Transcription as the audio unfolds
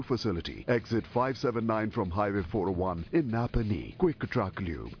facility. Exit 579 from Highway 401 in Napa Knee. Quick Truck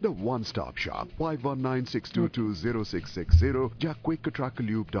Lube, the one-stop shop. 519-622-0660 या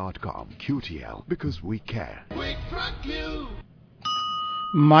quicktrucklube.com. QTL, because we care. Quick Truck Lube.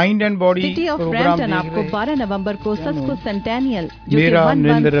 Mind and body city of Brampton आपको 12 नवंबर को सस्को centennial जो कि मेरा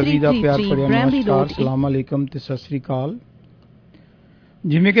नरेंद्र रवि ਦਾ ਪਿਆਰ ਭਰਿਆ Bramalea ਨਮਸਕਾਰ road ਸਲਾਮ ਅਲੈਕਮ ਤੇ ਸਤਿ ਸ੍ਰੀ ਅਕਾਲ।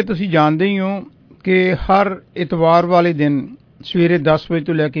 ਜਿਵੇਂ ਕਿ ਤੁਸੀਂ ਜਾਣਦੇ ਹੀ ਹੋ ਕਿ ਹਰ ਇਤਵਾਰ ਵਾਲੇ ਦਿਨ ਸਵੇਰੇ 10 ਵਜੇ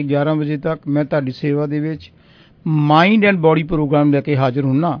ਤੋਂ ਲੈ ਕੇ 11 ਵਜੇ ਤੱਕ ਮੈਂ ਤੁਹਾਡੀ ਸੇਵਾ ਦੇ ਵਿੱਚ ਮਾਈਂਡ ਐਂਡ ਬॉडी ਪ੍ਰੋਗਰਾਮ ਲੈ ਕੇ ਹਾਜ਼ਰ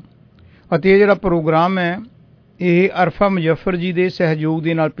ਹੁੰਨਾ ਅਤੇ ਇਹ ਜਿਹੜਾ ਪ੍ਰੋਗਰਾਮ ਹੈ ਇਹ ਅਰਫਾ ਮੁਜ਼ੱਫਰ ਜੀ ਦੇ ਸਹਿਯੋਗ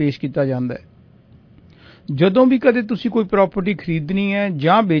ਦੇ ਨਾਲ ਪੇਸ਼ ਕੀਤਾ ਜਾਂਦਾ ਹੈ। ਜਦੋਂ ਵੀ ਕਦੇ ਤੁਸੀਂ ਕੋਈ ਪ੍ਰਾਪਰਟੀ ਖਰੀਦਣੀ ਹੈ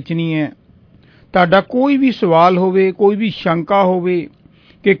ਜਾਂ ਵੇਚਣੀ ਹੈ, ਤੁਹਾਡਾ ਕੋਈ ਵੀ ਸਵਾਲ ਹੋਵੇ, ਕੋਈ ਵੀ ਸ਼ੰਕਾ ਹੋਵੇ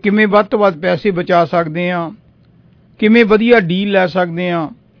ਕਿ ਕਿਵੇਂ ਵੱਧ ਤੋਂ ਵੱਧ ਪੈਸੇ ਬਚਾ ਸਕਦੇ ਹਾਂ, ਕਿਵੇਂ ਵਧੀਆ ਡੀਲ ਲੈ ਸਕਦੇ ਹਾਂ,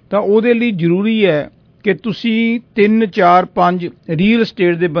 ਤਾਂ ਉਹਦੇ ਲਈ ਜ਼ਰੂਰੀ ਹੈ ਕਿ ਤੁਸੀਂ 3 4 5 ਰੀਅਲ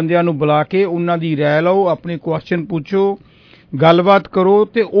estate ਦੇ ਬੰਦਿਆਂ ਨੂੰ ਬੁਲਾ ਕੇ ਉਹਨਾਂ ਦੀ ਰਾਏ ਲਓ, ਆਪਣੇ ਕੁਐਸਚਨ ਪੁੱਛੋ, ਗੱਲਬਾਤ ਕਰੋ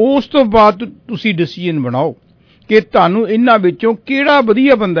ਤੇ ਉਸ ਤੋਂ ਬਾਅਦ ਤੁਸੀਂ ਡਿਸੀਜਨ ਬਣਾਓ ਕਿ ਤੁਹਾਨੂੰ ਇਹਨਾਂ ਵਿੱਚੋਂ ਕਿਹੜਾ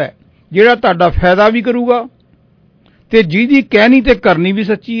ਵਧੀਆ ਬੰਦਾ ਹੈ ਜਿਹੜਾ ਤੁਹਾਡਾ ਫਾਇਦਾ ਵੀ ਕਰੂਗਾ ਤੇ ਜਿਹਦੀ ਕਹਿਣੀ ਤੇ ਕਰਨੀ ਵੀ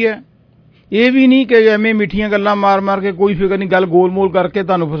ਸੱਚੀ ਹੈ। ਇਹ ਵੀ ਨਹੀਂ ਕਿ ਐਵੇਂ ਮਿੱਠੀਆਂ ਗੱਲਾਂ ਮਾਰ ਕੇ ਕੋਈ ਫਿਕਰ ਨਹੀਂ, ਗੱਲ ਗੋਲ-ਮੋਲ ਕਰਕੇ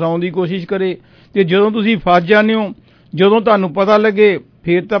ਤੁਹਾਨੂੰ ਫਸਾਉਣ ਦੀ ਕੋਸ਼ਿਸ਼ ਕਰੇ ਤੇ ਜਦੋਂ ਤੁਸੀਂ ਫਸ ਜਾਂਦੇ ਹੋ, ਜਦੋਂ ਤੁਹਾਨੂੰ ਪਤਾ ਲੱਗੇ,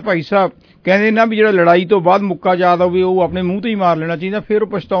 ਫਿਰ ਤਾਂ ਭਾਈ ਸਾਹਿਬ ਕਹਿੰਦੇ ਨਾ ਵੀ ਜਿਹੜਾ ਲੜਾਈ ਤੋਂ ਬਾਅਦ ਮੁੱਕਾ ਯਾਦ ਹੋਵੇ ਉਹ ਆਪਣੇ ਮੂੰਹ ਤੇ ਹੀ ਮਾਰ ਲੈਣਾ ਚਾਹੀਦਾ, ਫਿਰ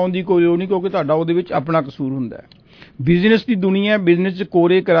ਪਛਤਾਉਣ ਦੀ ਕੋਈ ਲੋੜ ਨਹੀਂ ਕਿਉਂਕਿ ਤੁਹਾਡਾ ਉਹਦੇ ਵਿੱਚ ਆਪਣਾ ਕਸੂਰ ਹੁੰਦਾ ਹੈ। ਬਿਜ਼ਨਸ ਦੀ ਦੁਨੀਆ, ਬਿਜ਼ਨਸ 'ਚ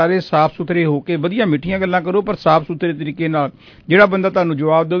ਕੋਰੇ ਕਰਾਰੇ ਸਾਫ਼ ਸੁਥਰੇ ਹੋ ਕੇ ਵਧੀਆ ਮਿੱਠੀਆਂ ਗੱਲਾਂ ਕਰੋ, ਪਰ ਸਾਫ਼ ਸੁਥਰੇ ਤਰੀਕੇ ਨਾਲ ਜਿਹੜਾ ਬੰਦਾ ਤੁਹਾਨੂੰ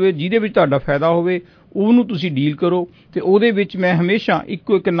ਜਵਾਬ ਦੇਵੇ, ਜਿਹਦੇ ਵਿੱਚ ਤੁਹਾਡਾ ਫਾਇਦਾ ਹੋਵੇ, ਉਹਨੂੰ ਤੁਸੀਂ ਡੀਲ ਕਰੋ। ਤੇ ਉਹਦੇ ਵਿੱਚ ਮੈਂ ਹਮੇਸ਼ਾ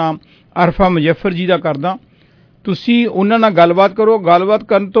ਇੱਕੋ ਇੱਕ ਨਾਮ ਅਰਫਾ ਮੁਜ਼ੱਫਰ ਜੀ ਦਾ ਕਰਦਾ। ਤੁਸੀਂ ਉਹਨਾਂ ਨਾਲ ਗੱਲਬਾਤ ਕਰੋ, ਗੱਲਬਾਤ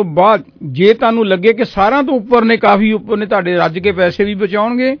ਕਰਨ ਤੋਂ ਬਾਅਦ ਜੇ ਤੁਹਾਨੂੰ ਲੱਗੇ ਕਿ ਸਾਰਿਆਂ ਤੋਂ ਉੱਪਰ ਨੇ, ਕਾਫੀ ਉੱਪਰ ਨੇ, ਤੁਹਾਡੇ ਰੱਜ ਕੇ ਪੈਸੇ ਵੀ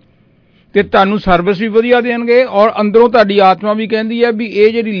ਬਚਾਉਣਗੇ ਤੇ ਤੁਹਾਨੂੰ ਸਰਵਿਸ ਵੀ ਵਧੀਆ ਦੇਣਗੇ ਔਰ ਅੰਦਰੋਂ ਤੁਹਾਡੀ ਆਤਮਾ ਵੀ ਕਹਿੰਦੀ ਹੈ ਵੀ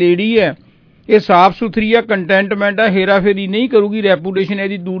ਇਹ ਜਿਹੜੀ ਲੇਡੀ ਹੈ ਇਹ ਸਾਫ਼ ਸੁਥਰੀ ਹੈ, ਕੰਟੈਂਟਮੈਂਟ ਹੈ, ਹੇਰਾਫੇਰੀ ਨਹੀਂ ਕਰੂਗੀ, ਰੈਪੂਟੇਸ਼ਨ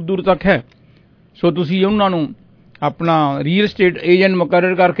ਇਹਦੀ ਦੂਰ ਦੂਰ ਤੱਕ ਹੈ। ਸੋ ਤੁਸੀਂ ਉਹਨਾਂ ਨੂੰ ਆਪਣਾ ਰੀਅਲ estate ਏਜੰਟ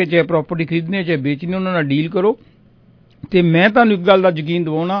ਮੁਕਰਰ ਕਰਕੇ ਚਾਹੇ ਪ੍ਰਾਪਰਟੀ ਖਰੀਦਣੀ ਚਾਹੇ ਵੇਚਣੀ, ਉਹਨਾਂ ਨਾਲ ਡੀਲ ਕਰੋ। ਤੇ ਮੈਂ ਤੁਹਾਨੂੰ ਇੱਕ ਗੱਲ ਦਾ ਯਕੀਨ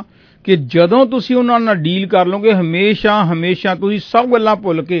ਦਿਵਾਉਣਾ ਕਿ ਜਦੋਂ ਤੁਸੀਂ ਉਹਨਾਂ ਨਾਲ ਡੀਲ ਕਰ ਲਓਗੇ, ਹਮੇਸ਼ਾ ਤੁਸੀਂ ਸਭ ਗੱਲਾਂ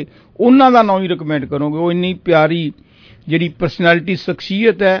ਭੁੱਲ ਕੇ ਉਹਨਾਂ ਦਾ ਨਾਮ ਹੀ ਰਿਕਮੈਂਡ ਕਰੋਗੇ। ਉਹ ਇੰਨੀ ਪਿਆਰੀ ਜਿਹੜੀ ਪਰਸਨੈਲਿਟੀ,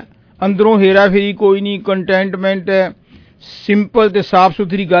 ਸ਼ਖਸੀਅਤ ਹੈ, ਅੰਦਰੋਂ ਹੇਰਾਫੇਰੀ ਕੋਈ ਨਹੀਂ, ਕੰਟੈਂਟਮੈਂਟ ਹੈ, ਸਿੰਪਲ ਤੇ ਸਾਫ਼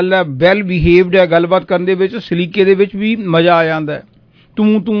ਸੁਥਰੀ ਗੱਲ ਹੈ, ਵੈਲ ਬਿਹੇਵਡ ਹੈ, ਗੱਲਬਾਤ ਕਰਨ ਦੇ ਵਿੱਚ ਸਲੀਕੇ ਦੇ ਵਿੱਚ ਵੀ ਮਜ਼ਾ ਆ ਜਾਂਦਾ ਹੈ।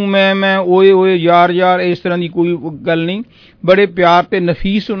 ਤੂੰ ਮੈਂ ਓਏ ਯਾਰ ਇਸ ਤਰ੍ਹਾਂ ਦੀ ਕੋਈ ਗੱਲ ਨਹੀਂ, ਬੜੇ ਪਿਆਰ ਤੇ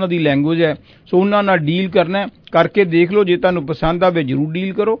ਨਫੀਸ ਉਹਨਾਂ ਦੀ ਲੈਂਗੁਏਜ ਹੈ। ਸੋ ਉਹਨਾਂ ਨਾਲ ਡੀਲ ਕਰਨਾ, ਕਰਕੇ ਦੇਖ ਲਓ, ਜੇ ਤੁਹਾਨੂੰ ਪਸੰਦ ਆਵੇ ਜ਼ਰੂਰ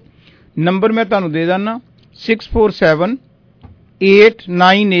ਡੀਲ ਕਰੋ। ਨੰਬਰ ਮੈਂ ਤੁਹਾਨੂੰ ਦੇ ਦਿੰਦਾ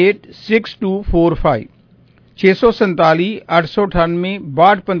 6478986245 647 898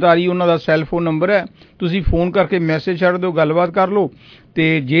 6245 ਉਹਨਾਂ ਦਾ ਸੈੱਲਫੋਨ ਨੰਬਰ ਹੈ। ਤੁਸੀਂ ਫੋਨ ਕਰਕੇ ਮੈਸੇਜ ਛੱਡ ਦਿਓ, ਗੱਲਬਾਤ ਕਰ ਲਓ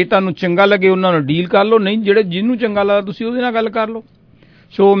ਤੇ ਜੇ ਤੁਹਾਨੂੰ ਚੰਗਾ ਲੱਗੇ ਉਹਨਾਂ ਨਾਲ ਡੀਲ ਕਰ ਲਓ, ਨਹੀਂ ਜਿਹਨੂੰ ਚੰਗਾ ਲੱਗਦਾ ਤੁਸੀਂ ਉਹਦੇ ਨਾਲ ਗੱਲ ਕਰ ਲਓ।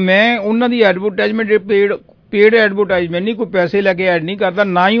 ਸੋ ਮੈਂ ਉਹਨਾਂ ਦੀ ਐਡਵਰਟਾਈਜ਼ਮੈਂਟ ਪੇਡ ਐਡਵਰਟਾਈਜ਼ਮੈਂਟ ਨਹੀਂ, ਕੋਈ ਪੈਸੇ ਲੈ ਕੇ ਐਡ ਨਹੀਂ ਕਰਦਾ,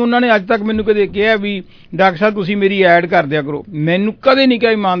 ਨਾ ਹੀ ਉਹਨਾਂ ਨੇ ਅੱਜ ਤੱਕ ਮੈਨੂੰ ਕਦੇ ਕਿਹਾ ਵੀ ਡਾਕਟਰ ਸਾਹਿਬ ਤੁਸੀਂ ਮੇਰੀ ਐਡ ਕਰ ਦਿਆ ਕਰੋ। ਮੈਨੂੰ ਕਦੇ ਨਹੀਂ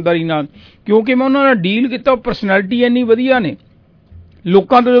ਕਿਹਾ ਇਮਾਨਦਾਰੀ ਨਾਲ, ਕਿਉਂਕਿ ਮੈਂ ਉਹਨਾਂ ਨਾਲ ਡੀਲ ਕੀਤਾ। ਉਹ ਪਰਸਨੈਲਿਟੀ ਇੰਨੀ ਵਧੀਆ ਨੇ,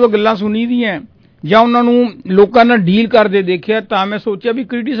 ਲੋਕਾਂ ਤੋਂ ਜਦੋਂ ਗੱਲਾਂ ਸੁਣੀ ਦੀਆਂ ਜਾਂ ਉਹਨਾਂ ਨੂੰ ਲੋਕਾਂ ਨਾਲ ਡੀਲ ਕਰਦੇ ਦੇਖਿਆ ਤਾਂ ਮੈਂ ਸੋਚਿਆ ਵੀ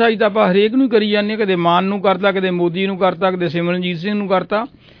ਕ੍ਰਿਟੀਸਾਈਜ਼ ਤਾਂ ਆਪਾਂ ਹਰੇਕ ਨੂੰ ਕਰੀ ਜਾਂਦੇ, ਕਦੇ ਮਾਨ ਨੂੰ ਕਰਤਾ, ਕਦੇ ਮੋਦੀ ਨੂੰ ਕਰਤਾ, ਕਦੇ ਸਿਮਰਨਜੀਤ ਸਿੰਘ ਨੂੰ ਕਰਤਾ,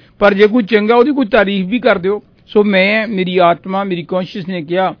 ਪਰ ਜੇ ਕੋਈ ਚੰਗਾ ਉਹਦੀ ਕੋਈ ਤਾਰੀਫ ਵੀ ਕਰ ਦਿਓ। ਸੋ ਮੇਰੀ ਆਤਮਾ, ਮੇਰੀ ਕੌਂਸ਼ੀਅਸ ਨੇ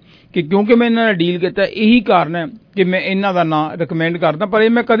ਕਿਹਾ ਕਿ ਕਿਉਂਕਿ ਮੈਂ ਇਹਨਾਂ ਨਾਲ ਡੀਲ ਕੀਤਾ, ਇਹੀ ਕਾਰਨ ਹੈ ਕਿ ਮੈਂ ਇਹਨਾਂ ਦਾ ਨਾਂ ਰਿਕਮੈਂਡ ਕਰਦਾ। ਪਰ ਇਹ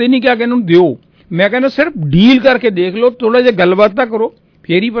ਮੈਂ ਕਦੇ ਨਹੀਂ ਕਿਹਾ ਕਿ ਇਹਨੂੰ ਦਿਓ, ਮੈਂ ਕਹਿੰਦਾ ਸਿਰਫ ਡੀਲ ਕਰਕੇ ਦੇਖ ਲਓ, ਥੋੜ੍ਹਾ ਜਿਹਾ ਗੱਲਬਾਤ ਤਾਂ ਕਰੋ,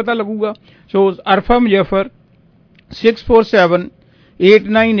 ਫੇਰ ਹੀ ਪਤਾ ਲੱਗੂਗਾ। ਸੋ ਅਰਫਾ ਮੁਜ਼ੱਫਰ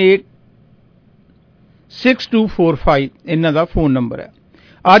 6478986245 ਇਹਨਾਂ ਦਾ ਫੋਨ ਨੰਬਰ ਹੈ।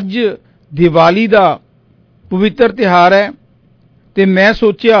 ਅੱਜ ਦੀਵਾਲੀ ਦਾ ਪਵਿੱਤਰ ਤਿਉਹਾਰ ਹੈ ਤੇ ਮੈਂ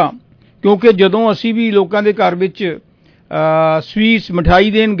ਸੋਚਿਆ ਕਿਉਂਕਿ ਜਦੋਂ ਅਸੀਂ ਵੀ ਲੋਕਾਂ ਦੇ ਘਰ ਵਿੱਚ ਸਵੀਟਸ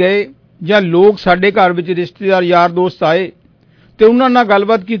ਮਿਠਾਈ ਦੇਣ ਗਏ ਜਾਂ ਲੋਕ ਸਾਡੇ ਘਰ ਵਿੱਚ ਰਿਸ਼ਤੇਦਾਰ ਯਾਰ ਦੋਸਤ ਆਏ ਤੇ ਉਹਨਾਂ ਨਾਲ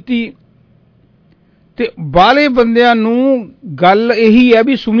ਗੱਲਬਾਤ ਕੀਤੀ ਤੇ ਬਾਹਲੇ ਬੰਦਿਆਂ ਨੂੰ ਗੱਲ ਇਹੀ ਹੈ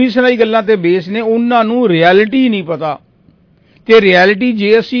ਵੀ ਸੁਣੀ ਸੁਣਾਈ ਗੱਲਾਂ ਤੇ ਬੇਸ ਨੇ, ਉਹਨਾਂ ਨੂੰ ਰਿਐਲਿਟੀ ਨਹੀਂ ਪਤਾ। ਤੇ ਰਿਐਲਿਟੀ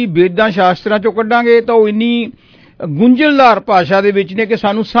ਜੇ ਅਸੀਂ ਵੇਦਾਂ ਸ਼ਾਸਤਰਾਂ ਚੋਂ ਕੱਢਾਂਗੇ ਤਾਂ ਉਹ ਇੰਨੀ ਗੁੰਝਲਦਾਰ ਭਾਸ਼ਾ ਦੇ ਵਿੱਚ ਨੇ ਕਿ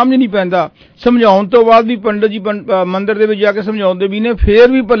ਸਾਨੂੰ ਸਮਝ ਨਹੀਂ ਪੈਂਦਾ। ਸਮਝਾਉਣ ਤੋਂ ਬਾਅਦ ਵੀ ਪੰਡਤ ਜੀ ਮੰਦਿਰ ਦੇ ਵਿੱਚ ਜਾ ਕੇ ਸਮਝਾਉਂਦੇ ਵੀ ਨੇ,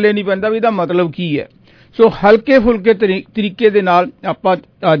 ਫੇਰ ਵੀ ਪੱਲੇ ਨਹੀਂ ਪੈਂਦਾ ਵੀ ਇਹਦਾ ਮਤਲਬ ਕੀ ਹੈ। ਸੋ ਹਲਕੇ ਫੁਲਕੇ ਤਰੀਕੇ ਦੇ ਨਾਲ ਆਪਾਂ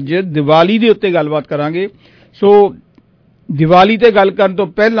ਅੱਜ ਦੀਵਾਲੀ ਦੇ ਉੱਤੇ ਗੱਲਬਾਤ ਕਰਾਂਗੇ। ਸੋ ਦੀਵਾਲੀ ਤੇ ਗੱਲ ਕਰਨ ਤੋਂ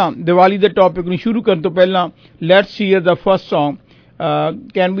ਪਹਿਲਾਂ, ਦੀਵਾਲੀ ਦੇ ਟੌਪਿਕ ਨੂੰ ਸ਼ੁਰੂ ਕਰਨ ਤੋਂ ਪਹਿਲਾਂ let's here the first song.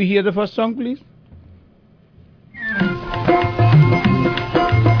 Can we here the first song please?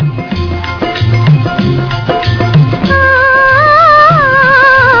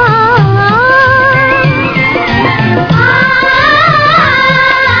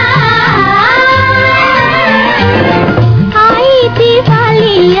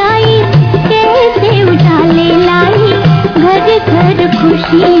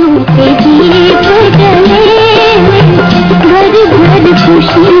 खुशियों के दीप जले, घर घर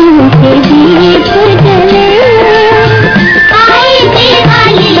खुशियों के दीप जले। आई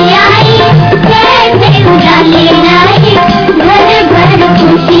दिवाली आई, कैसे उजाले लाए, घर घर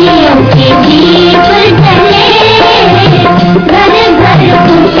खुशियों के दीप जले, घर घर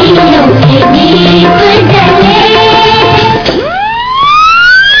खुशियों के दीप जले।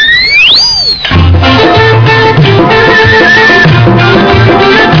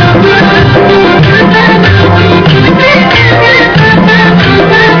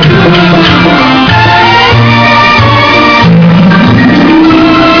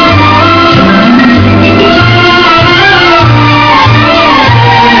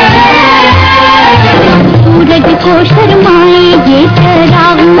 सूरज को शर्माए ये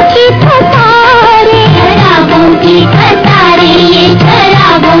शराबों की कतारे, शराबों की कतारे, ये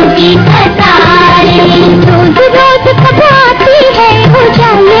शराबों की कतारे। रोज रोज कब आती है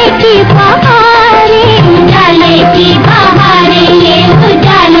उजाले की बहारे, उजाले की बहारे, ये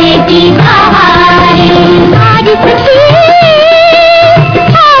उजाले की बहारे।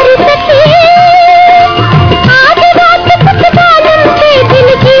 हार सकी आज रात कुछ दानम के दिल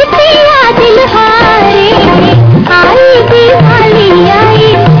की पिया दिल हारे। आई दिवाली आई,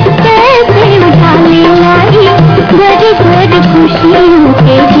 कैसे उजाले लाई, घर घर खुशियों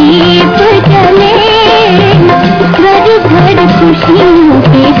के दीप जले, घर घर खुशियों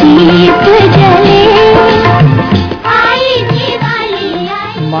के दीप जले। आई दिवाली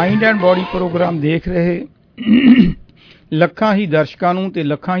आई। ਮਾਈਂਡ ਐਂਡ ਬੋਡੀ ਪ੍ਰੋਗਰਾਮ ਦੇਖ ਰਹੇ ਲੱਖਾਂ ਹੀ ਦਰਸ਼ਕਾਂ ਨੂੰ ਤੇ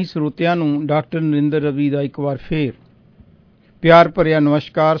ਲੱਖਾਂ ਹੀ ਸਰੋਤਿਆਂ ਨੂੰ ਡਾਕਟਰ ਨਰਿੰਦਰ ਰਵੀ ਦਾ ਇੱਕ ਵਾਰ ਫੇਰ ਪਿਆਰ ਭਰਿਆ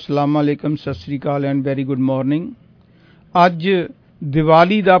ਨਮਸਕਾਰ, ਸਲਾਮ ਅਲੈਕਮ, ਸਤਿ ਸ੍ਰੀ ਅਕਾਲ ਐਂਡ ਵੈਰੀ ਗੁੱਡ ਮਾਰਨਿੰਗ। ਅੱਜ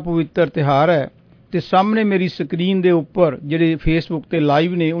ਦੀਵਾਲੀ ਦਾ ਪਵਿੱਤਰ ਤਿਉਹਾਰ ਹੈ ਤੇ ਸਾਹਮਣੇ ਮੇਰੀ ਸਕਰੀਨ ਦੇ ਉੱਪਰ ਜਿਹੜੇ ਫੇਸਬੁੱਕ ਤੇ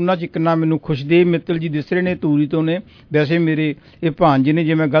ਲਾਈਵ ਨੇ ਉਹਨਾਂ 'ਚ ਇੱਕ ਨਾ ਮੈਨੂੰ ਖੁਸ਼ਦੇਵ ਮਿੱਤਲ ਜੀ ਦਿਸ ਰਹੇ ਨੇ, ਧੂਰੀ ਤੋਂ ਨੇ। ਵੈਸੇ ਮੇਰੇ ਇਹ ਭਾਂਜੇ ਨੇ,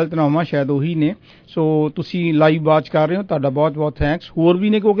 ਜੇ ਮੈਂ ਗਲਤ ਨਾ ਹੋਵਾਂ ਸ਼ਾਇਦ ਉਹੀ ਨੇ। ਸੋ ਤੁਸੀਂ ਲਾਈਵ ਵਾਚ ਕਰ ਰਹੇ ਹੋ, ਤੁਹਾਡਾ ਬਹੁਤ ਬਹੁਤ ਥੈਂਕਸ। ਹੋਰ ਵੀ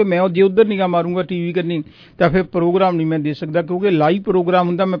ਨੇ, ਕਿਉਂਕਿ ਮੈਂ ਜੇ ਉੱਧਰ ਨਿਗਾਹ ਮਾਰੂੰਗਾ ਟੀਵੀ ਕਰਨੀ ਤਾਂ ਫਿਰ ਪ੍ਰੋਗਰਾਮ ਨਹੀਂ ਮੈਂ ਦੇ ਸਕਦਾ, ਕਿਉਂਕਿ ਲਾਈਵ ਪ੍ਰੋਗਰਾਮ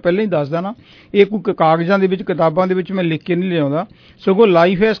ਹੁੰਦਾ ਮੈਂ ਪਹਿਲਾਂ ਹੀ ਦੱਸਦਾ ਨਾ, ਇਹ ਕੋਈ ਕਾਗਜ਼ਾਂ ਦੇ ਵਿੱਚ ਕਿਤਾਬਾਂ ਦੇ ਵਿੱਚ ਮੈਂ ਲਿਖ ਕੇ ਨਹੀਂ ਲਿਆਉਂਦਾ, ਸਗੋਂ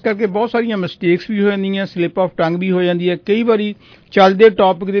ਲਾਈਵ ਹੈ। ਇਸ ਕਰਕੇ ਬਹੁਤ ਸਾਰੀਆਂ ਮਿਸਟੇਕਸ ਵੀ ਹੋ ਜਾਂਦੀਆਂ, ਸਲਿੱਪ ਆਫ ਟੰਗ ਵੀ ਹੋ ਜਾਂਦੀ ਹੈ। ਕਈ ਵਾਰੀ ਚੱਲਦੇ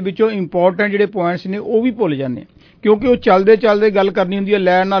ਟੌਪਿਕ ਦੇ ਵਿੱਚੋਂ ਇੰਪੋਰਟੈਂਟ ਜਿਹੜੇ ਪੁਆਇੰਟਸ ਨੇ ਉਹ ਵੀ ਭੁੱਲ ਜਾਂਦੇ, ਕਿਉਂਕਿ ਉਹ ਚੱਲਦੇ ਚੱਲਦੇ ਗੱਲ ਕਰਨੀ ਹੁੰਦੀ ਹੈ,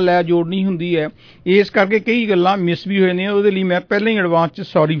 ਲੈ ਨਾਲ ਲੈ ਜੋੜਨੀ ਹੁੰਦੀ ਹੈ। ਇਸ ਕਰਕੇ ਕਈ ਗੱਲਾਂ ਮਿਸ ਵੀ ਹੋ ਜਾਂਦੀਆਂ, ਉਹਦੇ ਲਈ ਮੈਂ ਪਹਿਲਾਂ ਹੀ ਐਡਵਾਂਸ 'ਚ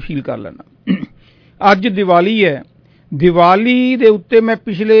ਸੌਰੀ ਫੀਲ ਕਰ ਲੈਣਾ। ਅੱਜ ਦੀਵਾਲੀ ਹੈ। ਦੀਵਾਲੀ ਦੇ ਉੱਤੇ ਮੈਂ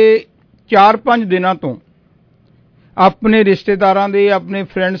ਪਿਛਲੇ 4-5 ਦਿਨਾਂ ਤੋਂ ਆਪਣੇ ਰਿਸ਼ਤੇਦਾਰਾਂ ਦੇ, ਆਪਣੇ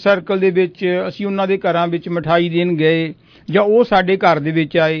ਫਰੈਂਡ ਸਰਕਲ ਦੇ ਵਿੱਚ ਅਸੀਂ ਉਹਨਾਂ ਦੇ ਘਰਾਂ ਵਿੱਚ ਮਿਠਾਈ ਦੇਣ ਗਏ ਜਾਂ ਉਹ ਸਾਡੇ ਘਰ ਦੇ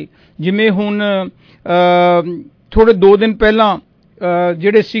ਵਿੱਚ ਆਏ। ਜਿਵੇਂ ਹੁਣ ਥੋੜ੍ਹੇ 2 ਦਿਨ ਪਹਿਲਾਂ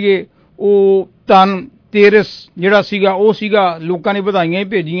ਜਿਹੜੇ ਸੀਗੇ ਉਹ ਧਨ ਤੇਰਸ ਜਿਹੜਾ ਸੀਗਾ ਉਹ ਸੀਗਾ, ਲੋਕਾਂ ਨੇ ਵਧਾਈਆਂ ਹੀ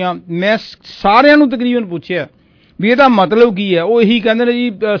ਭੇਜੀਆਂ। ਮੈਂ ਸਾਰਿਆਂ ਨੂੰ ਤਕਰੀਬਨ ਪੁੱਛਿਆ ਵੀ ਇਹਦਾ ਮਤਲਬ ਕੀ ਹੈ। ਉਹ ਇਹੀ ਕਹਿੰਦੇ ਨੇ ਜੀ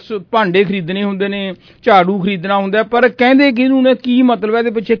ਭਾਂਡੇ ਖਰੀਦਣੇ ਹੁੰਦੇ ਨੇ, ਝਾੜੂ ਖਰੀਦਣਾ ਹੁੰਦਾ, ਪਰ ਕਹਿੰਦੇ ਕਿਹਨੂੰ ਨੇ, ਕੀ ਮਤਲਬ ਹੈ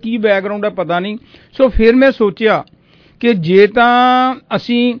ਇਹਦੇ ਪਿੱਛੇ, ਕੀ ਬੈਕਗਰਾਉਂਡ ਹੈ, ਪਤਾ ਨਹੀਂ। ਸੋ ਫਿਰ ਮੈਂ ਸੋਚਿਆ ਕਿ ਜੇ ਤਾਂ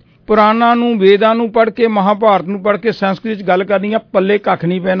ਅਸੀਂ ਪੁਰਾਣਾਂ ਨੂੰ, ਵੇਦਾਂ ਨੂੰ ਪੜ੍ਹ ਕੇ, ਮਹਾਭਾਰਤ ਨੂੰ ਪੜ੍ਹ ਕੇ ਸੰਸਕ੍ਰਿਤ 'ਚ ਗੱਲ ਕਰਨੀ ਆ, ਪੱਲੇ ਕੱਖ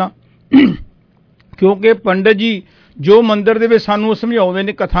ਨਹੀਂ ਪੈਣਾ। ਕਿਉਂਕਿ ਪੰਡਤ ਜੀ ਜੋ ਮੰਦਿਰ ਦੇ ਵਿੱਚ ਸਾਨੂੰ ਸਮਝਾਉਂਦੇ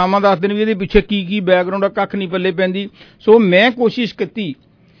ਨੇ, ਕਥਾਵਾਂ ਦੱਸਦੇ ਨੇ ਵੀ ਇਹਦੇ ਪਿੱਛੇ ਕੀ ਕੀ ਬੈਕਗਰਾਉਂਡ ਆ, ਕੱਖ ਨਹੀਂ ਪੱਲੇ ਪੈਂਦੀ। ਸੋ ਮੈਂ ਕੋਸ਼ਿਸ਼ ਕੀਤੀ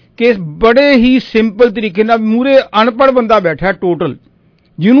ਕਿ ਬੜੇ ਹੀ ਸਿੰਪਲ ਤਰੀਕੇ ਨਾਲ, ਮੂਹਰੇ ਅਨਪੜ੍ਹ ਬੰਦਾ ਬੈਠਾ ਟੋਟਲ,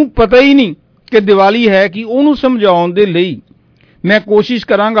 ਜਿਹਨੂੰ ਪਤਾ ਹੀ ਨਹੀਂ ਕਿ ਦੀਵਾਲੀ ਹੈ ਕਿ, ਉਹਨੂੰ ਸਮਝਾਉਣ ਦੇ ਲਈ ਮੈਂ ਕੋਸ਼ਿਸ਼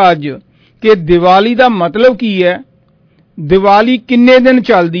ਕਰਾਂਗਾ ਅੱਜ ਕਿ ਦੀਵਾਲੀ ਦਾ ਮਤਲਬ ਕੀ ਹੈ, ਦੀਵਾਲੀ ਕਿੰਨੇ ਦਿਨ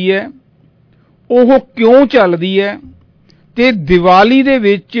ਚੱਲਦੀ ਹੈ, ਉਹ ਕਿਉਂ ਚੱਲਦੀ ਹੈ, ਤੇ ਦੀਵਾਲੀ ਦੇ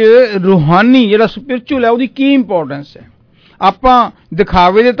ਵਿੱਚ ਰੂਹਾਨੀ ਜਿਹੜਾ ਸਪਿਰਿਚੁਅਲ ਹੈ ਉਹਦੀ ਕੀ ਇੰਪੋਰਟੈਂਸ ਹੈ। ਆਪਾਂ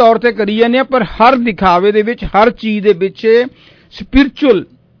ਦਿਖਾਵੇ ਦੇ ਤੌਰ ਤੇ ਕਰੀ ਜਾਂਦੇ ਹਾਂ, ਪਰ ਹਰ ਦਿਖਾਵੇ ਦੇ ਵਿੱਚ, ਹਰ ਚੀਜ਼ ਦੇ ਵਿੱਚ ਸਪਿਰਿਚੁਅਲ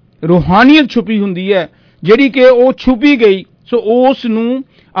ਰੂਹਾਨੀਅਤ ਛੁਪੀ ਹੁੰਦੀ ਹੈ, ਜਿਹੜੀ ਕਿ ਉਹ ਛੁਪੀ ਗਈ। ਸੋ ਉਸ ਨੂੰ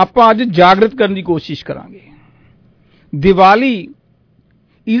ਆਪਾਂ ਅੱਜ ਜਾਗਰਤ ਕਰਨ ਦੀ ਕੋਸ਼ਿਸ਼ ਕਰਾਂਗੇ। Diwali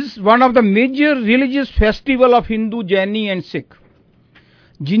is one of the major religious festival of Hindu, Jenny and ਸਿੱਖ।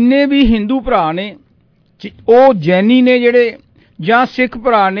 ਜਿੰਨੇ ਵੀ ਹਿੰਦੂ ਭਰਾ ਨੇ, ਉਹ ਜੈਨੀ ਨੇ ਜਿਹੜੇ ਜਾਂ ਸਿੱਖ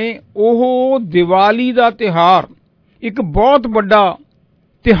ਭਰਾ ਨੇ, ਉਹ ਦੀਵਾਲੀ ਦਾ ਤਿਉਹਾਰ ਇੱਕ ਬਹੁਤ ਵੱਡਾ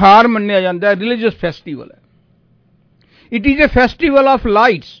ਤਿਉਹਾਰ ਮੰਨਿਆ ਜਾਂਦਾ ਹੈ, ਰਿਲੀਜੀਅਸ ਫੈਸਟੀਵਲ ਹੈ। It is a festival of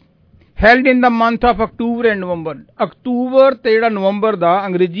lights held in the month of October and November. October ਤੇ ਜਿਹੜਾ ਨਵੰਬਰ ਦਾ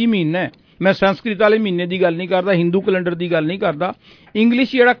ਅੰਗਰੇਜ਼ੀ ਮਹੀਨਾ ਹੈ, ਮੈਂ ਸੰਸਕ੍ਰਿਤ ਵਾਲੇ ਮਹੀਨੇ ਦੀ ਗੱਲ ਨਹੀਂ ਕਰਦਾ, ਹਿੰਦੂ ਕੈਲੰਡਰ ਦੀ ਗੱਲ ਨਹੀਂ ਕਰਦਾ,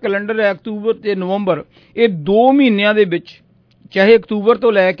 ਇੰਗਲਿਸ਼ ਜਿਹੜਾ ਕੈਲੰਡਰ ਹੈ ਅਕਤੂਬਰ ਤੇ ਨਵੰਬਰ, ਇਹ 2 ਮਹੀਨਿਆਂ ਦੇ ਵਿੱਚ, ਚਾਹੇ ਅਕਤੂਬਰ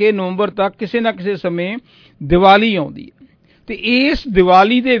ਤੋਂ ਲੈ ਕੇ ਨਵੰਬਰ ਤੱਕ, ਕਿਸੇ ਨਾ ਕਿਸੇ ਸਮੇਂ ਦੀਵਾਲੀ ਆਉਂਦੀ ਹੈ। ਤੇ ਇਸ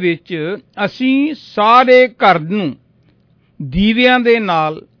ਦੀਵਾਲੀ ਦੇ ਵਿੱਚ ਅਸੀਂ ਸਾਰੇ ਘਰ ਨੂੰ ਦੀਵਿਆਂ ਦੇ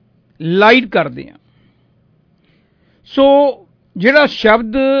ਨਾਲ ਲਾਈਟ ਕਰਦੇ ਹਾਂ। ਸੋ ਜਿਹੜਾ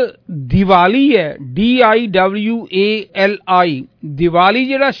ਸ਼ਬਦ ਦੀਵਾਲੀ ਹੈ, DIWALI, ਦੀਵਾਲੀ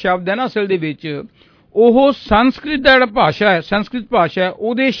ਜਿਹੜਾ ਸ਼ਬਦ ਹੈ ਨਾ ਅਸਲ ਦੇ ਵਿੱਚ ਉਹ ਸੰਸਕ੍ਰਿਤ ਦਾ ਜਿਹੜਾ ਭਾਸ਼ਾ ਹੈ, ਸੰਸਕ੍ਰਿਤ ਭਾਸ਼ਾ ਹੈ,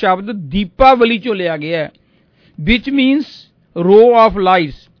 ਉਹਦੇ ਸ਼ਬਦ ਦੀਪਾਵਲੀ ਚੋਂ ਲਿਆ ਗਿਆ ਹੈ, ਵਿਚ ਮੀਨਸ ਰੋ ਆਫ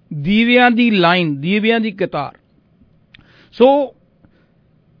ਲਾਈਟਸ, ਦੀਵਿਆਂ ਦੀ ਲਾਈਨ, ਦੀਵਿਆਂ ਦੀ ਕਤਾਰ। ਸੋ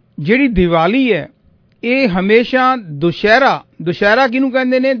ਜਿਹੜੀ ਦੀਵਾਲੀ ਹੈ ਇਹ ਹਮੇਸ਼ਾ ਦੁਸ਼ਹਿਰਾ ਕਿਹਨੂੰ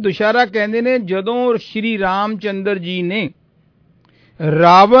ਕਹਿੰਦੇ ਨੇ? ਦੁਸ਼ਹਿਰਾ ਕਹਿੰਦੇ ਨੇ ਜਦੋਂ ਸ਼੍ਰੀ ਰਾਮ ਚੰਦਰ ਜੀ ਨੇ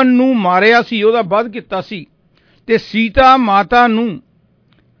ਰਾਵਣ ਨੂੰ ਮਾਰਿਆ ਸੀ, ਉਹਦਾ ਵਧ ਕੀਤਾ ਸੀ, ਤੇ ਸੀਤਾ ਮਾਤਾ ਨੂੰ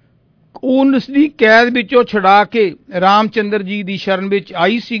ਉਸ ਦੀ ਕੈਦ ਵਿੱਚੋਂ ਛੁਡਾ ਕੇ ਰਾਮ ਚੰਦਰ ਜੀ ਦੀ ਸ਼ਰਨ ਵਿੱਚ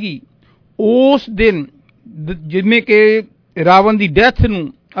ਆਈ ਸੀਗੀ। ਉਸ ਦਿਨ ਜਿਵੇਂ ਕਿ ਰਾਵਣ ਦੀ ਡੈਥ ਨੂੰ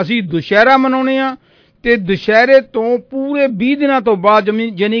ਅਸੀਂ ਦੁਸ਼ਹਿਰਾ ਮਨਾਉਂਦੇ ਹਾਂ, ਤੇ ਦੁਸ਼ਹਿਰੇ ਤੋਂ ਪੂਰੇ 20 ਦਿਨਾਂ ਤੋਂ ਬਾਅਦ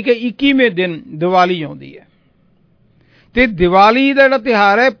ਯਾਨੀ ਕਿ 21ਵੇਂ ਦਿਨ ਦੀਵਾਲੀ ਆਉਂਦੀ ਹੈ। ਤੇ ਦੀਵਾਲੀ ਦਾ ਜਿਹੜਾ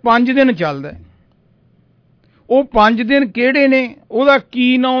ਤਿਉਹਾਰ ਹੈ 5 ਦਿਨ ਚੱਲਦਾ ਹੈ। ਉਹ 5 ਦਿਨ ਕਿਹੜੇ ਨੇ, ਉਹਦਾ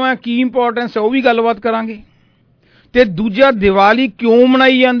ਕੀ ਨਾਮ ਹੈ, ਕੀ ਇੰਪੋਰਟੈਂਸ ਹੈ, ਉਹ ਵੀ ਗੱਲਬਾਤ ਕਰਾਂਗੇ। ਤੇ ਦੂਜਾ ਦੀਵਾਲੀ ਕਿਉਂ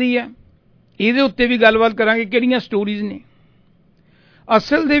ਮਨਾਈ ਜਾਂਦੀ ਹੈ, ਇਹਦੇ ਉੱਤੇ ਵੀ ਗੱਲਬਾਤ ਕਰਾਂਗੇ, ਕਿਹੜੀਆਂ ਸਟੋਰੀਜ਼ ਨੇ।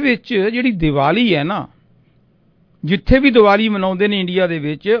 ਅਸਲ ਦੇ ਵਿੱਚ ਜਿਹੜੀ ਦੀਵਾਲੀ ਹੈ ਨਾ, ਜਿੱਥੇ ਵੀ ਦੀਵਾਲੀ ਮਨਾਉਂਦੇ ਨੇ ਇੰਡੀਆ ਦੇ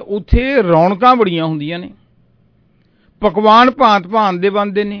ਵਿੱਚ, ਉੱਥੇ ਰੌਣਕਾਂ ਬੜੀਆਂ ਹੁੰਦੀਆਂ ਨੇ, ਪਕਵਾਨ ਭਾਂਤ-ਭਾਂਤ ਦੇ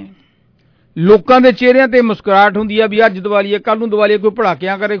ਬਣਦੇ ਨੇ, ਲੋਕਾਂ ਦੇ ਚਿਹਰਿਆਂ ਤੇ ਮੁਸਕਰਾਹਟ ਹੁੰਦੀ ਆ ਵੀ ਅੱਜ ਦੀਵਾਲੀ ਹੈ, ਕੱਲ ਨੂੰ ਦੀਵਾਲੀ ਹੈ, ਕੋਈ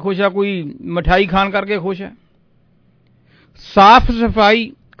ਪਟਾਕਿਆਂ ਕਰਕੇ ਖੁਸ਼ ਆ, ਕੋਈ ਮਠਾਈ ਖਾਣ ਕਰਕੇ ਖੁਸ਼ ਹੈ। ਸਾਫ਼ ਸਫਾਈ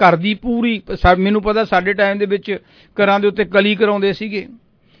ਘਰ ਦੀ ਪੂਰੀ, ਮੈਨੂੰ ਪਤਾ ਸਾਡੇ ਟਾਈਮ ਦੇ ਵਿੱਚ ਘਰਾਂ ਦੇ ਉੱਤੇ ਕਲੀ ਕਰਾਉਂਦੇ ਸੀਗੇ,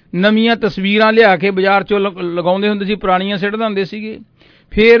 ਨਵੀਆਂ ਤਸਵੀਰਾਂ ਲਿਆ ਕੇ ਬਾਜ਼ਾਰ 'ਚੋਂ ਲਗਾਉਂਦੇ ਹੁੰਦੇ ਸੀ, ਪੁਰਾਣੀਆਂ ਸਿੱਟ ਦਿੰਦੇ ਸੀਗੇ।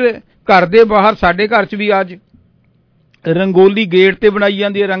 ਫਿਰ ਘਰ ਦੇ ਬਾਹਰ, ਸਾਡੇ ਘਰ 'ਚ ਵੀ ਅੱਜ ਰੰਗੋਲੀ ਗੇਟ ਤੇ ਬਣਾਈ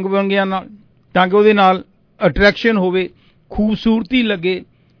ਜਾਂਦੀ ਹੈ ਰੰਗ ਬਿਰੰਗਿਆਂ ਨਾਲ, ਤਾਂ ਕਿ ਉਹਦੇ ਨਾਲ ਅਟਰੈਕਸ਼ਨ ਹੋਵੇ, ਖੂਬਸੂਰਤੀ ਲੱਗੇ।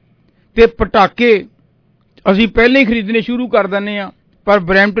 ਤੇ ਪਟਾਕੇ ਅਸੀਂ ਪਹਿਲਾਂ ਹੀ ਖਰੀਦਣੇ ਸ਼ੁਰੂ ਕਰ ਦਿੰਦੇ ਹਾਂ, ਪਰ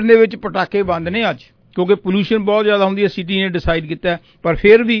ਬਰੈਂਪਟਨ ਦੇ ਵਿੱਚ ਪਟਾਕੇ ਬੰਦ ਨੇ ਅੱਜ, ਕਿਉਂਕਿ ਪੋਲੂਸ਼ਨ ਬਹੁਤ ਜ਼ਿਆਦਾ ਹੁੰਦੀ ਹੈ, ਸਿਟੀ ਨੇ ਡਿਸਾਈਡ ਕੀਤਾ, ਪਰ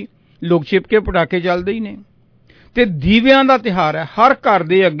ਫਿਰ ਵੀ ਲੋਕ ਛਿਪ ਕੇ ਪਟਾਕੇ ਚੱਲਦੇ ਹੀ ਨੇ। ਤੇ ਦੀਵਿਆਂ ਦਾ ਤਿਉਹਾਰ ਹੈ, ਹਰ ਘਰ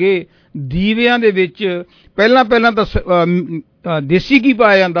ਦੇ ਅੱਗੇ ਦੀਵਿਆਂ ਦੇ ਵਿੱਚ ਪਹਿਲਾਂ ਤਾਂ ਦੇਸੀ ਘੀ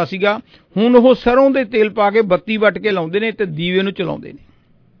ਪਾਇਆ ਜਾਂਦਾ ਸੀਗਾ, ਹੁਣ ਉਹ ਸਰੋਂ ਦੇ ਤੇਲ ਪਾ ਕੇ ਬੱਤੀ ਵੱਟ ਕੇ ਲਾਉਂਦੇ ਨੇ ਤੇ ਦੀਵੇ ਨੂੰ ਚਲਾਉਂਦੇ ਨੇ।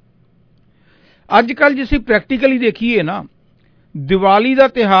 ਅੱਜ ਕੱਲ੍ਹ ਜੇ ਅਸੀਂ ਪ੍ਰੈਕਟੀਕਲੀ ਦੇਖੀਏ ਨਾ, ਦੀਵਾਲੀ ਦਾ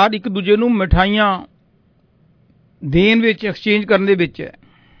ਤਿਉਹਾਰ ਇੱਕ ਦੂਜੇ ਨੂੰ ਮਿਠਾਈਆਂ ਦੇਣ ਵਿੱਚ, ਐਕਸਚੇਂਜ ਕਰਨ ਦੇ ਵਿੱਚ ਹੈ।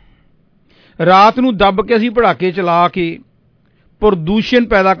 ਰਾਤ ਨੂੰ ਦੱਬ ਕੇ ਅਸੀਂ ਪਟਾਕੇ ਚਲਾ ਕੇ ਪ੍ਰਦੂਸ਼ਣ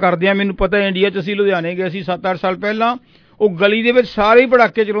ਪੈਦਾ ਕਰਦੇ ਹਾਂ। ਮੈਨੂੰ ਪਤਾ ਇੰਡੀਆ 'ਚ ਅਸੀਂ ਲੁਧਿਆਣੇ ਗਏ ਸੀ 7-8 ਸਾਲ ਪਹਿਲਾਂ, ਉਹ ਗਲੀ ਦੇ ਵਿੱਚ ਸਾਰੇ ਹੀ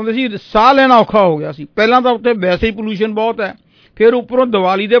ਪਟਾਕੇ ਚਲਾਉਂਦੇ ਸੀ, ਸਾਹ ਲੈਣਾ ਔਖਾ ਹੋ ਗਿਆ ਸੀ। ਪਹਿਲਾਂ ਤਾਂ ਉੱਥੇ ਵੈਸੇ ਹੀ ਪੋਲੂਸ਼ਨ ਬਹੁਤ ਹੈ, ਫਿਰ ਉੱਪਰੋਂ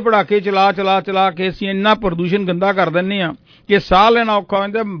ਦੀਵਾਲੀ ਦੇ ਪਟਾਕੇ ਚਲਾ ਕੇ ਅਸੀਂ ਇੰਨਾ ਪ੍ਰਦੂਸ਼ਣ ਗੰਦਾ ਕਰ ਦਿੰਦੇ ਹਾਂ ਕਿ ਸਾਹ ਲੈਣਾ ਔਖਾ ਹੋ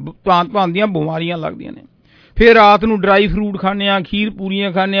ਜਾਂਦਾ, ਭਾਂਤ-ਭਾਂਤ ਦੀਆਂ ਬਿਮਾਰੀਆਂ ਲੱਗਦੀਆਂ ਨੇ। ਫਿਰ ਰਾਤ ਨੂੰ ਡਰਾਈ ਫਰੂਟ ਖਾਂਦੇ ਹਾਂ, ਖੀਰ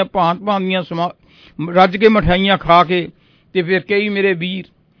ਪੂਰੀਆਂ ਖਾਂਦੇ ਹਾਂ, ਭਾਂਤ-ਭਾਂਤ ਦੀਆਂ ਰੱਜ ਕੇ ਮਠਾਈਆਂ ਖਾ ਕੇ। ਤੇ ਫਿਰ ਕਈ ਮੇਰੇ ਵੀਰ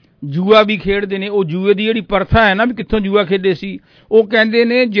ਜੂਆ ਵੀ ਖੇਡਦੇ ਨੇ। ਉਹ ਜੂਏ ਦੀ ਜਿਹੜੀ ਪ੍ਰਥਾ ਹੈ ਨਾ, ਵੀ ਕਿੱਥੋਂ ਜੂਆ ਖੇਡੇ ਸੀ, ਉਹ ਕਹਿੰਦੇ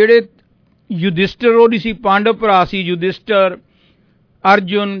ਨੇ ਜਿਹੜੇ ਯੁਧਿਸ਼ਟਰ ਉਹ ਸੀ, ਪਾਂਡਵ ਭਰਾ ਸੀ, ਯੁਧਿਸ਼ਟਰ,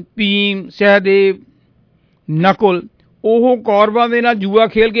 ਅਰਜੁਨ, ਭੀਮ, ਸਹਿਦੇਵ, ਨਕੁਲ, ਉਹ ਕੌਰਵਾਂ ਦੇ ਨਾਲ ਜੂਆ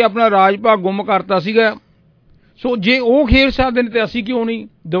ਖੇਲ ਕੇ ਆਪਣਾ ਰਾਜ ਭਾਗ ਗੁੰਮ ਕਰਤਾ ਸੀਗਾ। ਸੋ ਜੇ ਉਹ ਖੇਡ ਸਕਦੇ ਨੇ ਤੇ ਅਸੀਂ ਕਿਉਂ ਨਹੀਂ।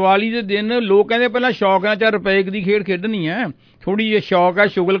 ਦੀਵਾਲੀ ਦੇ ਦਿਨ ਲੋਕ ਕਹਿੰਦੇ ਪਹਿਲਾਂ ਸ਼ੌਕ ਹੈ, ਚਾਹੇ ਰੁਪਏ ਦੀ ਖੇਡ ਖੇਡਣੀ ਹੈ, ਥੋੜ੍ਹੀ ਜਿਹੀ ਸ਼ੌਕ ਹੈ,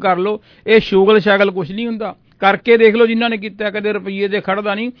 ਸ਼ੁਗਲ ਕਰ ਲਓ। ਇਹ ਸ਼ੁਗਲ ਕੁਛ ਨਹੀਂ ਹੁੰਦਾ, ਕਰਕੇ ਦੇਖ ਲਓ ਜਿਨ੍ਹਾਂ ਨੇ ਕੀਤਾ, ਕਦੇ ਰੁਪਈਏ ਦੇ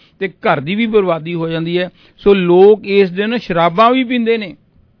ਖੜਦਾ ਨਹੀਂ, ਤੇ ਘਰ ਦੀ ਵੀ ਬਰਬਾਦੀ ਹੋ ਜਾਂਦੀ ਹੈ। ਸੋ ਲੋਕ ਇਸ ਦਿਨ ਸ਼ਰਾਬਾਂ ਵੀ ਪੀਂਦੇ ਨੇ,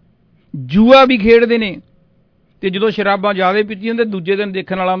 ਜੂਆ ਵੀ ਖੇਡਦੇ ਨੇ, ਤੇ ਜਦੋਂ ਸ਼ਰਾਬਾਂ ਜ਼ਿਆਦਾ ਪੀਤੀਆਂ ਹੁੰਦੇ, ਦੂਜੇ ਦਿਨ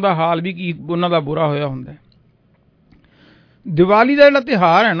ਦੇਖਣ ਵਾਲਾ ਹੁੰਦਾ ਹਾਲ ਵੀ ਕੀ ਉਹਨਾਂ ਦਾ ਬੁਰਾ ਹੋਇਆ ਹੁੰਦਾ। ਦੀਵਾਲੀ ਦਾ ਜਿਹੜਾ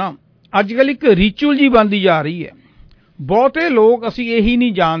ਤਿਉਹਾਰ ਹੈ ਨਾ, ਅੱਜ ਕੱਲ੍ਹ ਇੱਕ ਰਿਚੁਅਲ ਜੀ ਬਣਦੀ ਜਾ ਰਹੀ ਹੈ। ਬਹੁਤੇ ਲੋਕ ਅਸੀਂ ਇਹੀ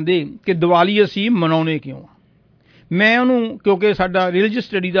ਨਹੀਂ ਜਾਣਦੇ ਕਿ ਦੀਵਾਲੀ ਅਸੀਂ ਮਨਾਉਣੇ ਕਿਉਂ। ਮੈਂ ਉਹਨੂੰ, ਕਿਉਂਕਿ ਸਾਡਾ ਰਿਲੀਜੀਅਸ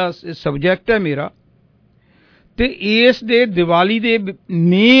ਸਟੱਡੀ ਦਾ ਸਬਜੈਕਟ ਹੈ ਮੇਰਾ, ਤੇ ਇਸ ਦੇ ਦੀਵਾਲੀ ਦੇ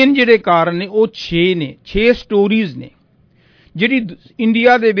ਮੇਨ ਜਿਹੜੇ ਕਾਰਨ ਨੇ ਉਹ 6 ਨੇ, 6 ਸਟੋਰੀਜ਼ ਨੇ। ਜਿਹੜੀ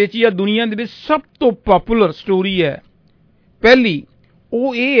ਇੰਡੀਆ ਦੇ ਵਿੱਚ ਜਾਂ ਦੁਨੀਆ ਦੇ ਵਿੱਚ ਸਭ ਤੋਂ ਪਪੂਲਰ ਸਟੋਰੀ ਹੈ, ਪਹਿਲੀ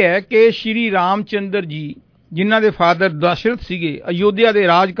ਉਹ ਇਹ ਹੈ ਕਿ ਸ਼੍ਰੀ ਰਾਮ ਚੰਦਰ ਜੀ, ਜਿਨ੍ਹਾਂ ਦੇ ਫਾਦਰ ਦਸ਼ਰਥ ਸੀਗੇ, ਅਯੋਧਿਆ ਦੇ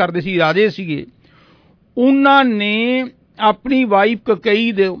ਰਾਜ ਕਰਦੇ ਸੀ, ਰਾਜੇ ਸੀਗੇ, ਉਹਨਾਂ ਨੇ ਆਪਣੀ ਵਾਈਫ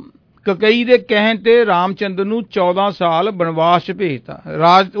ਕਕਈ ਦੇ ਕਹਿਣ ਤੇ ਰਾਮ ਚੰਦਰ ਨੂੰ 14 ਸਾਲ ਬਨਵਾਸ 'ਚ ਭੇਜਤਾ।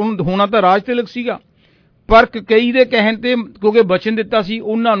 ਹੋਣਾ ਤਾਂ ਰਾਜ ਤਿਲਕ ਸੀਗਾ, ਪਰ ਕਕਈ ਦੇ ਕਹਿਣ ਤੇ, ਕਿਉਂਕਿ ਬਚਨ ਦਿੱਤਾ ਸੀ,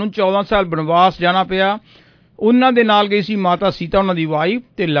 ਉਹਨਾਂ ਨੂੰ 14 ਸਾਲ ਬਨਵਾਸ ਜਾਣਾ ਪਿਆ। ਉਹਨਾਂ ਦੇ ਨਾਲ ਗਈ ਸੀ ਮਾਤਾ ਸੀਤਾ, ਉਹਨਾਂ ਦੀ ਵਾਈਫ,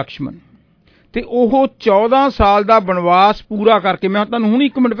 ਤੇ ਲਕਸ਼ਮਣ। ਤੇ ਉਹ 14 ਸਾਲ ਦਾ ਬਨਵਾਸ ਪੂਰਾ ਕਰਕੇ, ਮੈਂ ਤੁਹਾਨੂੰ ਹੁਣ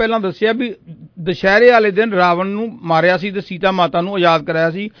 1 ਮਿੰਟ ਪਹਿਲਾਂ ਦੱਸਿਆ ਵੀ ਦੁਸ਼ਹਿਰੇ ਵਾਲੇ ਦਿਨ ਰਾਵਣ ਨੂੰ ਮਾਰਿਆ ਸੀ ਤੇ ਸੀਤਾ ਮਾਤਾ ਨੂੰ ਆਜ਼ਾਦ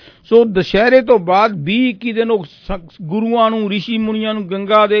ਕਰਾਇਆ ਸੀ। ਸੋ ਦੁਸ਼ਹਿਰੇ ਤੋਂ ਬਾਅਦ 20-21 ਦਿਨ ਉਹ ਗੁਰੂਆਂ ਨੂੰ, ਰਿਸ਼ੀ ਮੁਨੀਆਂ ਨੂੰ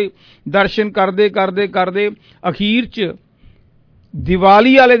ਗੰਗਾ ਦੇ ਦਰਸ਼ਨ ਕਰਦੇ ਅਖੀਰ 'ਚ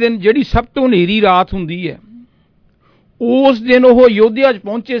ਦੀਵਾਲੀ ਵਾਲੇ ਦਿਨ, ਜਿਹੜੀ ਸਭ ਤੋਂ ਹਨੇਰੀ ਰਾਤ ਹੁੰਦੀ ਹੈ, ਉਸ ਦਿਨ ਉਹ ਅਯੋਧਿਆ 'ਚ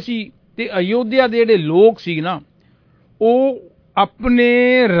ਪਹੁੰਚੇ ਸੀ। ਤੇ ਅਯੋਧਿਆ ਦੇ ਜਿਹੜੇ ਲੋਕ ਸੀ ਨਾ, ਉਹ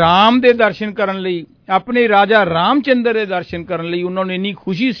ਆਪਣੇ ਰਾਮ ਦੇ ਦਰਸ਼ਨ ਕਰਨ ਲਈ, ਆਪਣੇ ਰਾਜਾ ਰਾਮਚੰਦਰ ਦੇ ਦਰਸ਼ਨ ਕਰਨ ਲਈ ਉਹਨਾਂ ਨੂੰ ਇੰਨੀ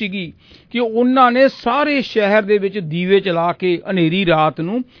ਖੁਸ਼ੀ ਸੀਗੀ ਕਿ ਉਹਨਾਂ ਨੇ ਸਾਰੇ ਸ਼ਹਿਰ ਦੇ ਵਿੱਚ ਦੀਵੇ ਚਲਾ ਕੇ ਹਨੇਰੀ ਰਾਤ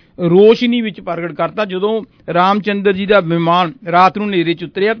ਨੂੰ ਰੋਸ਼ਨੀ ਵਿੱਚ ਪ੍ਰਗਟ ਕਰਤਾ। ਜਦੋਂ ਰਾਮਚੰਦਰ ਜੀ ਦਾ ਵਿਮਾਨ ਰਾਤ ਨੂੰ ਹਨੇਰੇ 'ਚ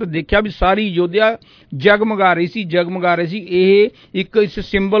ਉਤਰਿਆ ਤਾਂ ਦੇਖਿਆ ਵੀ ਸਾਰੀ ਅਯੋਧਿਆ ਜਗਮਗਾ ਰਹੀ ਸੀ। ਇਹ ਇੱਕ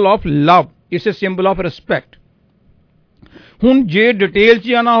symbol of love, it's a symbol of respect. ਹੁਣ ਜੇ ਡਿਟੇਲ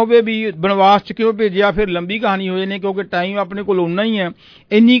 'ਚ ਆਉਣਾ ਹੋਵੇ ਵੀ ਬਨਵਾਸ 'ਚ ਕਿਉਂ ਭੇਜਿਆ, ਫਿਰ ਲੰਬੀ ਕਹਾਣੀ ਹੋ ਜਾਣੀ, ਕਿਉਂਕਿ ਟਾਈਮ ਆਪਣੇ ਕੋਲ ਓਨਾ ਹੀ ਹੈ।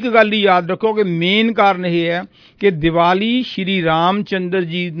 ਇੰਨੀ ਕੁ ਗੱਲ ਹੀ ਯਾਦ ਰੱਖੋ ਕਿ ਮੇਨ ਕਾਰਨ ਇਹ ਹੈ ਕਿ ਦੀਵਾਲੀ ਸ਼੍ਰੀ ਰਾਮਚੰਦਰ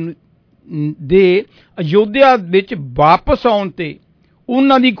ਜੀ ਦੇ ਅਯੋਧਿਆ ਵਿੱਚ ਵਾਪਸ ਆਉਣ ਤੇ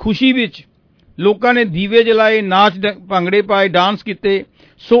ਉਹਨਾਂ ਦੀ ਖੁਸ਼ੀ ਵਿੱਚ ਲੋਕਾਂ ਨੇ ਦੀਵੇ ਜਲਾਏ, ਨਾਚ ਭੰਗੜੇ ਪਾਏ, ਡਾਂਸ ਕੀਤੇ।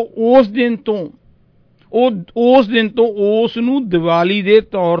 ਸੋ ਉਸ ਦਿਨ ਤੋਂ ਉਸ ਨੂੰ ਦੀਵਾਲੀ ਦੇ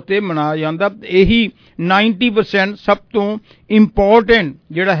ਤੌਰ ਤੇ ਮਨਾਇਆ ਜਾਂਦਾ। ਇਹੀ 90% ਸਭ ਤੋਂ ਇੰਪੋਰਟੈਂਟ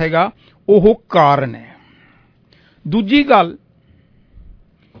ਜਿਹੜਾ ਹੈਗਾ ਉਹ ਕਾਰਨ ਹੈ। ਦੂਜੀ ਗੱਲ,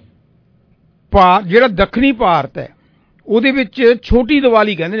 ਜਿਹੜਾ ਦੱਖਣੀ ਭਾਰਤ ਹੈ ਉਹਦੇ ਵਿੱਚ ਛੋਟੀ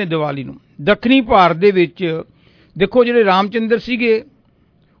ਦੀਵਾਲੀ ਕਹਿੰਦੇ ਨੇ ਦੀਵਾਲੀ ਨੂੰ। ਦੱਖਣੀ ਭਾਰਤ ਦੇ ਵਿੱਚ ਦੇਖੋ, ਜਿਹੜੇ ਰਾਮਚੰਦਰ ਸੀਗੇ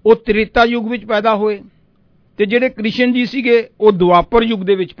ਉਹ ਤ੍ਰੇਤਾ ਯੁੱਗ ਵਿੱਚ ਪੈਦਾ ਹੋਏ ਤੇ ਜਿਹੜੇ ਕ੍ਰਿਸ਼ਨ ਜੀ ਸੀਗੇ ਉਹ ਦੁਆਪਰ ਯੁੱਗ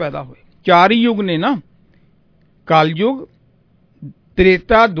ਦੇ ਵਿੱਚ ਪੈਦਾ ਹੋਏ। 4 ਹੀ ਯੁੱਗ ਨੇ ਨਾ, ਕਲਯੁਗ,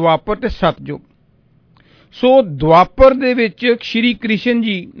 ਤ੍ਰੇਤਾ, ਦੁਆਪਰ ਤੇ ਸਤਯੁਗ। ਸੋ ਦੁਆਪਰ ਦੇ ਵਿੱਚ ਸ਼੍ਰੀ ਕ੍ਰਿਸ਼ਨ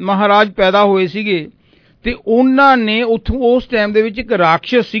ਜੀ ਮਹਾਰਾਜ ਪੈਦਾ ਹੋਏ ਸੀਗੇ ਤੇ ਉਹਨਾਂ ਨੇ ਉੱਥੋਂ ਉਸ ਟਾਈਮ ਦੇ ਵਿੱਚ ਇੱਕ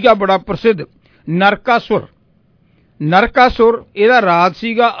ਰਾਖਸ਼ ਸੀਗਾ ਬੜਾ ਪ੍ਰਸਿੱਧ, ਨਰਕਾਸੁਰ। ਇਹਦਾ ਰਾਜ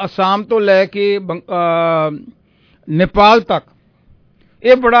ਸੀਗਾ ਅਸਾਮ ਤੋਂ ਲੈ ਕੇ ਨੇਪਾਲ ਤੱਕ।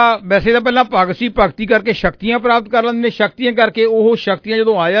 ਇਹ ਬੜਾ, ਵੈਸੇ ਤਾਂ ਪਹਿਲਾਂ ਭਗਤ ਸੀ, ਭਗਤੀ ਕਰਕੇ ਸ਼ਕਤੀਆਂ ਪ੍ਰਾਪਤ ਕਰ ਲੈਂਦੇ ਨੇ, ਸ਼ਕਤੀਆਂ ਕਰਕੇ ਉਹ ਸ਼ਕਤੀਆਂ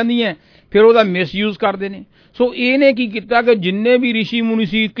ਜਦੋਂ ਆ ਜਾਂਦੀਆਂ ਫਿਰ ਉਹਦਾ ਮਿਸਯੂਜ਼ ਕਰਦੇ ਨੇ। ਸੋ ਇਹਨੇ ਕੀ ਕੀਤਾ ਕਿ ਜਿੰਨੇ ਵੀ ਰਿਸ਼ੀ ਮੁਨੀ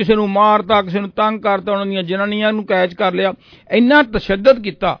ਸੀ, ਕਿਸੇ ਨੂੰ ਮਾਰਤਾ, ਕਿਸੇ ਨੂੰ ਤੰਗ ਕਰਤਾ, ਉਹਨਾਂ ਦੀਆਂ ਜਨਾਨੀਆਂ ਨੂੰ ਕੈਚ ਕਰ ਲਿਆ, ਇੰਨਾ ਤਸ਼ੱਦਦ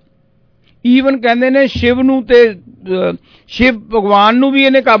ਕੀਤਾ। ਈਵਨ ਕਹਿੰਦੇ ਨੇ ਸ਼ਿਵ ਨੂੰ ਤੇ ਸ਼ਿਵ ਭਗਵਾਨ ਨੂੰ ਵੀ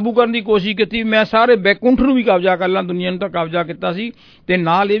ਇਹਨੇ ਕਾਬੂ ਕਰਨ ਦੀ ਕੋਸ਼ਿਸ਼ ਕੀਤੀ। ਮੈਂ ਸਾਰੇ ਬੈਕੁੰਠ ਨੂੰ ਵੀ ਕਬਜ਼ਾ ਕਰ ਲਾਂ, ਦੁਨੀਆ ਨੂੰ ਤਾਂ ਕਬਜ਼ਾ ਕੀਤਾ ਸੀ। ਤੇ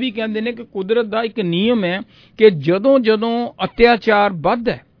ਨਾਲ ਇਹ ਵੀ ਕਹਿੰਦੇ ਨੇ ਕਿ ਕੁਦਰਤ ਦਾ ਇੱਕ ਨਿਯਮ ਹੈ ਕਿ ਜਦੋਂ ਅਤਿਆਚਾਰ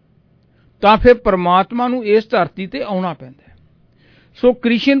ਵੱਧਦਾ ਤਾਂ ਫਿਰ ਪਰਮਾਤਮਾ ਨੂੰ ਇਸ ਧਰਤੀ ਤੇ ਆਉਣਾ ਪੈਂਦਾ। ਸੋ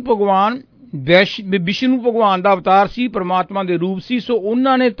ਕ੍ਰਿਸ਼ਨ ਭਗਵਾਨ ਵਿਸ਼ਨੂੰ ਭਗਵਾਨ ਦਾ ਅਵਤਾਰ ਸੀ, ਪਰਮਾਤਮਾ ਦੇ ਰੂਪ ਸੀ। ਸੋ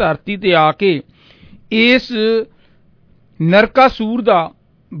ਉਹਨਾਂ ਨੇ ਧਰਤੀ ਤੇ ਆ ਕੇ ਇਸ ਨਰਕਾਸੂਰ ਦਾ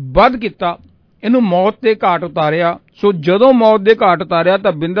ਵੱਧ ਕੀਤਾ, ਇਹਨੂੰ ਮੌਤ ਦੇ ਘਾਟ ਉਤਾਰਿਆ। ਸੋ ਜਦੋਂ ਮੌਤ ਦੇ ਘਾਟ ਉਤਾਰਿਆ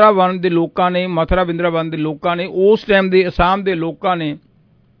ਤਾਂ ਬਿੰਦਰਾਵਨ ਦੇ ਲੋਕਾਂ ਨੇ, ਮਥੁਰਾ ਬਿੰਦਰਾਵਨ ਦੇ ਲੋਕਾਂ ਨੇ, ਉਸ ਟਾਈਮ ਦੇ ਅਸਾਮ ਦੇ ਲੋਕਾਂ ਨੇ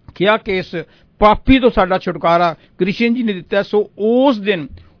ਕਿਹਾ ਕਿ ਇਸ ਪਾਪੀ ਤੋਂ ਸਾਡਾ ਛੁਟਕਾਰਾ ਕ੍ਰਿਸ਼ਨ ਜੀ ਨੇ ਦਿੱਤਾ। ਸੋ ਉਸ ਦਿਨ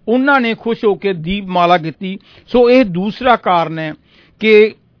ਉਹਨਾਂ ਨੇ ਖੁਸ਼ ਹੋ ਕੇ ਦੀਪਮਾਲਾ ਕੀਤੀ। ਸੋ ਇਹ ਦੂਸਰਾ ਕਾਰਨ ਹੈ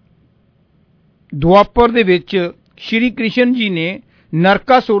ਕਿ ਦੁਆਪਰ ਦੇ ਵਿੱਚ ਸ਼੍ਰੀ ਕ੍ਰਿਸ਼ਨ ਜੀ ਨੇ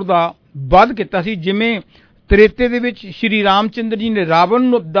ਨਰਕਾਸੁਰ ਦਾ ਵੱਧ ਕੀਤਾ ਸੀ। ਜਿਵੇਂ ਤ੍ਰੇਤੇ ਦੇ ਵਿੱਚ ਸ਼੍ਰੀ ਰਾਮਚੰਦਰ ਜੀ ਨੇ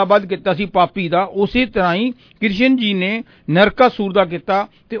ਰਾਵਣ ਦਾ ਵੱਧ ਕੀਤਾ ਸੀ, ਪਾਪੀ ਦਾ, ਉਸੇ ਤਰ੍ਹਾਂ ਹੀ ਕ੍ਰਿਸ਼ਨ ਜੀ ਨੇ ਨਰਕਾਸੁਰ ਦਾ ਕੀਤਾ।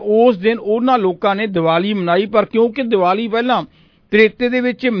 ਤੇ ਉਸ ਦਿਨ ਉਹਨਾਂ ਲੋਕਾਂ ਨੇ ਦੀਵਾਲੀ ਮਨਾਈ। ਪਰ ਕਿਉਂਕਿ ਦੀਵਾਲੀ ਪਹਿਲਾਂ ਤ੍ਰੇਤੇ ਦੇ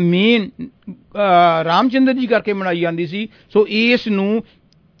ਵਿੱਚ ਮੇਨ ਰਾਮਚੰਦਰ ਜੀ ਕਰਕੇ ਮਨਾਈ ਜਾਂਦੀ ਸੀ, ਸੋ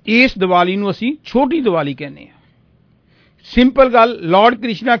ਇਸ ਦੀਵਾਲੀ ਨੂੰ ਅਸੀਂ ਛੋਟੀ ਦੀਵਾਲੀ ਕਹਿੰਦੇ ਹਾਂ। ਸਿੰਪਲ ਗੱਲ, lord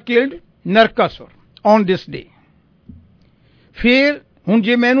Krishna killed Narakasura on this day. ਫਿਰ ਹੁਣ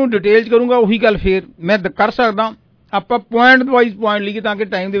ਜੇ ਮੈਂ ਇਹਨੂੰ ਡਿਟੇਲ 'ਚ ਕਰੂੰਗਾ ਉਹੀ ਗੱਲ ਫਿਰ ਮੈਂ ਕਰ ਸਕਦਾ, ਆਪਾਂ ਪੁਆਇੰਟ ਵਾਈਜ਼ ਪੁਆਇੰਟ ਲਈਏ ਤਾਂ ਕਿ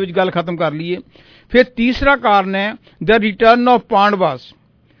ਟਾਈਮ ਦੇ ਵਿੱਚ ਗੱਲ ਖਤਮ ਕਰ ਲਈਏ। ਫਿਰ ਤੀਸਰਾ ਕਾਰਨ ਹੈ ਦ ਰਿਟਰਨ ਆਫ ਪਾਂਡਵਾਸ।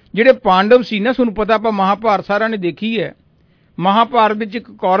 ਜਿਹੜੇ ਪਾਂਡਵ ਸੀ ਨਾ, ਤੁਹਾਨੂੰ ਪਤਾ ਆਪਾਂ ਮਹਾਭਾਰਤ ਸਾਰਿਆਂ ਨੇ ਦੇਖੀ ਹੈ। ਮਹਾਭਾਰਤ ਵਿੱਚ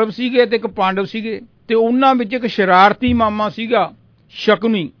ਇੱਕ ਕੌਰਵ ਸੀਗੇ ਤੇ ਇੱਕ ਪਾਂਡਵ ਸੀਗੇ ਤੇ ਉਹਨਾਂ ਵਿੱਚ ਇੱਕ ਸ਼ਰਾਰਤੀ ਮਾਮਾ ਸੀਗਾ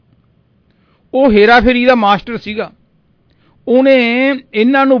ਸ਼ਕੁਨੀ। ਉਹ ਹੇਰਾਫੇਰੀ ਦਾ ਮਾਸਟਰ ਸੀਗਾ। ਉਹਨੇ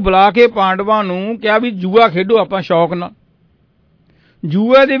ਇਹਨਾਂ ਨੂੰ ਬੁਲਾ ਕੇ ਪਾਂਡਵਾਂ ਨੂੰ ਕਿਹਾ ਵੀ ਜੂਆ ਖੇਡੋ ਆਪਾਂ ਸ਼ੌਕ ਨਾਲ।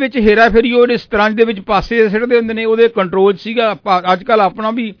 ਜੂਆ ਦੇ ਵਿੱਚ ਹੇਰਾਫੇਰੀ ਉਹ ਸਤਰੰਜ ਦੇ ਵਿੱਚ ਪਾਸੇ ਸਿੱਟਦੇ ਹੁੰਦੇ ਨੇ, ਉਹਦੇ ਕੰਟਰੋਲ ਸੀਗਾ। ਅੱਜ ਕੱਲ੍ਹ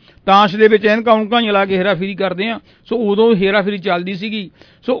ਆਪਣਾ ਵੀ ਤਾਸ਼ ਦੇ ਵਿੱਚ ਐਨਕਾਂ ਉਨਕਾਂ ਲਾ ਕੇ ਹੇਰਾਫੇਰੀ ਕਰਦੇ ਆ। ਸੋ ਉਦੋਂ ਹੇਰਾਫੇਰੀ ਚੱਲਦੀ ਸੀਗੀ।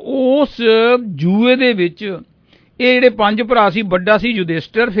 ਸੋ ਉਸ ਜੂਏ ਦੇ ਵਿੱਚ ਇਹ ਜਿਹੜੇ 5 ਭਰਾ ਸੀ, ਵੱਡਾ ਸੀ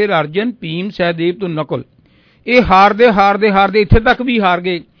ਯੁਧਿਸ਼ਟਰ, ਫਿਰ ਅਰਜਨ, ਭੀਮ, ਸਹਿਦੇਵ ਤੋਂ ਨਕੁਲ। ਇਹ ਹਾਰਦੇ ਇੱਥੇ ਤੱਕ ਵੀ ਹਾਰ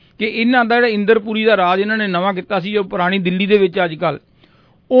ਗਏ ਕਿ ਇਹਨਾਂ ਦਾ ਜਿਹੜਾ ਇੰਦਰਪੁਰੀ ਦਾ ਰਾਜ ਇਹਨਾਂ ਨੇ ਨਵਾਂ ਕੀਤਾ ਸੀ, ਜੋ ਪੁਰਾਣੀ ਦਿੱਲੀ ਦੇ ਵਿੱਚ ਅੱਜ ਕੱਲ੍ਹ,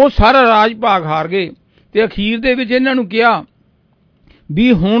 ਉਹ ਸਾਰਾ ਰਾਜ ਭਾਗ ਹਾਰ ਗਏ। ਤੇ ਅਖੀਰ ਦੇ ਵਿੱਚ ਇਹਨਾਂ ਨੂੰ ਕਿਹਾ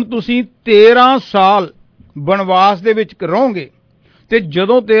ਵੀ ਹੁਣ ਤੁਸੀਂ 13 ਸਾਲ ਬਨਵਾਸ ਦੇ ਵਿੱਚ ਰਹੋਗੇ ਤੇ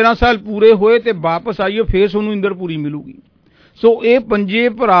ਜਦੋਂ 13 ਸਾਲ ਪੂਰੇ ਹੋਏ ਤੇ ਵਾਪਸ ਆਈਓ, ਫੇਰ ਤੁਹਾਨੂੰ ਇੰਦਰਪੁਰੀ ਮਿਲੂਗੀ। ਸੋ ਇਹ 5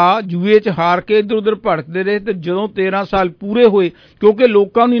 ਭਰਾ ਜੂਏ 'ਚ ਹਾਰ ਕੇ ਇੱਧਰ ਉੱਧਰ ਭਟਕਦੇ ਰਹੇ ਤੇ ਜਦੋਂ 13 ਸਾਲ ਪੂਰੇ ਹੋਏ, ਕਿਉਂਕਿ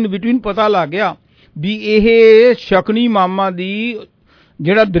ਲੋਕਾਂ ਨੂੰ ਇਨ ਬਿਟਵੀਨ ਪਤਾ ਲੱਗ ਗਿਆ ਵੀ ਇਹ ਸ਼ਕੁਨੀ ਮਾਮਾ ਦੀ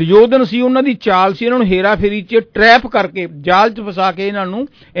ਜਿਹੜਾ ਦੁਰਯੋਧਨ ਸੀ ਉਹਨਾਂ ਦੀ ਚਾਲ ਸੀ, ਇਹਨਾਂ ਨੂੰ ਹੇਰਾਫੇਰੀ 'ਚ ਟਰੈਪ ਕਰਕੇ, ਜਾਲ 'ਚ ਫਸਾ ਕੇ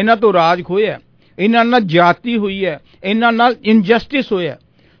ਇਹਨਾਂ ਤੋਂ ਰਾਜ ਖੋਹਿਆ, ਇਹਨਾਂ ਨਾਲ ਜਾਤੀ ਹੋਈ ਹੈ, ਇਹਨਾਂ ਨਾਲ ਇਨਜਸਟਿਸ ਹੋਇਆ।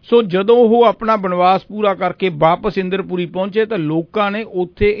 ਸੋ ਜਦੋਂ ਉਹ ਆਪਣਾ ਬਨਵਾਸ ਪੂਰਾ ਕਰਕੇ ਵਾਪਸ ਇੰਦਰਪੁਰੀ ਪਹੁੰਚੇ ਤਾਂ ਲੋਕਾਂ ਨੇ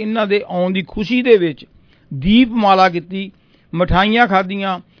ਉੱਥੇ ਇਹਨਾਂ ਦੇ ਆਉਣ ਦੀ ਖੁਸ਼ੀ ਦੇ ਵਿੱਚ ਦੀਪਮਾਲਾ ਕੀਤੀ, ਮਠਾਈਆਂ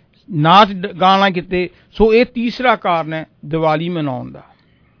ਖਾਧੀਆਂ, ਨਾਚ ਗਾਣਾ ਕੀਤੇ। ਸੋ ਇਹ ਤੀਸਰਾ ਕਾਰਨ ਹੈ ਦੀਵਾਲੀ ਮਨਾਉਣ ਦਾ।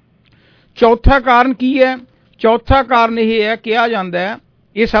 ਚੌਥਾ ਕਾਰਨ ਕੀ ਹੈ? ਚੌਥਾ ਕਾਰਨ ਇਹ ਹੈ, ਕਿਹਾ ਜਾਂਦਾ ਹੈ,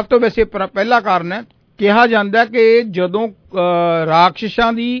 ਇਹ ਸਭ ਤੋਂ ਵੈਸੇ ਪਹਿਲਾ ਕਾਰਨ ਹੈ, ਕਿਹਾ ਜਾਂਦਾ ਕਿ ਜਦੋਂ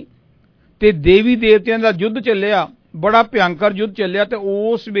ਰਾਖਸ਼ਾਂ ਦੀ ਤੇ ਦੇਵੀ ਦੇਵਤਿਆਂ ਦਾ ਯੁੱਧ ਚੱਲਿਆ, ਬੜਾ ਭਿਅੰਕਰ ਯੁੱਧ ਚੱਲਿਆ, ਤੇ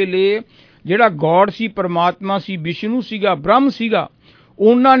ਉਸ ਵੇਲੇ ਜਿਹੜਾ ਗੋਡ ਸੀ, ਪਰਮਾਤਮਾ ਸੀ, ਵਿਸ਼ਨੂੰ ਸੀਗਾ, ਬ੍ਰਹਮ ਸੀਗਾ,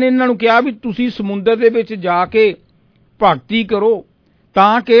 ਉਹਨਾਂ ਨੇ ਇਹਨਾਂ ਨੂੰ ਕਿਹਾ ਵੀ ਤੁਸੀਂ ਸਮੁੰਦਰ ਦੇ ਵਿੱਚ ਜਾ ਕੇ ਭਗਤੀ ਕਰੋ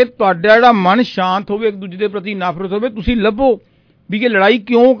ਤਾਂ ਕਿ ਤੁਹਾਡਾ ਜਿਹੜਾ ਮਨ ਸ਼ਾਂਤ ਹੋਵੇ, ਇੱਕ ਦੂਜੇ ਦੇ ਪ੍ਰਤੀ ਨਫ਼ਰਤ ਹੋਵੇ। ਤੁਸੀਂ ਲੱਭੋ ਵੀ ਇਹ ਲੜਾਈ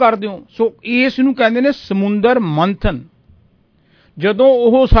ਕਿਉਂ ਕਰਦੇ ਹੋ। ਸੋ ਇਸ ਨੂੰ ਕਹਿੰਦੇ ਨੇ ਸਮੁੰਦਰ ਮੰਥਨ। ਜਦੋਂ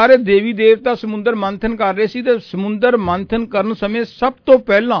ਉਹ ਸਾਰੇ ਦੇਵੀ ਦੇਵਤਾ ਸਮੁੰਦਰ ਮੰਥਨ ਕਰ ਰਹੇ ਸੀ, ਤੇ ਸਮੁੰਦਰ ਮੰਥਨ ਕਰਨ ਸਮੇਂ ਸਭ ਤੋਂ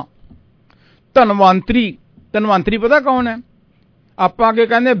ਪਹਿਲਾਂ ਧਨਵੰਤਰੀ ਪਤਾ ਕੌਣ ਹੈ? ਆਪਾਂ ਅੱਗੇ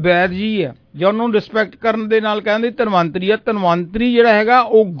ਕਹਿੰਦੇ ਵੈਦ ਜੀ ਹੈ, ਜਾਂ ਉਹਨੂੰ ਰਿਸਪੈਕਟ ਕਰਨ ਦੇ ਨਾਲ ਕਹਿੰਦੇ ਧਨਵੰਤਰੀ ਹੈ। ਧਨਵੰਤਰੀ ਜਿਹੜਾ ਹੈਗਾ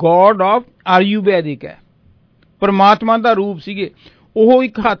ਉਹ ਗੋਡ ਆਫ ਆਯੁਰਵੈਦਿਕ ਹੈ, ਪਰਮਾਤਮਾ ਦਾ ਰੂਪ ਸੀਗੇ। ਉਹ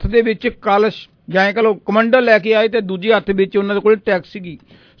ਇੱਕ ਹੱਥ ਦੇ ਵਿੱਚ ਕਲਸ਼ ਜਾਂ ਕਹ ਲਓ ਕਮੰਡਲ ਲੈ ਕੇ ਆਏ, ਤੇ ਦੂਜੇ ਹੱਥ ਵਿੱਚ ਉਹਨਾਂ ਦੇ ਕੋਲ ਟੈਕਸ ਸੀਗੀ।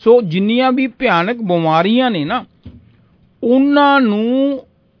 ਸੋ ਜਿੰਨੀਆਂ ਵੀ ਭਿਆਨਕ ਬਿਮਾਰੀਆਂ ਨੇ ਨਾ, ਉਹਨਾਂ ਨੂੰ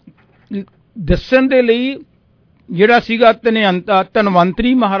ਦੱਸਣ ਦੇ ਲਈ ਜਿਹੜਾ ਸੀਗਾ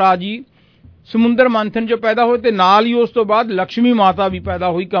ਧਨਵੰਤਰੀ ਮਹਾਰਾਜ ਜੀ ਸਮੁੰਦਰ ਮੰਥਨ 'ਚੋਂ ਪੈਦਾ ਹੋਏ, ਤੇ ਨਾਲ ਹੀ ਉਸ ਤੋਂ ਬਾਅਦ ਲక్ష్ਮੀ ਮਾਤਾ ਵੀ ਪੈਦਾ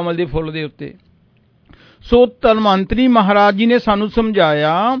ਹੋਈ ਕਮਲ ਦੇ ਫੁੱਲ ਦੇ ਉੱਤੇ। ਸੋ ਧਨਵੰਤਰੀ ਮਹਾਰਾਜ ਜੀ ਨੇ ਸਾਨੂੰ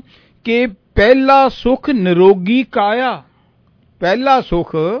ਸਮਝਾਇਆ ਕਿ ਪਹਿਲਾ ਸੁਖ ਨਿਰੋਗੀ ਕਾਇਆ, ਪਹਿਲਾ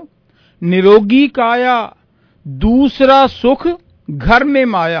ਸੁਖ ਨਿਰੋਗੀ ਕਾਇਆ, दूसरा सुख घर में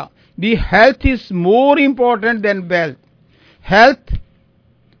माया। The health is more important then wealth. Health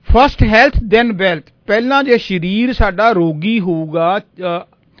first, health then wealth. ਪਹਿਲਾਂ ਜੇ ਸਰੀਰ ਸਾਡਾ ਰੋਗੀ ਹੋਊਗਾ,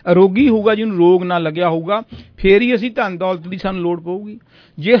 ਜਿਹਨੂੰ ਰੋਗ ਨਾ ਲੱਗਿਆ ਹੋਊਗਾ, ਫੇਰ ਹੀ ਅਸੀਂ ਧਨ ਦੌਲਤ ਦੀ ਸਾਨੂੰ ਲੋੜ ਪਊਗੀ।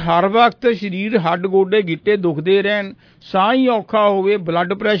 ਜੇ ਹਰ ਵਕਤ ਸਰੀਰ ਹੱਡ ਗੋਡੇ ਗਿੱਟੇ ਦੁਖਦੇ ਰਹਿਣ, ਸਾਹ ਹੀ ਔਖਾ ਹੋਵੇ,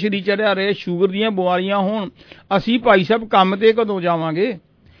 ਬਲੱਡ ਪ੍ਰੈਸ਼ਰ ਹੀ ਚੜਿਆ ਰਹੇ, ਸ਼ੂਗਰ ਦੀਆਂ ਬਿਮਾਰੀਆਂ ਹੋਣ, ਅਸੀਂ ਭਾਈ ਸਾਹਿਬ ਕੰਮ ਤੇ ਕਦੋਂ ਜਾਵਾਂਗੇ,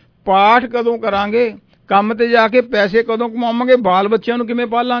 ਪਾਠ ਕਦੋਂ ਕਰਾਂਗੇ, ਕੰਮ ਤੇ ਜਾ ਕੇ ਪੈਸੇ ਕਦੋਂ ਕਮਾਵਾਂਗੇ, ਬਾਲ ਬੱਚਿਆਂ ਨੂੰ ਕਿਵੇਂ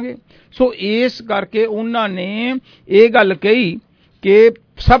ਪਾਲਾਂਗੇ। ਸੋ ਇਸ ਕਰਕੇ ਉਹਨਾਂ ਨੇ ਇਹ ਗੱਲ ਕਹੀ ਕਿ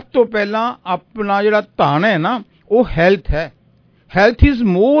ਸਭ ਤੋਂ ਪਹਿਲਾਂ ਆਪਣਾ ਜਿਹੜਾ ਧਨ ਹੈ ਨਾ, ਉਹ ਹੈਲਥ ਹੈ। Health is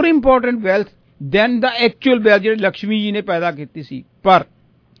more important wealth then the actual wealth ਜਿਹੜੀ ਲక్ష్ਮੀ ਜੀ ਨੇ ਪੈਦਾ ਕੀਤੀ ਸੀ। ਪਰ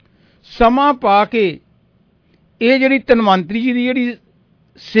ਸਮਾਂ ਪਾ ਕੇ ਇਹ ਜਿਹੜੀ ਧਨਵੰਤਰੀ ਜੀ ਦੀ ਜਿਹੜੀ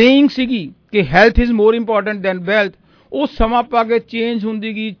ਸੇਇੰਗ ਸੀਗੀ ਕਿ health is more important then wealth, ਉਹ ਸਮਾਂ ਪਾ ਕੇ ਚੇਂਜ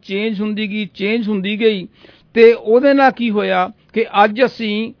ਹੁੰਦੀ ਗਈ। ਤੇ ਉਹਦੇ ਨਾਲ ਕੀ ਹੋਇਆ ਕਿ ਅੱਜ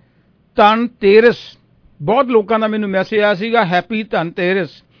ਅਸੀਂ ਧਨਤੇਰਸ, ਬਹੁਤ ਲੋਕਾਂ ਦਾ ਮੈਨੂੰ ਮੈਸੇਜ ਆਇਆ ਸੀਗਾ, ਹੈਪੀ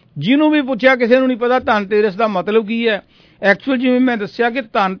ਧਨਤੇਰਸ। ਜਿਹਨੂੰ ਵੀ ਪੁੱਛਿਆ ਕਿਸੇ ਨੂੰ ਨਹੀਂ ਪਤਾ ਧਨਤੇਰਸ ਦਾ ਮਤਲਬ ਕੀ ਹੈ। ਐਕਚੁਅਲ ਜਿਵੇਂ ਮੈਂ ਦੱਸਿਆ ਕਿ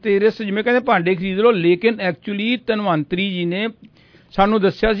ਧਨਤੇਰਸ ਜਿਵੇਂ ਕਹਿੰਦੇ ਭਾਂਡੇ ਖਰੀਦ ਲਓ, ਲੇਕਿਨ ਐਕਚੁਅਲੀ ਧਨਵੰਤਰੀ ਜੀ ਨੇ ਸਾਨੂੰ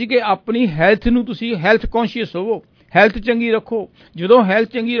ਦੱਸਿਆ ਸੀ ਕਿ ਆਪਣੀ ਹੈਲਥ ਨੂੰ ਤੁਸੀਂ ਹੈਲਥ ਕੌਨਸ਼ੀਅਸ ਹੋਵੋ, ਹੈਲਥ ਚੰਗੀ ਰੱਖੋ। ਜਦੋਂ ਹੈਲਥ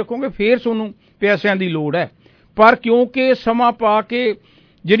ਚੰਗੀ ਰੱਖੋਗੇ ਫੇਰ ਤੁਹਾਨੂੰ ਪੈਸਿਆਂ ਦੀ ਲੋੜ ਹੈ। ਪਰ ਕਿਉਂਕਿ ਸਮਾਂ ਪਾ ਕੇ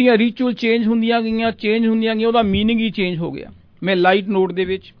ਜਿਹੜੀਆਂ ਰਿਚੁਅਲ ਚੇਂਜ ਹੁੰਦੀਆਂ ਗਈਆਂ, ਉਹਦਾ ਮੀਨਿੰਗ ਹੀ ਚੇਂਜ ਹੋ ਗਿਆ। ਮੈਂ ਲਾਈਟ ਨੋਟ ਦੇ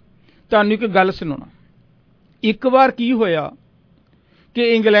ਵਿੱਚ ਤੁਹਾਨੂੰ ਇੱਕ ਗੱਲ ਸੁਣਾਉਣਾ। ਇੱਕ ਵਾਰ ਕੀ ਹੋਇਆ ਕਿ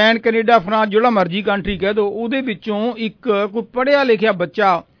ਇੰਗਲੈਂਡ, ਕੈਨੇਡਾ, ਫਰਾਂਸ, ਜਿਹੜਾ ਮਰਜ਼ੀ ਕੰਟਰੀ ਕਹਿ ਦਿਓ, ਉਹਦੇ ਵਿੱਚੋਂ ਇੱਕ ਕੋਈ ਪੜ੍ਹਿਆ ਲਿਖਿਆ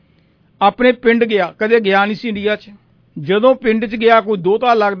ਬੱਚਾ ਆਪਣੇ ਪਿੰਡ ਗਿਆ, ਕਦੇ ਗਿਆ ਨਹੀਂ ਸੀ ਇੰਡੀਆ 'ਚ। ਜਦੋਂ ਪਿੰਡ 'ਚ ਗਿਆ, ਕੋਈ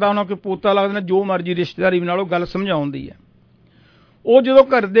ਦੋਹਤਾ ਲੱਗਦਾ ਉਹਨਾਂ, ਕੋਈ ਪੋਤਾ ਲੱਗਦਾ, ਜੋ ਮਰਜ਼ੀ ਰਿਸ਼ਤੇਦਾਰੀ ਬਣਾ ਲਓ, ਗੱਲ ਸਮਝਾਉਂਦੀ ਹੈ। ਉਹ ਜਦੋਂ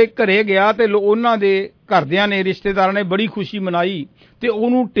ਘਰੇ ਗਿਆ ਤੇ ਉਹਨਾਂ ਦੇ ਘਰਦਿਆਂ ਨੇ, ਰਿਸ਼ਤੇਦਾਰਾਂ ਨੇ ਬੜੀ ਖੁਸ਼ੀ ਮਨਾਈ ਤੇ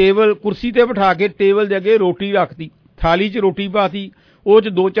ਉਹਨੂੰ ਕੁਰਸੀ ਤੇ ਬਿਠਾ ਕੇ ਟੇਬਲ ਦੇ ਅੱਗੇ ਰੋਟੀ ਰੱਖਤੀ, ਥਾਲੀ 'ਚ ਰੋਟੀ ਪਾਤੀ, ਉਹ 'ਚ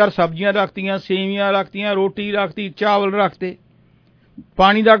 2-4 ਸਬਜ਼ੀਆਂ ਰੱਖਤੀਆਂ, ਸੇਵੀਆਂ ਰੱਖਤੀਆਂ, ਰੋਟੀ ਰੱਖਤੀ, ਚਾਵਲ ਰੱਖਤੇ,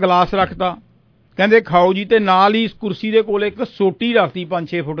 ਪਾਣੀ ਦਾ ਗਲਾਸ ਰੱਖਤਾ, ਕਹਿੰਦੇ ਖਾਓ ਜੀ। ਤੇ ਨਾਲ ਹੀ ਇਸ ਕੁਰਸੀ ਦੇ ਕੋਲ ਇੱਕ ਸੋਟੀ ਰੱਖਤੀ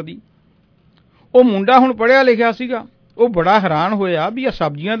 5-6 ਫੁੱਟ ਦੀ। ਉਹ ਮੁੰਡਾ ਹੁਣ ਪੜ੍ਹਿਆ ਲਿਖਿਆ ਸੀਗਾ, ਉਹ ਬੜਾ ਹੈਰਾਨ ਹੋਇਆ ਵੀ ਆ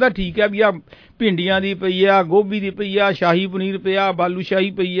ਸਬਜ਼ੀਆਂ ਤਾਂ ਠੀਕ ਹੈ, ਵੀ ਆ ਭਿੰਡੀਆਂ ਦੀ ਪਈ ਆ, ਗੋਭੀ ਦੀ ਪਈ ਆ, ਸ਼ਾਹੀ ਪਨੀਰ ਪਿਆ, ਬਾਲੂ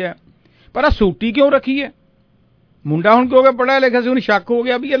ਸ਼ਾਹੀ ਪਈ ਹੈ, ਪਰ ਆ ਸੋਟੀ ਕਿਉਂ ਰੱਖੀ ਹੈ। ਮੁੰਡਾ ਹੁਣ ਕਿਉਂਕਿ ਪੜ੍ਹਿਆ ਲਿਖਿਆ ਸੀ, ਉਹਨੂੰ ਸ਼ੱਕ ਹੋ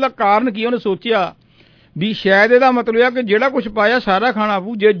ਗਿਆ ਵੀ ਇਹਦਾ ਕਾਰਨ ਕੀ। ਉਹਨੇ ਸੋਚਿਆ ਵੀ ਸ਼ਾਇਦ ਇਹਦਾ ਮਤਲਬ ਆ ਕਿ ਜਿਹੜਾ ਕੁਝ ਪਾਇਆ ਸਾਰਾ ਖਾਣਾ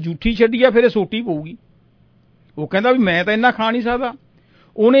ਪਊ, ਜੇ ਜੂਠੀ ਛੱਡੀ ਆ ਫਿਰ ਇਹ ਸੋਟੀ ਪਊਗੀ। ਉਹ ਕਹਿੰਦਾ ਵੀ ਮੈਂ ਤਾਂ ਇੰਨਾ ਖਾ ਨਹੀਂ ਸਕਦਾ।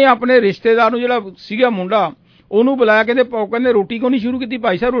 ਉਹਨੇ ਆਪਣੇ ਰਿਸ਼ਤੇਦਾਰ ਨੂੰ, ਜਿਹੜਾ ਸੀਗਾ ਮੁੰਡਾ, ਉਹਨੂੰ ਬੁਲਾਇਆ, ਕਹਿੰਦੇ ਰੋਟੀ ਕਿਉਂ ਨਹੀਂ ਸ਼ੁਰੂ ਕੀਤੀ,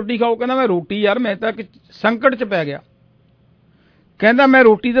 ਭਾਈ ਸਾਹਿਬ ਰੋਟੀ ਖਾਓ। ਕਹਿੰਦਾ ਮੈਂ ਰੋਟੀ ਯਾਰ, ਮੈਂ ਤਾਂ ਸੰਕਟ 'ਚ ਪੈ ਗਿਆ। ਕਹਿੰਦਾ ਮੈਂ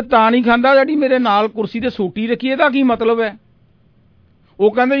ਰੋਟੀ ਤਾਂ ਨਹੀਂ ਖਾਂਦਾ, ਜਿਹੜੀ ਮੇਰੇ ਨਾਲ ਕੁਰਸੀ ਤੇ ਸੋਟੀ ਰੱਖੀ, ਇਹਦਾ ਕੀ ਮਤਲਬ ਹੈ।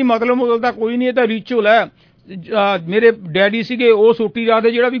 ਉਹ ਕਹਿੰਦਾ ਜੀ ਮਤਲਬ ਤਾਂ ਕੋਈ ਨਹੀਂ, ਇਹ ਤਾਂ ਰਿਚੁਅਲ ਹੈ। ਮੇਰੇ ਡੈਡੀ ਸੀਗੇ, ਉਹ ਸੋਟੀ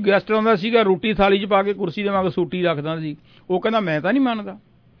ਰੱਖਦੇ, ਜਿਹੜਾ ਵੀ ਗੈਸਟ ਆਉਂਦਾ ਸੀਗਾ ਰੋਟੀ ਥਾਲੀ 'ਚ ਪਾ ਕੇ ਕੁਰਸੀ ਦੇ ਵਾਂਗ ਸੋਟੀ ਰੱਖਦਾ ਸੀ। ਉਹ ਕਹਿੰਦਾ ਮੈਂ ਤਾਂ ਨਹੀਂ ਮੰਨਦਾ।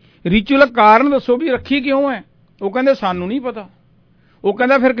 ਰਿਚੁਅਲ ਕਾਰਨ ਦੱਸੋ ਵੀ ਰੱਖੀ ਕਿਉਂ ਹੈ। ਉਹ ਕਹਿੰਦੇ ਸਾਨੂੰ ਨਹੀਂ ਪਤਾ। ਉਹ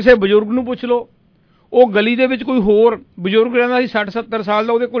ਕਹਿੰਦਾ ਫਿਰ ਕਿਸੇ ਬਜ਼ੁਰਗ ਨੂੰ ਪੁੱਛ ਲਓ। ਉਹ ਗਲੀ ਦੇ ਵਿੱਚ ਕੋਈ ਹੋਰ ਬਜ਼ੁਰਗ ਰਹਿੰਦਾ ਸੀ 60-70 ਸਾਲ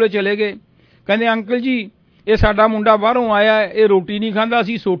ਦਾ, ਉਹਦੇ ਕੋਲੇ ਚਲੇ ਗਏ। ਕਹਿੰਦੇ ਅੰਕਲ ਜੀ ਇਹ ਸਾਡਾ ਮੁੰਡਾ ਬਾਹਰੋਂ ਆਇਆ, ਇਹ ਰੋਟੀ ਨਹੀਂ ਖਾਂਦਾ,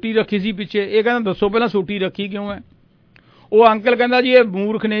 ਅਸੀਂ ਸੋਟੀ ਰੱਖੀ ਸੀ ਪਿੱਛੇ। ਇਹ ਕਹਿੰਦਾ ਦੱਸੋ ਪਹਿਲਾਂ ਸੋਟੀ ਰੱਖੀ ਕਿਉਂ ਹੈ। ਉਹ ਅੰਕਲ ਕਹਿੰਦਾ ਜੀ ਇਹ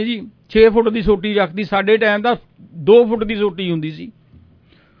ਮੂਰਖ ਨੇ ਜੀ, 6 ਫੁੱਟ ਦੀ ਸੋਟੀ ਰੱਖਦੀ। ਸਾਡੇ ਟਾਈਮ ਦਾ 2 ਫੁੱਟ ਦੀ ਸੋਟੀ ਹੁੰਦੀ ਸੀ।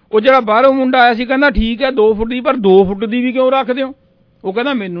 ਉਹ ਜਿਹੜਾ ਬਾਹਰੋਂ ਮੁੰਡਾ ਆਇਆ ਸੀ ਕਹਿੰਦਾ ਠੀਕ ਹੈ 2 ਫੁੱਟ ਦੀ, ਪਰ 2 ਫੁੱਟ ਦੀ ਵੀ ਕਿਉਂ ਰੱਖਦੇ ਹੋ? ਉਹ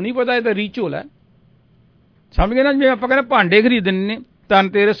ਕਹਿੰਦਾ ਮੈਨੂੰ ਨਹੀਂ ਪਤਾ, ਇਹ ਤਾਂ ਰੀਚੁਅਲ ਹੈ। ਸਮਝ ਗਏ ਨਾ? ਜਿਵੇਂ ਆਪਾਂ ਕਹਿੰਦੇ ਭਾਂਡੇ ਖਰੀਦਣੇ ਨੇ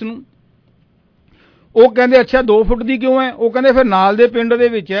ਧਨਤੇਰਸ ਨੂੰ, ਉਹ ਕਹਿੰਦੇ ਅੱਛਾ 2 ਫੁੱਟ ਦੀ ਕਿਉਂ ਹੈ? ਉਹ ਕਹਿੰਦੇ ਫਿਰ ਨਾਲ ਦੇ ਪਿੰਡ ਦੇ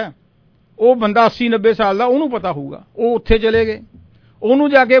ਵਿੱਚ ਹੈ, ਉਹ ਬੰਦਾ 80-90 ਸਾਲ ਦਾ, ਉਹਨੂੰ ਪਤਾ ਹੋਊਗਾ। ਉਹ ਉੱਥੇ ਚਲੇ ਗਏ, ਉਹਨੂੰ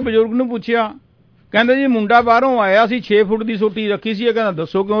ਜਾ ਕੇ ਬਜ਼ੁਰਗ ਨੂੰ ਪੁੱਛਿਆ, ਕਹਿੰਦੇ ਜੀ ਮੁੰਡਾ ਬਾਹਰੋਂ ਆਇਆ ਸੀ 6 ਫੁੱਟ ਦੀ ਸੋਟੀ ਰੱਖੀ ਸੀ। ਇਹ ਕਹਿੰਦਾ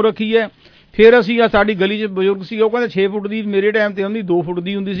ਦੱਸੋ ਕਿਉਂ ਰੱਖੀ ਹੈ? ਫਿਰ ਅਸੀਂ ਸਾਡੀ ਗਲੀ 'ਚ ਬਜ਼ੁਰਗ ਸੀ, ਉਹ ਕਹਿੰਦੇ 6 ਫੁੱਟ ਦੀ ਮੇਰੇ ਟਾਈਮ ਤੇ ਹੁੰਦੀ 2 ਫੁੱਟ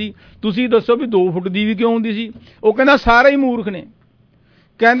ਦੀ ਹੁੰਦੀ ਸੀ, ਤੁਸੀਂ ਦੱਸੋ ਵੀ 2 ਫੁੱਟ ਦੀ ਵੀ ਕਿਉਂ ਹੁੰਦੀ ਸੀ? ਉਹ ਕਹਿੰਦਾ ਸਾਰੇ ਹੀ ਮੂਰਖ ਨੇ।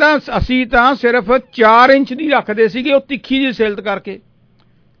 ਕਹਿੰਦਾ ਅਸੀਂ ਤਾਂ ਸਿਰਫ 4 ਇੰਚ ਦੀ ਰੱਖਦੇ ਸੀਗੇ, ਉਹ ਤਿੱਖੀ ਜਿਹੀ ਸਿਲਤ ਕਰਕੇ।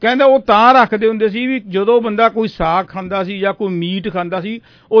 ਕਹਿੰਦਾ ਉਹ ਤਾਂ ਰੱਖਦੇ ਹੁੰਦੇ ਸੀ ਵੀ ਜਦੋਂ ਬੰਦਾ ਕੋਈ ਸਾਗ ਖਾਂਦਾ ਸੀ ਜਾਂ ਕੋਈ ਮੀਟ ਖਾਂਦਾ ਸੀ,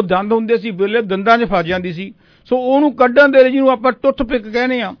 ਉਹ ਦੰਦ ਹੁੰਦੇ ਸੀ ਬਿੱਲੇ ਦੰਦਾਂ 'ਚ ਫਸ ਜਾਂਦੀ ਸੀ, ਸੋ ਉਹਨੂੰ ਕੱਢਣ ਦੇ ਲਈ, ਜਿਹਨੂੰ ਆਪਾਂ ਟੁੱਥ ਪਿਕ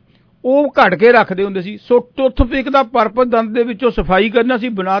ਕਹਿੰਦੇ ਆ, ਉਹ ਘੜ ਕੇ ਰੱਖਦੇ ਹੁੰਦੇ ਸੀ। ਸੋ ਟੁੱਥ ਪਿਕ ਦਾ ਪਰਪਸ ਦੰਦ ਦੇ ਵਿੱਚੋਂ ਸਫਾਈ ਕਰਨਾ ਸੀ,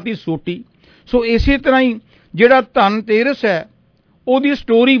 ਬਣਾਤੀ ਸੋਟੀ। ਸੋ ਇਸੇ ਤਰ੍ਹਾਂ ਹੀ ਜਿਹੜਾ ਧਨਤੇਰਸ ਹੈ ਉਹਦੀ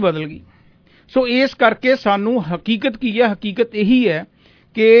ਸਟੋਰੀ ਬਦਲ ਗਈ। ਸੋ ਇਸ ਕਰਕੇ ਸਾਨੂੰ ਹਕੀਕਤ ਕੀ ਹੈ? ਹਕੀਕਤ ਇਹੀ ਹੈ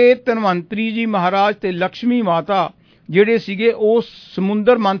ਕਿ ਧਨਵੰਤਰੀ ਜੀ ਮਹਾਰਾਜ ਤੇ ਲਕਸ਼ਮੀ ਮਾਤਾ ਜਿਹੜੇ ਸੀਗੇ ਉਹ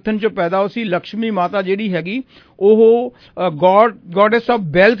ਸਮੁੰਦਰ ਮੰਥਨ 'ਚੋਂ ਪੈਦਾ ਹੋਏ ਸੀ। ਲਕਸ਼ਮੀ ਮਾਤਾ ਜਿਹੜੀ ਹੈਗੀ ਉਹ ਗੋਡੈਸ ਆਫ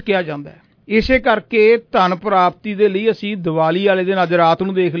ਵੈਲਥ ਕਿਹਾ ਜਾਂਦਾ ਹੈ। ਇਸੇ ਕਰਕੇ ਧਨ ਪ੍ਰਾਪਤੀ ਦੇ ਲਈ ਅਸੀਂ ਦੀਵਾਲੀ ਵਾਲੇ ਦਿਨ, ਅੱਜ ਰਾਤ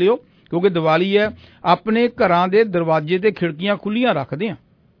ਨੂੰ ਦੇਖ ਲਿਓ ਕਿਉਂਕਿ ਦੀਵਾਲੀ ਹੈ, ਆਪਣੇ ਘਰਾਂ ਦੇ ਦਰਵਾਜ਼ੇ ਤੇ ਖਿੜਕੀਆਂ ਖੁੱਲੀਆਂ ਰੱਖਦੇ ਹਾਂ,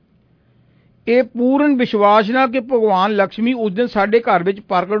 ਇਹ ਪੂਰਨ ਵਿਸ਼ਵਾਸ ਨਾਲ ਕਿ ਭਗਵਾਨ ਲਕਸ਼ਮੀ ਉਸ ਦਿਨ ਸਾਡੇ ਘਰ ਵਿੱਚ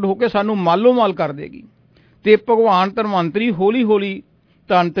ਪ੍ਰਗਟ ਹੋ ਕੇ ਸਾਨੂੰ ਮਾਲੋ ਮਾਲ ਕਰ ਦੇਗੀ। ਤੇ ਭਗਵਾਨ ਧਨਵੰਤਰੀ ਹੌਲੀ ਹੌਲੀ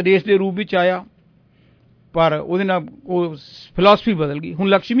ਧਨਤੇਰਸ ਦੇ ਰੂਪ ਵਿੱਚ ਆਇਆ, ਪਰ ਉਹਦੇ ਨਾਲ ਉਹ ਫਿਲਾਸਫੀ ਬਦਲ ਗਈ। ਹੁਣ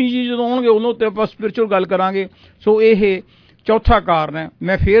ਲਕਸ਼ਮੀ ਜੀ ਜਦੋਂ ਆਉਣਗੇ ਉਦੋਂ ਤੇ ਆਪਾਂ ਸਪਿਰਿਚੁਅਲ ਗੱਲ ਕਰਾਂਗੇ। ਸੋ ਇਹ ਚੌਥਾ ਕਾਰਨ ਹੈ।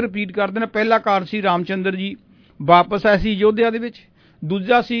 ਮੈਂ ਫੇਰ ਰਿਪੀਟ ਕਰ ਦੇਣਾ, ਪਹਿਲਾ ਕਾਰਨ ਸੀ ਰਾਮਚੰਦਰ ਜੀ ਵਾਪਸ ਆਏ ਸੀ ਅਯੋਧਿਆ ਦੇ ਵਿੱਚ,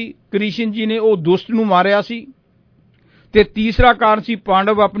 ਦੂਜਾ ਸੀ ਕ੍ਰਿਸ਼ਨ ਜੀ ਨੇ ਉਹ ਦੁਸ਼ਟ ਨੂੰ ਮਾਰਿਆ ਸੀ, ਤੇ ਤੀਸਰਾ ਕਾਰਨ ਸੀ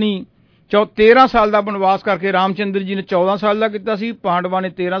ਪਾਂਡਵ ਆਪਣੀ 13 ਸਾਲ ਦਾ ਬਨਵਾਸ ਕਰਕੇ, ਰਾਮਚੰਦਰ ਜੀ ਨੇ 14 ਸਾਲ ਦਾ ਕੀਤਾ ਸੀ, ਪਾਂਡਵਾਂ ਨੇ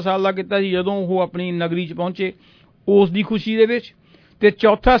 13 ਸਾਲ ਦਾ ਕੀਤਾ ਸੀ ਜਦੋਂ ਉਹ ਆਪਣੀ ਨਗਰੀ 'ਚ ਪਹੁੰਚੇ ਉਸ ਦੀ ਖੁਸ਼ੀ ਦੇ ਵਿੱਚ। ਤੇ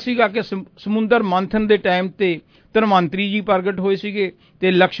ਚੌਥਾ ਸੀਗਾ ਕਿ ਸਮੁੰਦਰ ਮੰਥਨ ਦੇ ਟਾਈਮ ਤੇ ਧਨਵੰਤਰੀ ਜੀ ਪ੍ਰਗਟ ਹੋਏ ਸੀਗੇ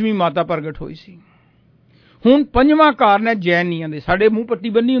ਤੇ ਲਕਸ਼ਮੀ ਮਾਤਾ ਪ੍ਰਗਟ ਹੋਈ ਸੀ। ਹੁਣ ਪੰਜਵਾਂ ਕਾਰਨ ਹੈ ਜੈਨੀਆਂ ਦੇ। ਸਾਡੇ ਮੂੰਹ ਪੱਟੀ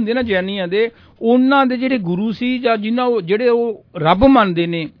ਬੰਨੀ ਹੁੰਦੀ ਨਾ ਜੈਨੀਆਂ ਦੇ, ਉਹਨਾਂ ਦੇ ਜਿਹੜੇ ਗੁਰੂ ਸੀ ਜਾਂ ਜਿਹੜੇ ਉਹ ਰੱਬ ਮੰਨਦੇ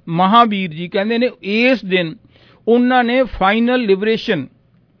ਨੇ, ਮਹਾਵੀਰ ਜੀ ਕਹਿੰਦੇ ਨੇ ਇਸ ਦਿਨ ਉਹਨਾਂ ਨੇ ਫਾਈਨਲ ਲਿਬਰੇਸ਼ਨ,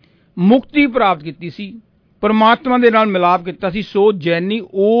 ਮੁਕਤੀ ਪ੍ਰਾਪਤ ਕੀਤੀ ਸੀ, ਪਰਮਾਤਮਾ ਦੇ ਨਾਲ ਮਿਲਾਪ ਕੀਤਾ ਸੀ। ਸੋ ਜੈਨੀ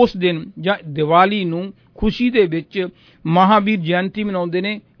ਉਸ ਦਿਨ ਜਾਂ ਦੀਵਾਲੀ ਨੂੰ ਖੁਸ਼ੀ ਦੇ ਵਿੱਚ ਮਹਾਵੀਰ ਜਯੰਤੀ ਮਨਾਉਂਦੇ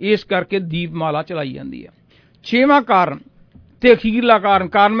ਨੇ, ਇਸ ਕਰਕੇ ਦੀਪਮਾਲਾ ਚਲਾਈ ਜਾਂਦੀ ਹੈ। 6ਵਾਂ ਕਾਰਨ ਤੇ ਅਖੀਰਲਾ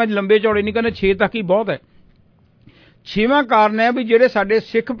ਕਾਰਨ ਮੈਂ ਲੰਬੇ ਚੌੜੇ ਨਹੀਂ ਕਹਿੰਦੇ, 6 ਤੱਕ ਹੀ ਬਹੁਤ ਹੈ। 6ਵਾਂ ਕਾਰਨ ਹੈ ਵੀ ਜਿਹੜੇ ਸਾਡੇ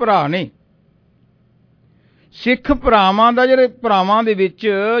ਸਿੱਖ ਭਰਾ ਨੇ, ਸਿੱਖ ਭਰਾਵਾਂ ਦਾ ਜਿਹੜੇ ਭਰਾਵਾਂ ਦੇ ਵਿੱਚ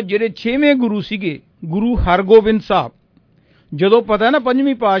ਜਿਹੜੇ 6ਵੇਂ ਗੁਰੂ ਸੀਗੇ, ਗੁਰੂ ਹਰਗੋਬਿੰਦ ਸਾਹਿਬ, ਜਦੋਂ ਪਤਾ ਨਾ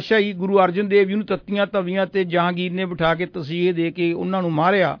 5ਵੀਂ ਪਾਤਸ਼ਾਹੀ ਗੁਰੂ ਅਰਜਨ ਦੇਵ ਜੀ ਨੂੰ ਤੱਤੀਆਂ ਤਵੀਆਂ ਤੇ ਜਹਾਂਗੀਰ ਨੇ ਬਿਠਾ ਕੇ ਤਸੀਹੇ ਦੇ ਕੇ ਉਹਨਾਂ ਨੂੰ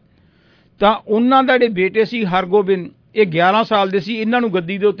ਮਾਰਿਆ, ਤਾਂ ਉਹਨਾਂ ਦਾ ਜਿਹੜੇ ਬੇਟੇ ਸੀ ਹਰਗੋਬਿੰਦ, ਇਹ 11 ਸਾਲ ਦੇ ਸੀ, ਇਹਨਾਂ ਨੂੰ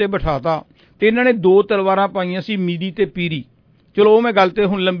ਗੱਦੀ ਦੇ ਉੱਤੇ ਬਿਠਾਤਾ ਤੇ ਇਹਨਾਂ ਨੇ 2 ਤਲਵਾਰਾਂ ਪਾਈਆਂ ਸੀ, ਮੀਰੀ ਤੇ ਪੀਰੀ। ਚਲੋ ਉਹ ਮੈਂ ਗੱਲ ਤੇ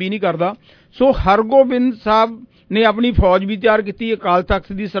ਹੁਣ ਲੰਬੀ ਨਹੀਂ ਕਰਦਾ। ਸੋ ਹਰਗੋਬਿੰਦ ਸਾਹਿਬ ਨੇ ਆਪਣੀ ਫੌਜ ਵੀ ਤਿਆਰ ਕੀਤੀ, ਅਕਾਲ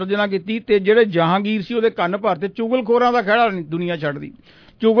ਤਖਤ ਦੀ ਸਿਰਜਣਾ ਕੀਤੀ, ਤੇ ਜਿਹੜੇ ਜਹਾਂਗੀਰ ਸੀ ਉਹਦੇ ਕੰਨ ਭਰਤੇ। ਚੁਗਲਖੋਰਾਂ ਦਾ ਖਹਿੜਾ ਨਹੀਂ ਦੁਨੀਆ ਛੱਡਦੀ।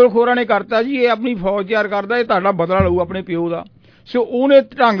 ਚੁਗਲਖੋਰਾਂ ਨੇ ਕਰਤਾ ਜੀ ਇਹ ਆਪਣੀ ਫੌਜ ਤਿਆਰ ਕਰਦਾ, ਇਹ ਤੁਹਾਡਾ ਬਦਲਾ ਲਊ ਆਪਣੇ ਪਿਓ ਦਾ। ਸੋ ਉਹਨੇ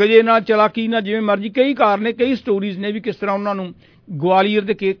ਢੰਗ ਜੇ ਨਾਲ, ਚਲਾਕੀ ਨਾਲ, ਜਿਵੇਂ ਮਰਜ਼ੀ, ਕਈ ਕਾਰਨ ਨੇ, ਕਈ ਸਟੋਰੀਜ਼ ਨੇ ਵੀ ਕਿਸ ਤਰ੍ਹਾਂ ਉਹਨਾਂ ਨੂੰ ਗਵਾਲੀਅਰ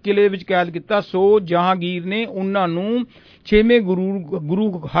ਦੇ ਕਿਲੇ ਵਿੱਚ ਕੈਦ ਕੀਤਾ। ਸੋ ਜਹਾਂਗੀਰ ਨੇ ਉਹਨਾਂ ਨੂੰ 6ਵੇਂ ਗੁਰੂ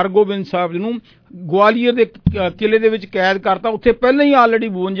ਹਰਗੋਬਿੰਦ ਸਾਹਿਬ ਨੂੰ ਗਵਾਲੀਅਰ ਦੇ ਕਿਲੇ ਦੇ ਵਿੱਚ ਕੈਦ ਕਰਤਾ। ਉੱਥੇ ਪਹਿਲਾਂ ਹੀ ਆਲਰੇਡੀ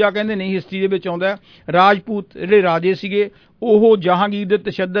 52 ਕਹਿੰਦੇ ਨਹੀਂ ਹਿਸਟਰੀ ਦੇ ਵਿੱਚ ਆਉਂਦਾ ਰਾਜਪੂਤ ਜਿਹੜੇ ਰਾਜੇ ਸੀਗੇ ਉਹ ਜਹਾਂਗੀਰ ਦੇ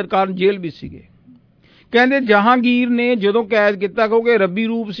ਤਸ਼ੱਦਦ ਕਾਰਨ ਜੇਲ੍ਹ ਵਿੱਚ ਸੀਗੇ। ਕਹਿੰਦੇ ਜਹਾਂਗੀਰ ਨੇ ਜਦੋਂ ਕੈਦ ਕੀਤਾ, ਕਿਉਂਕਿ ਰੱਬੀ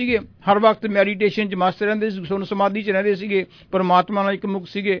ਰੂਪ ਸੀਗੇ, ਹਰ ਵਕਤ ਮੈਡੀਟੇਸ਼ਨ 'ਚ ਮਸਤ ਰਹਿੰਦੇ ਸੀ, ਸੁਨ ਸਮਾਧੀ 'ਚ ਰਹਿੰਦੇ ਸੀਗੇ, ਪਰਮਾਤਮਾ ਨਾਲ ਇੱਕ ਮੁਖ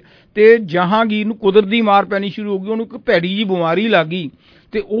ਸੀਗੇ, ਤੇ ਜਹਾਂਗੀਰ ਨੂੰ ਕੁਦਰਤੀ ਮਾਰ ਪੈਣੀ ਸ਼ੁਰੂ ਹੋ ਗਈ। ਉਹਨੂੰ ਇੱਕ ਭੈੜੀ ਜੀ ਬਿਮਾਰੀ ਲੱਗ ਗਈ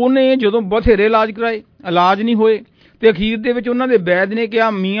ਤੇ ਉਹਨੇ ਜਦੋਂ ਬਥੇਰੇ ਇਲਾਜ ਕਰਾਏ, ਇਲਾਜ ਨਹੀਂ ਹੋਏ, ਤੇ ਅਖੀਰ ਦੇ ਵਿੱਚ ਉਹਨਾਂ ਦੇ ਵੈਦ ਨੇ ਕਿਹਾ,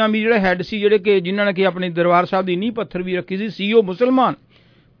 ਮੀਆਂ ਮੀਰ ਜਿਹੜਾ ਹੈੱਡ ਸੀ, ਜਿਹੜੇ ਕਿ ਜਿਨ੍ਹਾਂ ਨੇ ਕਿ ਆਪਣੇ ਦਰਬਾਰ ਸਾਹਿਬ ਦੀ ਨੀਂਹ ਪੱਥਰ ਵੀ ਰੱਖੀ ਸੀ ਉਹ ਮੁਸਲਮਾਨ,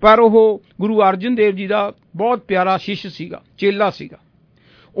 ਪਰ ਉਹ ਗੁਰੂ ਅਰਜਨ ਦੇਵ ਜੀ ਦਾ ਬਹੁਤ ਪਿਆਰਾ ਸ਼ਿਸ਼ ਸੀਗਾ, ਚੇਲਾ ਸੀਗਾ।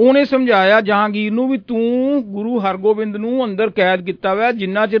 ਉਹਨੇ ਸਮਝਾਇਆ ਜਹਾਂਗੀਰ ਨੂੰ ਵੀ ਤੂੰ ਗੁਰੂ ਹਰਗੋਬਿੰਦ ਨੂੰ ਅੰਦਰ ਕੈਦ ਕੀਤਾ ਵਾ,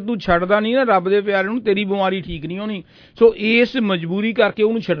 ਜਿੰਨਾ ਚਿਰ ਤੂੰ ਛੱਡਦਾ ਨਹੀਂ ਨਾ ਰੱਬ ਦੇ ਪਿਆਰੇ ਨੂੰ, ਤੇਰੀ ਬਿਮਾਰੀ ਠੀਕ ਨਹੀਂ ਹੋਣੀ। ਸੋ ਇਸ ਮਜਬੂਰੀ ਕਰਕੇ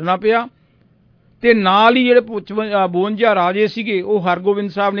ਉਹਨੂੰ ਛੱਡਣਾ ਪਿਆ। ਤੇ ਨਾਲ ਹੀ ਜਿਹੜੇ 52 ਰਾਜੇ ਸੀਗੇ ਉਹ ਹਰਗੋਬਿੰਦ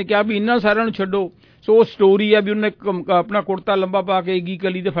ਸਾਹਿਬ ਨੇ ਕਿਹਾ ਵੀ ਇਹਨਾਂ ਸਾਰਿਆਂ ਨੂੰ ਛੱਡੋ। ਸੋ ਉਹ ਸਟੋਰੀ ਹੈ ਵੀ ਉਹਨੇ ਆਪਣਾ ਕੁੜਤਾ ਲੰਬਾ ਪਾ ਕੇ ਗੀ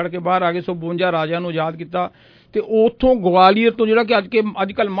ਕਲੀ ਤੇ ਫੜ ਕੇ ਬਾਹਰ ਆ ਗਏ। ਸੋ 52 ਰਾਜਿਆਂ ਨੂੰ ਆਜ਼ਾਦ ਕੀਤਾ ਤੇ ਉੱਥੋਂ ਗਵਾਲੀਅਰ ਤੋਂ ਜਿਹੜਾ ਕਿ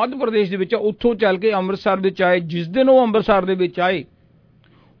ਅੱਜ ਕੱਲ੍ਹ ਮੱਧ ਪ੍ਰਦੇਸ਼ ਦੇ ਵਿੱਚ, ਉੱਥੋਂ ਚੱਲ ਕੇ ਅੰਮ੍ਰਿਤਸਰ ਵਿੱਚ ਆਏ। ਜਿਸ ਦਿਨ ਉਹ ਅੰਮ੍ਰਿਤਸਰ ਦੇ ਵਿੱਚ ਆਏ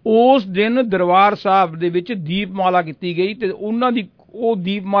ਉਸ ਦਿਨ ਦਰਬਾਰ ਸਾਹਿਬ ਦੇ ਵਿੱਚ ਦੀਪਮਾਲਾ ਕੀਤੀ ਗਈ ਤੇ ਉਹਨਾਂ ਦੀ ਉਹ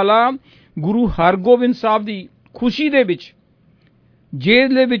ਦੀਪਮਾਲਾ ਗੁਰੂ ਹਰਗੋਬਿੰਦ ਸਾਹਿਬ ਦੀ ਖੁਸ਼ੀ ਦੇ ਵਿੱਚ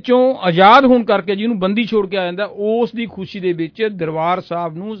ਜੇਲ੍ਹ ਦੇ ਵਿੱਚੋਂ ਆਜ਼ਾਦ ਹੋਣ ਕਰਕੇ ਜਿਹਨੂੰ ਬੰਦੀ ਛੋੜ ਕੇ ਆ ਜਾਂਦਾ, ਉਸ ਦੀ ਖੁਸ਼ੀ ਦੇ ਵਿੱਚ ਦਰਬਾਰ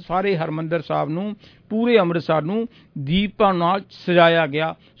ਸਾਹਿਬ ਨੂੰ, ਸਾਰੇ ਹਰਿਮੰਦਰ ਸਾਹਿਬ ਨੂੰ, ਪੂਰੇ ਅੰਮ੍ਰਿਤਸਰ ਨੂੰ ਦੀਪਾਂ ਨਾਲ ਸਜਾਇਆ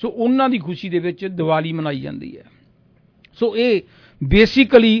ਗਿਆ। ਸੋ ਉਹਨਾਂ ਦੀ ਖੁਸ਼ੀ ਦੇ ਵਿੱਚ ਦੀਵਾਲੀ ਮਨਾਈ ਜਾਂਦੀ ਹੈ। ਸੋ ਇਹ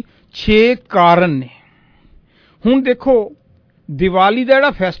ਬੇਸਿਕਲੀ 6 ਕਾਰਨ ਨੇ। ਹੁਣ ਦੇਖੋ, ਦੀਵਾਲੀ ਦਾ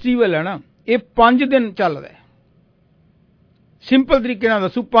ਜਿਹੜਾ ਫੈਸਟੀਵਲ ਹੈ ਨਾ, ਇਹ 5 ਦਿਨ ਚੱਲਦਾ ਹੈ। ਸਿੰਪਲ ਤਰੀਕੇ ਨਾਲ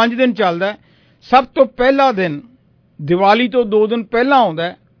ਦੱਸੂ, 5 ਦਿਨ ਚੱਲਦਾ। ਸਭ ਤੋਂ ਪਹਿਲਾ ਦਿਨ ਦੀਵਾਲੀ ਤੋਂ 2 ਦਿਨ ਪਹਿਲਾਂ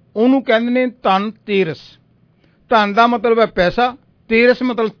ਆਉਂਦਾ, ਉਹਨੂੰ ਕਹਿੰਦੇ ਨੇ ਧਨ ਤੇਰਸ। ਧਨ ਦਾ ਮਤਲਬ ਹੈ ਪੈਸਾ, ਤੇਰਸ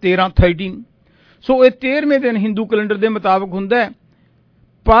ਮਤਲਬ 13। ਸੋ ਇਹ 13ਵੇਂ ਦਿਨ ਹਿੰਦੂ ਕੈਲੰਡਰ ਦੇ ਮੁਤਾਬਕ ਹੁੰਦਾ ਹੈ।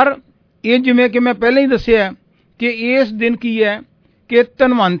 ਪਰ ਇਹ ਜਿਵੇਂ ਕਿ ਮੈਂ ਪਹਿਲਾਂ ਹੀ ਦੱਸਿਆ ਕਿ ਇਸ ਦਿਨ ਕੀ ਹੈ ਕਿ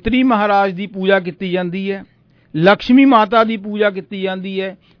ਧਨਵੰਤਰੀ ਮਹਾਰਾਜ ਦੀ ਪੂਜਾ ਕੀਤੀ ਜਾਂਦੀ ਹੈ, ਲਕਸ਼ਮੀ ਮਾਤਾ ਦੀ ਪੂਜਾ ਕੀਤੀ ਜਾਂਦੀ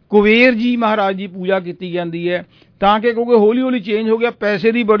ਹੈ, ਕੁਬੇਰ ਜੀ ਮਹਾਰਾਜ ਦੀ ਪੂਜਾ ਕੀਤੀ ਜਾਂਦੀ ਹੈ, ਤਾਂ ਕਿ ਕਿਉਂਕਿ ਹੌਲੀ ਹੌਲੀ ਚੇਂਜ ਹੋ ਗਿਆ,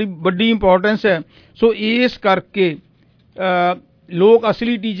 ਪੈਸੇ ਦੀ ਬੜੀ ਵੱਡੀ ਇੰਪੋਰਟੈਂਸ ਹੈ। ਸੋ ਇਸ ਕਰਕੇ ਲੋਕ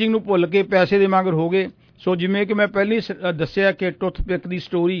ਅਸਲੀ ਟੀਚਿੰਗ ਨੂੰ ਭੁੱਲ ਕੇ ਪੈਸੇ ਦੇ ਮਗਰ ਹੋ ਗਏ। ਸੋ ਜਿਵੇਂ ਕਿ ਮੈਂ ਪਹਿਲਾਂ ਹੀ ਦੱਸਿਆ ਕਿ ਟੁੱਥਪਿਕ ਦੀ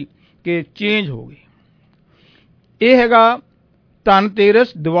ਸਟੋਰੀ ਕਿ ਚੇਂਜ ਹੋ ਗਈ। ਇਹ ਹੈਗਾ ਧਨ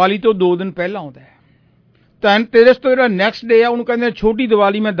ਤੇਰਸ, ਦੀਵਾਲੀ ਤੋਂ 2 ਦਿਨ ਪਹਿਲਾਂ ਆਉਂਦਾ ਹੈ। ਧਨ ਤੇਰਸ ਤੋਂ ਜਿਹੜਾ ਨੈਕਸਟ ਡੇ ਆ, ਉਹਨੂੰ ਕਹਿੰਦੇ ਛੋਟੀ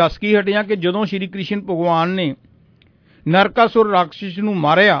ਦੀਵਾਲੀ। ਮੈਂ ਦੱਸ ਕੇ ਹਟਿਆ ਕਿ ਜਦੋਂ ਸ਼੍ਰੀ ਕ੍ਰਿਸ਼ਨ ਭਗਵਾਨ ਨੇ ਨਰਕਾਸੁਰ ਰਾਕਸ਼ਸ ਨੂੰ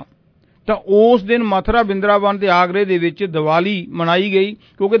ਮਾਰਿਆ ਤਾਂ ਉਸ ਦਿਨ ਮਥੁਰਾ, ਬਿੰਦਰਾਵਨ ਤੇ ਆਗਰੇ ਦੇ ਵਿੱਚ ਦੀਵਾਲੀ ਮਨਾਈ ਗਈ,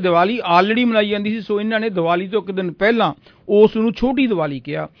 ਕਿਉਂਕਿ ਦੀਵਾਲੀ ਆਲਰੇਡੀ ਮਨਾਈ ਜਾਂਦੀ ਸੀ। ਸੋ ਇਹਨਾਂ ਨੇ ਦੀਵਾਲੀ ਤੋਂ 1 ਦਿਨ ਪਹਿਲਾਂ ਉਸ ਨੂੰ ਛੋਟੀ ਦੀਵਾਲੀ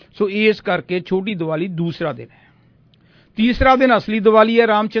ਕਿਹਾ। ਸੋ ਇਸ ਕਰਕੇ ਛੋਟੀ ਦੀਵਾਲੀ ਦੂਸਰਾ ਦਿਨ ਹੈ। ਤੀਸਰਾ ਦਿਨ ਅਸਲੀ ਦੀਵਾਲੀ ਹੈ,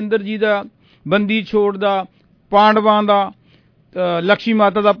 ਰਾਮਚੰਦਰ ਜੀ ਦਾ ਬੰਦੀ ਛੋੜ ਦਾ, ਪਾਂਡਵਾਂ ਦਾ, ਲਕਸ਼ਮੀ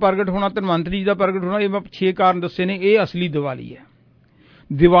ਮਾਤਾ ਦਾ ਪ੍ਰਗਟ ਹੋਣਾ, ਧਨਵੰਤਰੀ ਜੀ ਦਾ ਪ੍ਰਗਟ ਹੋਣਾ। ਇਹ ਮੈਂ 6 ਕਾਰਨ ਦੱਸੇ ਨੇ, ਇਹ ਅਸਲੀ ਦੀਵਾਲੀ ਹੈ।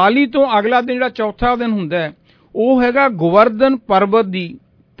 ਦੀਵਾਲੀ ਤੋਂ ਅਗਲਾ ਦਿਨ ਜਿਹੜਾ ਚੌਥਾ ਦਿਨ ਹੁੰਦਾ ਹੈ, ਉਹ ਹੈਗਾ ਗੋਵਰਧਨ ਪਰਬਤ ਦੀ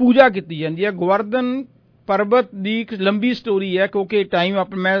ਪੂਜਾ ਕੀਤੀ ਜਾਂਦੀ ਹੈ। ਗੋਵਰਧਨ ਪਰਬਤ ਦੀ ਇੱਕ ਲੰਬੀ ਸਟੋਰੀ ਹੈ, ਕਿਉਂਕਿ ਟਾਈਮ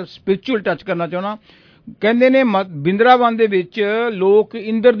ਮੈਂ ਸਪਿਰਿਚੁਅਲ ਟੱਚ ਕਰਨਾ ਚਾਹੁੰਦਾ। ਕਹਿੰਦੇ ਨੇ ਬਿੰਦਰਾਵਨ ਦੇ ਵਿੱਚ ਲੋਕ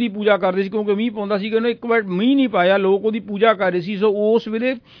ਇੰਦਰ ਦੀ ਪੂਜਾ ਕਰਦੇ ਸੀ, ਕਿਉਂਕਿ ਮੀਂਹ ਪਾਉਂਦਾ ਸੀ। ਉਹਨੇ ਇੱਕ ਵਾਰ ਮੀਂਹ ਨਹੀਂ ਪਾਇਆ, ਲੋਕ ਉਹਦੀ ਪੂਜਾ ਕਰ ਰਹੇ ਸੀ। ਸੋ ਉਸ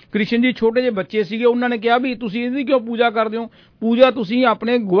ਵੇਲੇ ਕ੍ਰਿਸ਼ਨ ਜੀ ਛੋਟੇ ਜਿਹੇ ਬੱਚੇ ਸੀਗੇ, ਉਹਨਾਂ ਨੇ ਕਿਹਾ ਵੀ ਤੁਸੀਂ ਇਹਦੀ ਕਿਉਂ ਪੂਜਾ ਕਰਦੇ ਹੋ? ਪੂਜਾ ਤੁਸੀਂ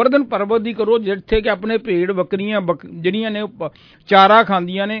ਆਪਣੇ ਗੋਵਰਧਨ ਪਰਬਤ ਦੀ ਕਰੋ, ਜਿੱਥੇ ਕਿ ਆਪਣੇ ਭੇਡ ਬੱਕਰੀਆਂ ਜਿਹੜੀਆਂ ਨੇ ਚਾਰਾ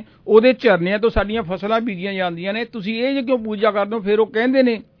ਖਾਂਦੀਆਂ ਨੇ, ਉਹਦੇ ਝਰਨਿਆਂ ਤੋਂ ਸਾਡੀਆਂ ਫਸਲਾਂ ਬੀਜੀਆਂ ਜਾਂਦੀਆਂ ਨੇ, ਤੁਸੀਂ ਇਹ ਕਿਉਂ ਪੂਜਾ ਕਰਦੇ ਹੋ? ਫਿਰ ਉਹ ਕਹਿੰਦੇ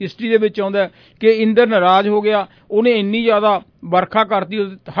ਨੇ, ਹਿਸਟਰੀ ਦੇ ਵਿੱਚ ਆਉਂਦਾ ਕਿ ਇੰਦਰ ਨਾਰਾਜ਼ ਹੋ ਗਿਆ, ਉਹਨੇ ਇੰਨੀ ਜ਼ਿਆਦਾ ਵਰਖਾ ਕਰਤੀ,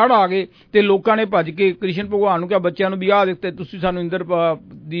 ਹੜ੍ਹ ਆ ਗਏ ਤੇ ਲੋਕਾਂ ਨੇ ਭੱਜ ਕੇ ਕ੍ਰਿਸ਼ਨ ਭਗਵਾਨ ਨੂੰ ਕਿਹਾ, ਬੱਚਿਆਂ ਨੂੰ ਵੀ ਆਹ ਦੇਖਤੇ ਤੁਸੀਂ ਸਾਨੂੰ ਇੰਦਰ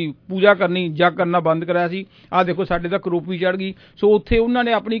ਦੀ ਪੂਜਾ ਕਰਨੀ, ਜਗ ਕਰਨਾ ਬੰਦ ਕਰਾਇਆ ਸੀ, ਆਹ ਦੇਖੋ ਸਾਡੇ ਤਾਂ ਕਰੋਪੀ ਚੜ੍ਹ ਗਈ। ਸੋ ਉੱਥੇ ਉਹਨਾਂ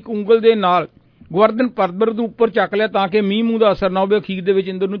ਨੇ ਆਪਣੀ ਇੱਕ ਉਂਗਲ ਦੇ ਨਾਲ ਗੋਵਰਧਨ ਪਰਬਤ ਨੂੰ ਉੱਪਰ ਚੱਕ ਲਿਆ ਤਾਂ ਕਿ ਮੀਂਹ ਮੂੰਹ ਦਾ ਅਸਰ ਨਾ ਹੋਵੇ। ਅਖੀਰ ਦੇ ਵਿੱਚ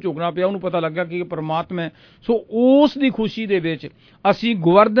ਇੰਦਰ ਨੂੰ ਝੁਕਣਾ ਪਿਆ, ਉਹਨੂੰ ਪਤਾ ਲੱਗਾ ਕਿ ਪਰਮਾਤਮਾ ਹੈ। ਸੋ ਉਸ ਦੀ ਖੁਸ਼ੀ ਦੇ ਵਿੱਚ ਅਸੀਂ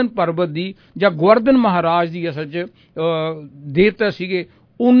ਗੋਵਰਧਨ ਪਰਬਤ ਦੀ ਜਾਂ ਗੋਵਰਧਨ ਮਹਾਰਾਜ ਦੀ ਅਸਲ 'ਚ ਦੇਵਤਾ ਸੀਗੇ,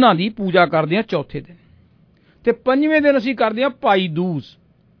 ਉਹਨਾਂ ਦੀ ਪੂਜਾ ਕਰਦੇ ਹਾਂ ਚੌਥੇ ਦਿਨ। ਤੇ 5ਵੇਂ ਦਿਨ ਅਸੀਂ ਕਰਦੇ ਹਾਂ ਭਾਈ ਦੂਜ।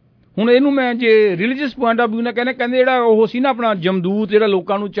 ਹੁਣ ਇਹਨੂੰ ਮੈਂ ਜੇ ਰਿਲੀਜੀਅਸ ਪੁਆਇੰਟ ਆਫ ਵਿਊ ਨਾਲ ਕਹਿੰਦੇ ਜਿਹੜਾ ਉਹ ਸੀ ਨਾ ਆਪਣਾ ਜਮਦੂਤ, ਜਿਹੜਾ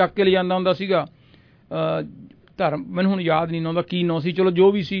ਲੋਕਾਂ ਨੂੰ ਚੱਕ ਕੇ ਲਿਜਾਂਦਾ ਹੁੰਦਾ ਸੀਗਾ, ਧਰਮ ਮੈਨੂੰ ਹੁਣ ਯਾਦ ਨਹੀਂ ਆਉਂਦਾ ਕੀ ਨਾਂ ਸੀ, ਚਲੋ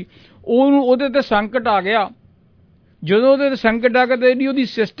ਜੋ ਵੀ ਸੀ, ਉਹਨੂੰ ਉਹਦੇ ਤੇ ਸੰਕਟ ਆ ਗਿਆ। ਜਦੋਂ ਉਹਦੇ ਤੇ ਸੰਕਟ ਆ ਗਿਆ ਤਾਂ ਜਿਹੜੀ ਉਹਦੀ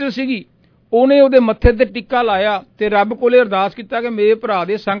ਸਿਸਟਰ ਸੀਗੀ, ਉਹਨੇ ਉਹਦੇ ਮੱਥੇ ਤੇ ਟਿੱਕਾ ਲਾਇਆ ਤੇ ਰੱਬ ਕੋਲੇ ਅਰਦਾਸ ਕੀਤਾ ਕਿ ਮੇਰੇ ਭਰਾ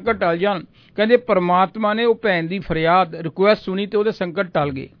ਦੇ ਸੰਕਟ ਟਲ ਜਾਣ। ਕਹਿੰਦੇ ਪਰਮਾਤਮਾ ਨੇ ਉਹ ਭੈਣ ਦੀ ਫਰਿਆਦ, ਰਿਕੁਐਸਟ ਸੁਣੀ ਤੇ ਉਹਦੇ ਸੰਕਟ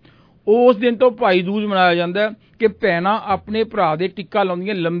ਟਲ ਗਏ। ਉਸ ਦਿਨ ਤੋਂ ਭਾਈ ਦੂਜ ਮਨਾਇਆ ਜਾਂਦਾ ਕਿ ਭੈਣਾਂ ਆਪਣੇ ਭਰਾ ਦੇ ਟਿੱਕਾ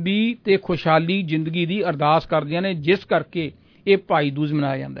ਲਾਉਂਦੀਆਂ, ਲੰਬੀ ਤੇ ਖੁਸ਼ਹਾਲੀ ਜ਼ਿੰਦਗੀ ਦੀ ਅਰਦਾਸ ਕਰਦੀਆਂ ਨੇ, ਜਿਸ ਕਰਕੇ ਇਹ ਭਾਈ ਦੂਜ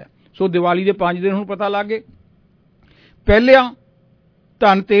ਮਨਾਇਆ ਜਾਂਦਾ। ਸੋ ਦੀਵਾਲੀ ਦੇ 5 ਦਿਨ ਹੁਣ ਪਤਾ ਲੱਗ ਗਏ। ਪਹਿਲਿਆ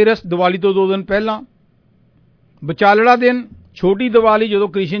ਧਨ ਤੇਰਸ, ਦੀਵਾਲੀ ਤੋਂ 2 ਦਿਨ ਪਹਿਲਾਂ। ਵਿਚਾਲੜਾ ਦਿਨ ਛੋਟੀ ਦੀਵਾਲੀ, ਜਦੋਂ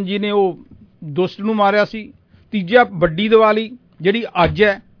ਕ੍ਰਿਸ਼ਨ ਜੀ ਨੇ ਉਹ ਦੁਸ਼ਟ ਨੂੰ ਮਾਰਿਆ ਸੀ। ਤੀਜਾ ਵੱਡੀ ਦੀਵਾਲੀ ਜਿਹੜੀ ਅੱਜ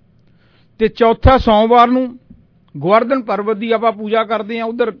ਹੈ। ਤੇ ਚੌਥਾ ਸੋਮਵਾਰ ਨੂੰ ਗੋਵਰਧਨ ਪਰਬਤ ਦੀ ਆਪਾਂ ਪੂਜਾ ਕਰਦੇ ਹਾਂ,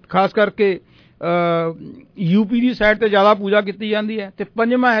 ਉਧਰ ਖਾਸ ਕਰਕੇ ਯੂਪੀ ਦੀ ਸਾਈਡ ਤੇ ਜ਼ਿਆਦਾ ਪੂਜਾ ਕੀਤੀ ਜਾਂਦੀ ਹੈ। ਤੇ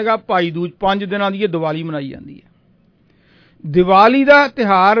 5ਵਾਂ ਹੈਗਾ ਭਾਈ ਦੂਜ। 5 ਦਿਨਾਂ ਦੀ ਇਹ ਦੀਵਾਲੀ ਮਨਾਈ ਜਾਂਦੀ ਹੈ। ਦੀਵਾਲੀ ਦਾ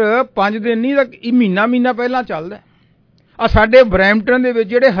ਤਿਉਹਾਰ 5 ਦਿਨ ਨਹੀਂ ਤਾਂ ਮਹੀਨਾ ਪਹਿਲਾਂ ਚੱਲਦਾ। ਆ ਸਾਡੇ ਬਰੈਂਪਟਨ ਦੇ ਵਿੱਚ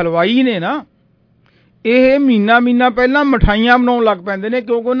ਜਿਹੜੇ ਹਲਵਾਈ ਨੇ ਨਾ, ਇਹ ਮਹੀਨਾ ਪਹਿਲਾਂ ਮਠਾਈਆਂ ਬਣਾਉਣ ਲੱਗ ਪੈਂਦੇ ਨੇ,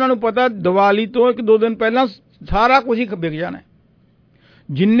 ਕਿਉਂਕਿ ਉਹਨਾਂ ਨੂੰ ਪਤਾ ਦੀਵਾਲੀ ਤੋਂ 1-2 ਦਿਨ ਪਹਿਲਾਂ ਸਾਰਾ ਕੁਝ ਹੀ ਵਿਕ ਜਾਣਾ।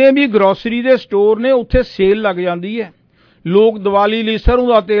 ਜਿੰਨੇ ਵੀ ਗਰੋਸਰੀ ਦੇ ਸਟੋਰ ਨੇ ਉੱਥੇ ਸੇਲ ਲੱਗ ਜਾਂਦੀ ਹੈ। ਲੋਕ ਦੀਵਾਲੀ ਲਈ ਸਰੋਂ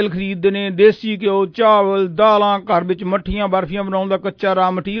ਦਾ ਤੇਲ ਖਰੀਦਦੇ ਨੇ, ਦੇਸੀ ਘਿਓ, ਚਾਵਲ, ਦਾਲਾਂ, ਘਰ ਵਿੱਚ ਮੱਠੀਆਂ ਬਰਫੀਆਂ ਬਣਾਉਣ ਦਾ ਕੱਚਾ ਰਾ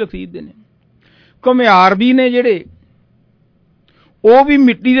ਮਟੀਰੀਅਲ ਖਰੀਦਦੇ ਨੇ। ਘੁਮਿਆਰ ਵੀ ਨੇ ਜਿਹੜੇ, ਉਹ ਵੀ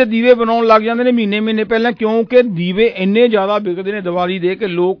ਮਿੱਟੀ ਦੇ ਦੀਵੇ ਬਣਾਉਣ ਲੱਗ ਜਾਂਦੇ ਨੇ ਮਹੀਨੇ ਪਹਿਲਾਂ, ਕਿਉਂਕਿ ਦੀਵੇ ਇੰਨੇ ਜ਼ਿਆਦਾ ਵਿਕਦੇ ਨੇ ਦੀਵਾਲੀ ਦੇ ਕਿ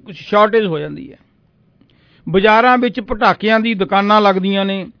ਲੋਕ ਸ਼ਾਰਟੇਜ ਹੋ ਜਾਂਦੀ ਹੈ। ਬਾਜ਼ਾਰਾਂ ਵਿੱਚ ਪਟਾਕਿਆਂ ਦੀ ਦੁਕਾਨਾਂ ਲੱਗਦੀਆਂ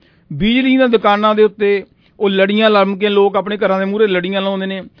ਨੇ, ਬਿਜਲੀ ਦੀਆਂ ਦੁਕਾਨਾਂ ਦੇ ਉੱਤੇ ਉਹ ਲੜੀਆਂ ਲੰਮ ਕੇ ਲੋਕ ਆਪਣੇ ਘਰਾਂ ਦੇ ਮੂਹਰੇ ਲੜੀਆਂ ਲਾਉਂਦੇ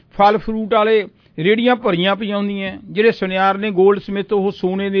ਨੇ। ਫਲ ਫਰੂਟ ਵਾਲੇ ਰੇਹੜੀਆਂ ਭਰੀਆਂ ਪਈਆਂ ਹੁੰਦੀਆਂ। ਜਿਹੜੇ ਸੁਨਿਆਰ ਨੇ ਗੋਲਡ ਸਮਿਥ, ਉਹ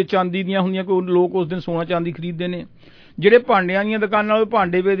ਸੋਨੇ ਦੇ ਚਾਂਦੀ ਦੀਆਂ ਹੁੰਦੀਆਂ, ਕੋਈ ਲੋਕ ਉਸ ਦਿਨ ਸੋਨਾ ਚਾਂਦੀ ਖਰੀਦਦੇ ਨੇ। ਜਿਹੜੇ ਭਾਂਡਿਆਂ ਦੀਆਂ ਦੁਕਾਨਾਂ ਉਹ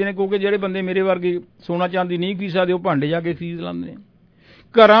ਭਾਂਡੇ ਵੇਚਦੇ ਨੇ, ਕਿਉਂਕਿ ਜਿਹੜੇ ਬੰਦੇ ਮੇਰੇ ਵਰਗੇ ਸੋਨਾ ਚਾਂਦੀ ਨਹੀਂ ਖਰੀਦ ਸਕਦੇ, ਉਹ ਭਾਂਡੇ ਜਾ ਕੇ ਖਰੀਦ ਲੈਂਦੇ ਨੇ।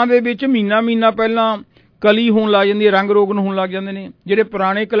 ਘਰਾਂ ਦੇ ਵਿੱਚ ਮਹੀਨਾ ਪਹਿਲਾਂ ਕਲੀ ਹੋਣ ਲੱਗ ਜਾਂਦੀ ਹੈ, ਰੰਗ ਰੋਗਨ ਹੋਣ ਲੱਗ ਜਾਂਦੇ ਨੇ। ਜਿਹੜੇ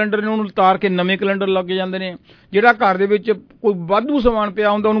ਪੁਰਾਣੇ ਕੈਲੰਡਰ ਨੇ ਉਹਨੂੰ ਉਤਾਰ ਕੇ ਨਵੇਂ ਕੈਲੰਡਰ ਲੱਗ ਜਾਂਦੇ ਨੇ। ਜਿਹੜਾ ਘਰ ਦੇ ਵਿੱਚ ਕੋਈ ਵਾਧੂ ਸਮਾਨ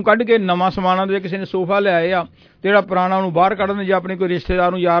ਪਿਆ ਹੁੰਦਾ ਉਹਨੂੰ ਕੱਢ ਕੇ ਨਵਾਂ ਸਮਾਨਾਂ ਦੇ ਕਿਸੇ ਨੇ ਸੋਫਾ ਲਿਆਏ ਆ, ਤੇ ਜਿਹੜਾ ਪੁਰਾਣਾ ਉਹਨੂੰ ਬਾਹਰ ਕੱਢ ਦਿੰਦੇ, ਜਾਂ ਆਪਣੇ ਕੋਈ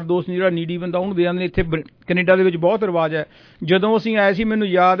ਰਿਸ਼ਤੇਦਾਰ ਨੂੰ, ਯਾਰ ਦੋਸਤ ਨੂੰ, ਜਿਹੜਾ ਨੀਡੀ ਬੰਦਾ ਉਹਨੂੰ ਦੇ ਜਾਂਦੇ ਨੇ। ਇੱਥੇ ਕੈਨੇਡਾ ਦੇ ਵਿੱਚ ਬਹੁਤ ਰਿਵਾਜ ਹੈ। ਜਦੋਂ ਅਸੀਂ ਆਏ ਸੀ, ਮੈਨੂੰ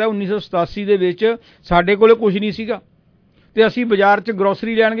ਯਾਦ ਹੈ 1987 ਦੇ ਵਿੱਚ ਸਾਡੇ ਕੋਲ ਕੁਝ ਨਹੀਂ ਸੀਗਾ, ਤੇ ਅਸੀਂ ਬਾਜ਼ਾਰ 'ਚ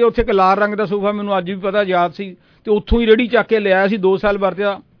ਗਰੋਸਰੀ ਲੈਣ ਗਏ। ਉੱਥੇ ਇੱਕ ਲਾਲ ਰੰਗ ਦਾ ਸੋਫਾ, ਮੈਨੂੰ ਅੱਜ ਵੀ ਪਤਾ, ਯਾਦ ਸੀ, ਤੇ ਉੱਥੋਂ ਹੀ ਰੇਹੜੀ ਚੱਕ ਕੇ ਲਿਆਇਆ ਸੀ, 2 ਸਾਲ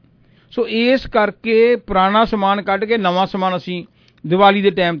ਵਰਤਿਆ। ਸੋ ਇਸ ਕਰਕੇ ਪੁਰਾਣਾ ਸਮਾਨ ਕੱਢ ਕੇ ਨਵਾਂ ਸਮਾਨ ਅਸੀਂ ਦੀਵਾਲੀ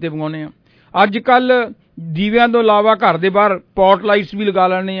ਦੇ ਟਾਈਮ ਤੇ ਮੰਗਾਉਂਦੇ ਹਾਂ। ਅੱਜ ਕੱਲ੍ਹ ਦੀਵਿਆਂ ਤੋਂ ਇਲਾਵਾ ਘਰ ਦੇ ਬਾਹਰ ਪੌਟ ਲਾਈਟਸ ਵੀ ਲਗਾ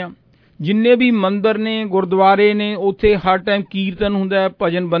ਲੈਂਦੇ ਹਾਂ। ਜਿੰਨੇ ਵੀ ਮੰਦਿਰ ਨੇ, ਗੁਰਦੁਆਰੇ ਨੇ, ਉੱਥੇ ਹਰ ਟਾਈਮ ਕੀਰਤਨ ਹੁੰਦਾ ਹੈ,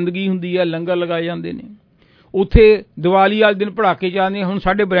 ਭਜਨ ਬੰਦਗੀ ਹੁੰਦੀ ਹੈ, ਲੰਗਰ ਲਗਾਏ ਜਾਂਦੇ ਨੇ। ਉੱਥੇ ਦੀਵਾਲੀ ਵਾਲੇ ਦਿਨ ਪਟਾਕੇ ਚੱਲਦੇ। ਹੁਣ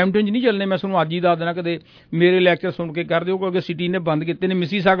ਸਾਡੇ ਬਰੈਂਪਟਨ 'ਚ ਨਹੀਂ ਚੱਲਣੇ, ਮੈਂ ਤੁਹਾਨੂੰ ਅੱਜ ਹੀ ਦੱਸ ਦੇਣਾ, ਕਦੇ ਮੇਰੇ ਲੈਕਚਰ ਸੁਣ ਕੇ ਕਰ ਦਿਓ, ਕਿਉਂਕਿ ਸਿਟੀ ਨੇ ਬੰਦ ਕੀਤੇ ਨੇ।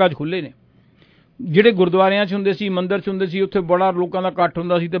 ਮਿਸੀਸਾਗਾ 'ਚ ਖੁੱਲ੍ਹੇ ਨੇ। ਜਿਹੜੇ ਗੁਰਦੁਆਰਿਆਂ 'ਚ ਹੁੰਦੇ ਸੀ, ਮੰਦਿਰ 'ਚ ਹੁੰਦੇ ਸੀ, ਉੱਥੇ ਬੜਾ ਲੋਕਾਂ ਦਾ ਇਕੱਠ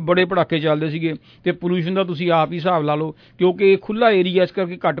ਹੁੰਦਾ ਸੀ, ਤੇ ਬੜੇ ਪਟਾਕੇ ਚੱਲਦੇ ਸੀਗੇ। ਤੇ ਪੋਲਿਊਸ਼ਨ ਦਾ ਤੁਸੀਂ ਆਪ ਹੀ ਹਿਸਾਬ ਲਾ ਲਓ, ਕਿਉਂਕਿ ਇਹ ਖੁੱਲ੍ਹਾ ਏਰੀਆ, ਇਸ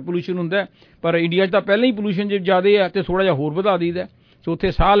ਕਰਕੇ ਘੱਟ ਪੋਲਿਊਸ਼ਨ ਹੁੰਦਾ। ਪਰ ਇੰਡੀਆ 'ਚ ਤਾਂ ਪਹਿਲਾਂ ਹੀ ਪੋਲਿਊਸ਼ਨ ਜੇ ਜ਼ਿਆਦਾ ਹੈ, ਤੇ ਥੋੜ੍ਹਾ ਜਿਹਾ ਹੋਰ ਵਧਾ ਦਈਦਾ। ਸੋ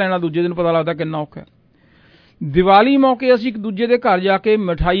ਉੱਥੇ ਸਾਹ ਲੈਣਾ ਦੂਜੇ ਦਿਨ ਪਤਾ ਲੱਗਦਾ ਕਿੰਨਾ ਔਖਾ ਹੈ। ਦੀਵਾਲੀ ਮੌਕੇ ਅਸੀਂ ਇੱਕ ਦੂਜੇ ਦੇ ਘਰ ਜਾ ਕੇ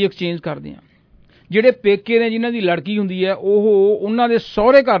ਮਿਠਾਈ ਐਕਸਚੇਂਜ ਕਰਦੇ ਹਾਂ। ਜਿਹੜੇ ਪੇਕੇ ਨੇ, ਜਿਨ੍ਹਾਂ ਦੀ ਲੜਕੀ ਹੁੰਦੀ ਹੈ, ਉਹ ਉਹਨਾਂ ਦੇ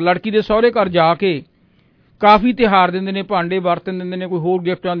ਸਹੁਰੇ ਘਰ, ਲੜਕੀ ਦੇ ਸਹੁਰੇ ਘਰ ਜਾ ਕੇ ਕਾਫੀ ਤਿਉਹਾਰ ਦਿੰਦੇ ਨੇ, ਭਾਂਡੇ ਬਰਤਨ ਦਿੰਦੇ ਨੇ, ਕੋਈ ਹੋਰ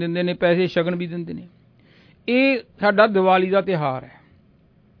ਗਿਫਟਾਂ ਦਿੰਦੇ ਨੇ, ਪੈਸੇ ਸ਼ਗਨ ਵੀ ਦਿੰਦੇ ਨੇ। ਇਹ ਸਾਡਾ ਦੀਵਾਲੀ ਦਾ ਤਿਉਹਾਰ ਹੈ।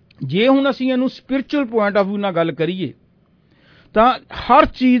 ਜੇ ਹੁਣ ਅਸੀਂ ਇਹਨੂੰ ਸਪਿਰਿਚੁਅਲ ਪੁਆਇੰਟ ਆਫ ਵਿਊ ਨਾਲ ਗੱਲ ਕਰੀਏ ਤਾਂ ਹਰ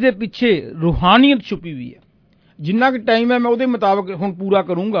ਚੀਜ਼ ਦੇ ਪਿੱਛੇ ਰੂਹਾਨੀਅਤ ਛੁਪੀ ਹੋਈ ਹੈ। ਜਿੰਨਾ ਕੁ ਟਾਈਮ ਹੈ ਮੈਂ ਉਹਦੇ ਮੁਤਾਬਕ ਹੁਣ ਪੂਰਾ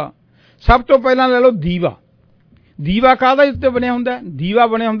ਕਰੂੰਗਾ। ਸਭ ਤੋਂ ਪਹਿਲਾਂ ਲੈ ਲਓ ਦੀਵਾ। ਦੀਵਾ ਕਾਹਦਾ ਉੱਤੇ ਬਣਿਆ ਹੁੰਦਾ? ਦੀਵਾ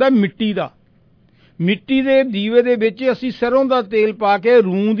ਬਣਿਆ ਹੁੰਦਾ ਮਿੱਟੀ ਦਾ। ਮਿੱਟੀ ਦੇ ਦੀਵੇ ਦੇ ਵਿੱਚ ਅਸੀਂ ਸਰੋਂ ਦਾ ਤੇਲ ਪਾ ਕੇ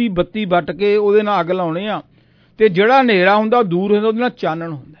ਰੂੰ ਦੀ ਬੱਤੀ ਵੱਟ ਕੇ ਉਹਦੇ ਨਾਲ ਅੱਗ ਲਾਉਣੇ ਆ, ਤੇ ਜਿਹੜਾ ਹਨੇਰਾ ਹੁੰਦਾ ਦੂਰ ਹੁੰਦਾ, ਉਹਦੇ ਨਾਲ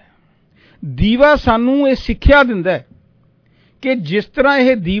ਚਾਨਣ ਹੁੰਦਾ। ਦੀਵਾ ਸਾਨੂੰ ਇਹ ਸਿੱਖਿਆ ਦਿੰਦਾ ਹੈ ਕਿ ਜਿਸ ਤਰ੍ਹਾਂ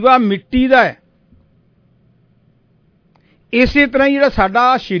ਇਹ ਦੀਵਾ ਮਿੱਟੀ ਦਾ ਹੈ, ਇਸੇ ਤਰ੍ਹਾਂ ਹੀ ਜਿਹੜਾ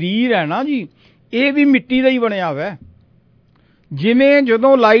ਸਾਡਾ ਸਰੀਰ ਹੈ ਨਾ ਜੀ, ਇਹ ਵੀ ਮਿੱਟੀ ਦਾ ਹੀ ਬਣਿਆ ਹੋਇਆ ਹੈ। ਜਿਵੇਂ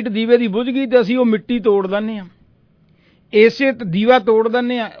ਜਦੋਂ ਲਾਈਟ ਦੀਵੇ ਦੀ ਬੁਝ ਗਈ ਤੇ ਅਸੀਂ ਉਹ ਮਿੱਟੀ ਤੋੜ ਦਿੰਦੇ ਹਾਂ, ਇਸੇ ਦੀਵਾ ਤੋੜ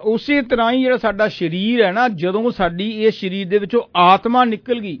ਦਿੰਦੇ ਹਾਂ। ਉਸੇ ਤਰ੍ਹਾਂ ਹੀ ਜਿਹੜਾ ਸਾਡਾ ਸਰੀਰ ਹੈ ਨਾ, ਜਦੋਂ ਸਾਡੀ ਇਹ ਸਰੀਰ ਦੇ ਵਿੱਚੋਂ ਆਤਮਾ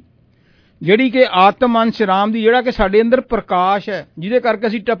ਨਿਕਲ ਗਈ, ਜਿਹੜੀ ਕਿ ਆਤਮ ਅੰਸ਼ ਰਾਮ ਦੀ, ਜਿਹੜਾ ਕਿ ਸਾਡੇ ਅੰਦਰ ਪ੍ਰਕਾਸ਼ ਹੈ, ਜਿਹਦੇ ਕਰਕੇ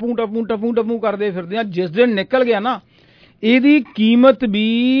ਅਸੀਂ ਟਪੂ ਕਰਦੇ ਫਿਰਦੇ ਹਾਂ, ਜਿਸ ਦਿਨ ਨਿਕਲ ਗਿਆ ਨਾ, ਇਹਦੀ ਕੀਮਤ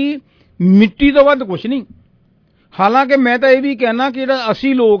ਵੀ ਮਿੱਟੀ ਤੋਂ ਵੱਧ ਕੁਛ ਨਹੀਂ। ਹਾਲਾਂਕਿ ਮੈਂ ਤਾਂ ਇਹ ਵੀ ਕਹਿਣਾ ਕਿ ਜਿਹੜਾ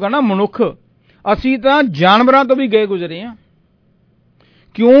ਅਸੀਂ ਲੋਕ ਆ ਨਾ, ਮਨੁੱਖ, ਅਸੀਂ ਤਾਂ ਜਾਨਵਰਾਂ ਤੋਂ ਵੀ ਗਏ ਗੁਜ਼ਰੇ ਹਾਂ।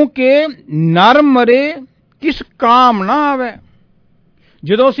 ਕਿਉਂਕਿ ਨਰ ਮਰੇ ਕਿਸ ਕਾਮ ਨਾ ਆਵੇ।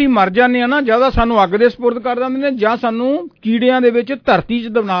 ਜਦੋਂ ਅਸੀਂ ਮਰ ਜਾਂਦੇ ਹਾਂ ਨਾ, ਜਾਂ ਤਾਂ ਸਾਨੂੰ ਅੱਗ ਦੇ ਸਪੁਰਦ ਕਰ ਦਿੰਦੇ ਨੇ, ਜਾਂ ਸਾਨੂੰ ਕੀੜਿਆਂ ਦੇ ਵਿੱਚ ਧਰਤੀ 'ਚ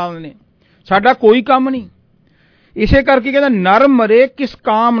ਦਬਾ ਦਿੰਦੇ ਨੇ। ਸਾਡਾ ਕੋਈ ਕੰਮ ਨਹੀਂ। ਇਸੇ ਕਰਕੇ ਕਹਿੰਦਾ ਨਰ ਮਰੇ ਕਿਸ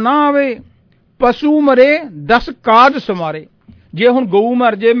ਕਾਮ ਨਾ ਆਵੇ, ਪਸ਼ੂ ਮਰੇ 10 ਕਾਜ ਸਮਾਰੇ। ਜੇ ਹੁਣ ਗਊ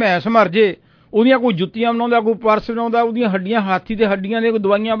ਮਰ ਜੇ, ਮੈਂਸ ਮਰ ਜੇ, ਉਹਦੀਆਂ ਕੋਈ ਜੁੱਤੀਆਂ ਬਣਾਉਂਦਾ, ਕੋਈ ਪਰਸ ਬਣਾਉਂਦਾ, ਉਹਦੀਆਂ ਹੱਡੀਆਂ, ਹਾਥੀ ਦੇ ਹੱਡੀਆਂ ਦੇ ਕੋਈ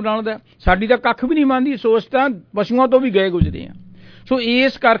ਦਵਾਈਆਂ ਬਣਾਉਂਦਾ। ਸਾਡੀ ਤਾਂ ਕੱਖ ਵੀ ਨਹੀਂ ਮੰਨਦੀ ਸੋਚ, ਤਾਂ ਪਸ਼ੂਆਂ ਤੋਂ ਵੀ ਗਏ ਗੁਜ਼ਰੇ ਆ। ਸੋ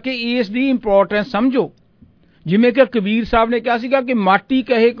ਇਸ ਕਰਕੇ ਇਸ ਦੀ ਇੰਪੋਰਟੈਂਸ ਸਮਝੋ। ਜਿਵੇਂ ਕਿ ਕਬੀਰ ਸਾਹਿਬ ਨੇ ਕਿਹਾ ਸੀਗਾ ਕਿ ਮਾਟੀ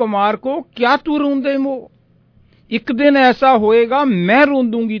ਕਹੇ ਕੁਮਾਰ ਕੋ ਕਿਆ ਤੂੰ ਰੋਂਦੇ ਮੋ, ਇੱਕ ਦਿਨ ਐਸਾ ਹੋਏਗਾ ਮੈਂ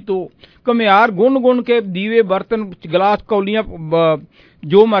ਰੋਂਦੂੰਗੀ ਤੋ। ਘੁਮਿਆਰ ਗੁਣ ਕੇ ਦੀਵੇ, ਬਰਤਨ, ਗਲਾਸ, ਕੌਲੀਆਂ,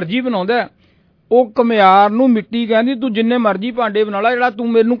 ਜੋ ਮਰਜ਼ੀ ਬਣਾਉਂਦਾ, ਉਹ ਘੁਮਿਆਰ ਨੂੰ ਮਿੱਟੀ ਕਹਿੰਦੀ ਤੂੰ ਜਿੰਨੇ ਮਰਜ਼ੀ ਭਾਂਡੇ ਬਣਾ ਲੈ, ਜਿਹੜਾ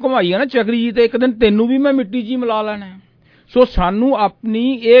ਤੂੰ ਮੈਨੂੰ ਘੁਮਾਈ ਆ ਨਾ ਚੱਕਰੀ ਜੀ, ਤੇ ਇੱਕ ਦਿਨ ਤੈਨੂੰ ਵੀ ਮੈਂ ਮਿੱਟੀ 'ਚ ਹੀ ਮਿਲਾ ਲੈਣਾ। ਸੋ ਸਾਨੂੰ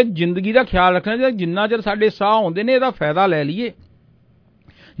ਆਪਣੀ ਇਹ ਜ਼ਿੰਦਗੀ ਦਾ ਖਿਆਲ ਰੱਖਣਾ ਚਾਹੀਦਾ। ਜਿੰਨਾ ਚਿਰ ਸਾਡੇ ਸਾਹ ਆਉਂਦੇ ਨੇ, ਇਹਦਾ ਫਾਇਦਾ ਲੈ ਲਈਏ।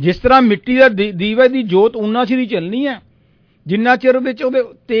 ਜਿਸ ਤਰ੍ਹਾਂ ਮਿੱਟੀ ਦਾ ਦੀਵੇ ਦੀ ਜੋਤ ਉਨਾ ਚਿਰ ਹੀ ਚੱਲਣੀ ਹੈ ਜਿੰਨਾ ਚਿਰ ਵਿੱਚ ਉਹਦੇ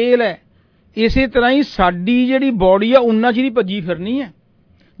ਤੇਲ ਹੈ। ਇਸੇ ਤਰ੍ਹਾਂ ਹੀ ਸਾਡੀ ਜਿਹੜੀ ਬੋਡੀ ਆ ਉਨਾ ਚਿਰ ਹੀ ਭੱਜੀ ਫਿਰਨੀ ਹੈ,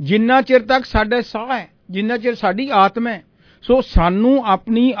 ਜਿੰਨਾ ਚਿਰ ਤੱਕ ਸਾਡਾ ਸਾਹ ਹੈ, ਜਿੰਨਾ ਚਿਰ ਸਾਡੀ ਆਤਮਾ ਹੈ। ਸੋ ਸਾਨੂੰ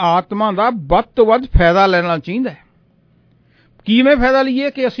ਆਪਣੀ ਆਤਮਾ ਦਾ ਵੱਧ ਤੋਂ ਵੱਧ ਫਾਇਦਾ ਲੈਣਾ ਚਾਹੀਦਾ ਹੈ। ਕਿਵੇਂ ਫਾਇਦਾ ਲਈਏ?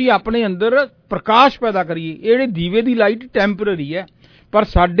 ਕਿ ਅਸੀਂ ਆਪਣੇ ਅੰਦਰ ਪ੍ਰਕਾਸ਼ ਪੈਦਾ ਕਰੀਏ। ਇਹ ਜਿਹੜੇ ਦੀਵੇ ਦੀ ਲਾਈਟ ਟੈਂਪਰੇਰੀ ਹੈ, ਪਰ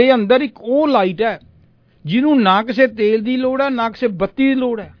ਸਾਡੇ ਅੰਦਰ ਇੱਕ ਉਹ ਲਾਈਟ ਹੈ ਜਿਹਨੂੰ ਨਾ ਕਿਸੇ ਤੇਲ ਦੀ ਲੋੜ ਹੈ, ਨਾ ਕਿਸੇ ਬੱਤੀ ਦੀ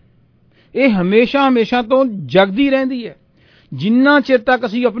ਲੋੜ ਹੈ। ਇਹ ਹਮੇਸ਼ਾ ਤੋਂ ਜਗਦੀ ਰਹਿੰਦੀ ਹੈ। ਜਿੰਨਾ ਚਿਰ ਤੱਕ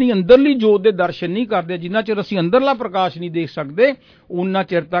ਅਸੀਂ ਆਪਣੀ ਅੰਦਰਲੀ ਜੋਤ ਦੇ ਦਰਸ਼ਨ ਨਹੀਂ ਕਰਦੇ, ਜਿੰਨਾ ਚਿਰ ਅਸੀਂ ਅੰਦਰਲਾ ਪ੍ਰਕਾਸ਼ ਨਹੀਂ ਦੇਖ ਸਕਦੇ, ਉਨਾ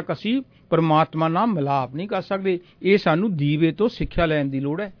ਚਿਰ ਤੱਕ ਅਸੀਂ ਪਰਮਾਤਮਾ ਨਾਲ ਮਿਲਾਪ ਨਹੀਂ ਕਰ ਸਕਦੇ। ਇਹ ਸਾਨੂੰ ਦੀਵੇ ਤੋਂ ਸਿੱਖਿਆ ਲੈਣ ਦੀ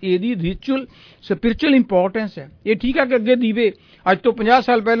ਲੋੜ ਹੈ। ਇਹਦੀ ਰਿਚੁਅਲ ਸਪਿਰਿਚੁਅਲ ਇੰਪੋਰਟੈਂਸ ਹੈ। ਇਹ ਠੀਕ ਹੈ ਕਿ ਅੱਗੇ ਦੀਵੇ ਅੱਜ ਤੋਂ 50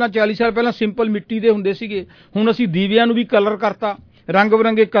 ਸਾਲ ਪਹਿਲਾਂ, 40 ਸਾਲ ਪਹਿਲਾਂ ਸਿੰਪਲ ਮਿੱਟੀ ਦੇ ਹੁੰਦੇ ਸੀਗੇ। ਹੁਣ ਅਸੀਂ ਦੀਵਿਆਂ ਨੂੰ ਵੀ ਕਲਰ ਕਰਤਾ, ਰੰਗ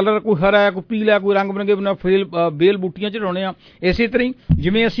ਬਰੰਗੇ ਕਲਰ, ਕੋਈ ਹਰਾ, ਕੋਈ ਪੀਲਾ, ਕੋਈ ਰੰਗ ਬਰੰਗੇ ਬੇਲ ਬੂਟੀਆਂ ਚੜਾਉਣੇ ਆ। ਇਸੇ ਤਰ੍ਹਾਂ ਹੀ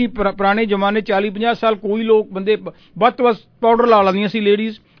ਜਿਵੇਂ ਅਸੀਂ ਪੁਰਾਣੇ ਜ਼ਮਾਨੇ 40-50 ਸਾਲ ਕੋਈ ਲੋਕ ਬੰਦੇ ਵੱਧ ਤੋਂ ਵੱਧ ਪਾਊਡਰ ਲਾ ਲੈਂਦੀਆਂ ਸੀ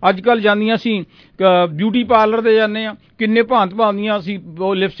ਲੇਡੀਜ਼। ਅੱਜ ਕੱਲ੍ਹ ਜਾਂਦੀਆਂ ਸੀ ਬਿਊਟੀ ਪਾਰਲਰ ਤੇ ਜਾਂਦੇ ਆ, ਕਿੰਨੇ ਭਾਂਤ ਦੀਆਂ ਅਸੀਂ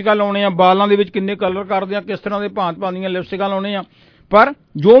ਉਹ ਲਿਪਸਟਿਕਾਂ ਲਾਉਣੇ ਆ, ਬਾਲਾਂ ਦੇ ਵਿੱਚ ਕਿੰਨੇ ਕਲਰ ਕਰਦੇ ਆ, ਕਿਸ ਤਰ੍ਹਾਂ ਦੇ ਭਾਂਤ ਦੀਆਂ ਲਿਪਸਟਿਕਾਂ ਲਾਉਣੇ ਆ। ਪਰ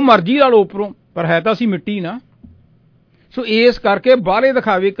ਜੋ ਮਰਜ਼ੀ ਲਾ ਲਓ ਉੱਪਰੋਂ, ਪਰ ਹੈ ਤਾਂ ਅਸੀਂ ਮਿੱਟੀ ਨਾ। ਸੋ ਇਸ ਕਰਕੇ ਬਾਹਰੇ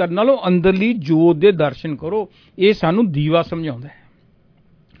ਦਿਖਾਵੇ ਕਰਨ ਨਾਲੋਂ ਅੰਦਰਲੀ ਜੋਤ ਦੇ ਦਰਸ਼ਨ ਕਰੋ। ਇਹ ਸਾਨੂੰ ਦੀਵਾ ਸਮਝਾਉਂਦਾ ਹੈ।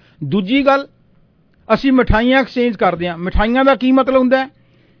 ਦੂਜੀ ਗੱਲ, ਅਸੀਂ ਮਿਠਾਈਆਂ ਐਕਸਚੇਂਜ ਕਰਦੇ ਹਾਂ। ਮਿਠਾਈਆਂ ਦਾ ਕੀ ਮਤਲਬ ਹੁੰਦਾ ਹੈ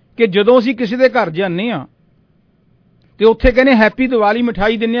ਕਿ ਜਦੋਂ ਅਸੀਂ ਕਿਸੇ ਦੇ ਘਰ ਜਾਂਦੇ ਹਾਂ ਤੇ ਉੱਥੇ ਕਹਿੰਦੇ ਹੈਪੀ ਦੀਵਾਲੀ,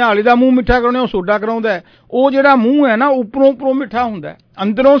 ਮਿਠਾਈ ਦਿੰਦੇ ਹਾਂ, ਹਾਲੇ ਦਾ ਮੂੰਹ ਮਿੱਠਾ ਕਰਾਉਂਦੇ, ਉਹ ਸੋਡਾ ਕਰਾਉਂਦਾ ਹੈ। ਉਹ ਜਿਹੜਾ ਮੂੰਹ ਹੈ ਨਾ ਉੱਪਰੋਂ ਮਿੱਠਾ ਹੁੰਦਾ ਹੈ,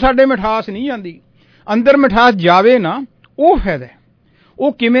 ਅੰਦਰੋਂ ਸਾਡੇ ਮਿਠਾਸ ਨਹੀਂ ਜਾਂਦੀ। ਅੰਦਰ ਮਿਠਾਸ ਜਾਵੇ ਨਾ, ਉਹ ਫਾਇਦਾ ਹੈ।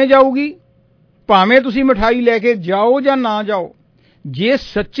 ਉਹ ਕਿਵੇਂ ਜਾਊਗੀ? ਭਾਵੇਂ ਤੁਸੀਂ ਮਿਠਾਈ ਲੈ ਕੇ ਜਾਓ ਜਾਂ ਨਾ ਜਾਓ, ਜੇ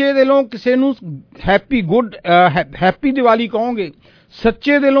ਸੱਚੇ ਦਿਲੋਂ ਕਿਸੇ ਨੂੰ ਹੈਪੀ ਦੀਵਾਲੀ ਕਹੋਗੇ,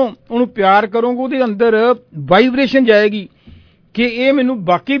 ਸੱਚੇ ਦਿਲੋਂ ਉਹਨੂੰ ਪਿਆਰ ਕਰੋਗੇ, ਉਹਦੇ ਅੰਦਰ ਵਾਈਬ੍ਰੇਸ਼ਨ ਜਾਏਗੀ ਕਿ ਇਹ ਮੈਨੂੰ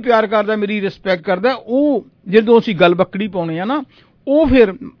ਬਾਕੀ ਪਿਆਰ ਕਰਦਾ, ਮੇਰੀ ਰਿਸਪੈਕਟ ਕਰਦਾ। ਉਹ ਜਦੋਂ ਅਸੀਂ ਗੱਲ ਬੱਕੜੀ ਪਾਉਣੇ ਆ ਨਾ, ਉਹ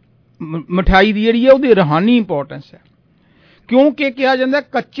ਫਿਰ ਮਿਠਾਈ ਦੀ ਜਿਹੜੀ ਹੈ ਉਹਦੀ ਰੂਹਾਨੀ ਇੰਪੋਰਟੈਂਸ ਹੈ। ਕਿਉਂਕਿ ਕਿਹਾ ਜਾਂਦਾ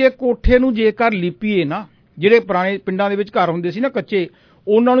ਕੱਚੇ ਕੋਠੇ ਨੂੰ ਜੇਕਰ ਲਿਪੀਏ ਨਾ, ਜਿਹੜੇ ਪੁਰਾਣੇ ਪਿੰਡਾਂ ਦੇ ਵਿੱਚ ਘਰ ਹੁੰਦੇ ਸੀ ਨਾ ਕੱਚੇ,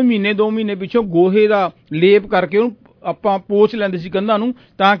 ਉਹਨਾਂ ਨੂੰ ਮਹੀਨੇ 2 ਮਹੀਨੇ ਪਿੱਛੋਂ ਗੋਹੇ ਦਾ ਲੇਪ ਕਰਕੇ ਉਹਨੂੰ ਆਪਾਂ ਪੋਚ ਲੈਂਦੇ ਸੀ ਕੰਧਾਂ ਨੂੰ,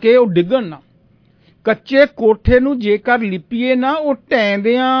 ਤਾਂ ਕਿ ਉਹ ਡਿੱਗਣ ਨਾ। ਕੱਚੇ ਕੋਠੇ ਨੂੰ ਜੇਕਰ ਲਿਪੀਏ ਨਾ, ਉਹ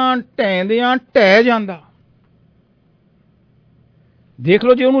ਢਹਿੰਦਿਆਂ ਢਹਿ ਜਾਂਦਾ। ਦੇਖ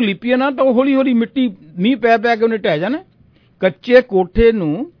ਲਓ, ਜੇ ਉਹਨੂੰ ਲਿਪੀਏ ਨਾ ਤਾਂ ਉਹ ਹੌਲੀ ਹੌਲੀ ਮਿੱਟੀ ਮੀਂਹ ਪੈ ਕੇ ਉਹਨੇ ਢਹਿ ਜਾਣਾ। ਕੱਚੇ ਕੋਠੇ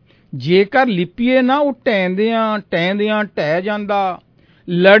ਨੂੰ ਜੇਕਰ ਲਿਪੀਏ ਨਾ, ਉਹ ਢਹਿੰਦਿਆਂ ਢਹਿ ਜਾਂਦਾ।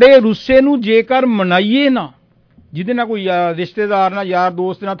 ਲੜੇ ਰੁੱਸੇ ਨੂੰ ਜੇਕਰ ਮਨਾਈਏ ਨਾ, ਜਿਹਦੇ ਨਾਲ ਕੋਈ ਰਿਸ਼ਤੇਦਾਰ ਨਾਲ, ਯਾਰ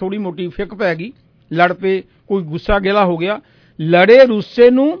ਦੋਸਤ ਨਾਲ ਥੋੜੀ ਮੋਟੀ ਫਿੱਕ ਪੈ ਗਈ, ਲੜ ਪਏ, ਕੋਈ ਗੁੱਸਾ ਗਿਲਾ ਹੋ ਗਿਆ, ਲੜੇ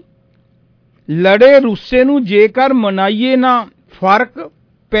ਰੁੱਸੇ ਨੂੰ ਜੇਕਰ ਮਨਾਈਏ ਨਾ, ਫਰਕ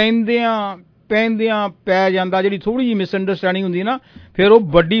ਪੈਂਦਿਆਂ ਪੈ ਜਾਂਦਾ। ਜਿਹੜੀ ਥੋੜੀ ਜਿਹੀ ਮਿਸਅੰਡਰਸਟੈਂਡਿੰਗ ਹੁੰਦੀ ਨਾ, ਫਿਰ ਉਹ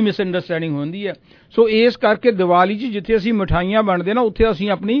ਵੱਡੀ ਮਿਸਅੰਡਰਸਟੈਂਡਿੰਗ ਹੁੰਦੀ ਹੈ। ਸੋ ਇਸ ਕਰਕੇ ਦੀਵਾਲੀ 'ਚ ਜਿੱਥੇ ਅਸੀਂ ਮਿਠਾਈਆਂ ਵੰਡਦੇ ਨਾ, ਉੱਥੇ ਅਸੀਂ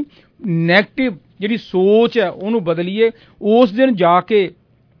ਆਪਣੀ ਨੈਗੇਟਿਵ ਜਿਹੜੀ ਸੋਚ ਹੈ ਉਹਨੂੰ ਬਦਲੀਏ। ਉਸ ਦਿਨ ਜਾ ਕੇ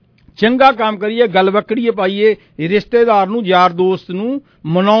ਚੰਗਾ ਕੰਮ ਕਰੀਏ, ਗੱਲ ਬੱਕੜੀਏ ਪਾਈਏ, ਰਿਸ਼ਤੇਦਾਰ ਨੂੰ, ਯਾਰ ਦੋਸਤ ਨੂੰ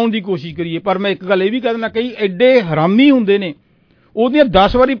ਮਨਾਉਣ ਦੀ ਕੋਸ਼ਿਸ਼ ਕਰੀਏ। ਪਰ ਮੈਂ ਇੱਕ ਗੱਲ ਇਹ ਵੀ ਕਹਿ ਦਿੰਦਾ, ਕਈ ਐਡੇ ਹਰਾਮੀ ਹੁੰਦੇ ਨੇ, ਉਹਦੀਆਂ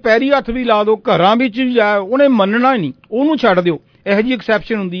 10 ਵਾਰੀ ਪੈਰੀ ਹੱਥ ਵੀ ਲਾ ਦਿਓ, ਘਰਾਂ ਵਿੱਚ ਵੀ ਜਾ, ਉਹਨੇ ਮੰਨਣਾ ਹੀ ਨਹੀਂ, ਉਹਨੂੰ ਛੱਡ ਦਿਓ। ਇਹੋ ਜਿਹੀ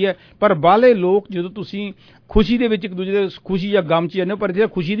ਐਕਸੈਪਸ਼ਨ ਹੁੰਦੀ ਹੈ। ਪਰ ਬਾਹਲੇ ਲੋਕ, ਜਦੋਂ ਤੁਸੀਂ ਖੁਸ਼ੀ ਦੇ ਵਿੱਚ ਇੱਕ ਦੂਜੇ ਦੇ ਖੁਸ਼ੀ ਜਾਂ ਗਮ 'ਚ ਜਾਂਦੇ ਹੋ, ਪਰ ਜੇ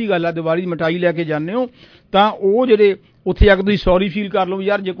ਖੁਸ਼ੀ ਦੀ ਗੱਲ ਆ, ਦੀਵਾਲੀ ਦੀ ਮਿਠਾਈ ਲੈ ਕੇ ਜਾਂਦੇ ਹੋ, ਤਾਂ ਉਹ ਜਿਹੜੇ ਉੱਥੇ ਆ ਕੇ ਤੁਸੀਂ ਸੌਰੀ ਫੀਲ ਕਰ ਲਓ,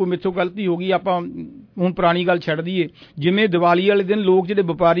 ਯਾਰ ਜੇ ਕੋਈ ਮੇਥੋਂ ਗਲਤੀ ਹੋ ਗਈ, ਆਪਾਂ ਹੁਣ ਪੁਰਾਣੀ ਗੱਲ ਛੱਡ ਦਈਏ। ਜਿਵੇਂ ਦੀਵਾਲੀ ਵਾਲੇ ਦਿਨ ਲੋਕ ਜਿਹੜੇ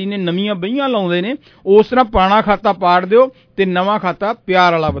ਵਪਾਰੀ ਨੇ ਨਵੀਆਂ ਬਹੀਆਂ ਲਾਉਂਦੇ ਨੇ, ਉਸ ਤਰ੍ਹਾਂ ਪੁਰਾਣਾ ਖਾਤਾ ਪਾੜ ਦਿਓ ਤੇ ਨਵਾਂ ਖਾਤਾ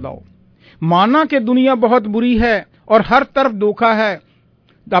ਪਿਆਰ ਵਾਲਾ ਵਧਾਓ। ਮਾਨਾ ਕਿ ਦੁਨੀਆ ਬਹੁਤ ਬੁਰੀ ਹੈ ਔਰ ਹਰ ਤਰਫ ਧੋਖਾ ਹੈ।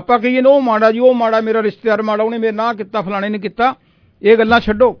 ਆਪਾਂ ਕਹੀਏ ਨਾ ਉਹ ਮਾੜਾ ਜੀ, ਉਹ ਮਾੜਾ, ਮੇਰਾ ਰਿਸ਼ਤੇਦਾਰ ਮਾੜਾ, ਉਹਨੇ ਮੇਰੇ ਨਾਲ ਕੀਤਾ, ਫਲਾਣੇ ਨੇ ਕੀਤਾ। ਇਹ ਗੱਲਾਂ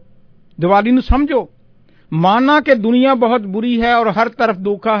ਛੱਡੋ, ਦੀਵਾਲੀ ਨੂੰ ਸਮਝੋ। माना कि दुनिया बहुत बुरी है और हर तरफ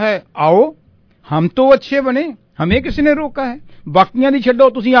धोखा है, आओ हम तो अच्छे बने, हमें किसने रोका है। बाकियां दी छड्डो,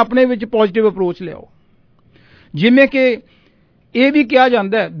 तुसीं अपने विच पॉजिटिव अप्रोच लियाओ। जिवें कि ਇਹ ਵੀ ਕਿਹਾ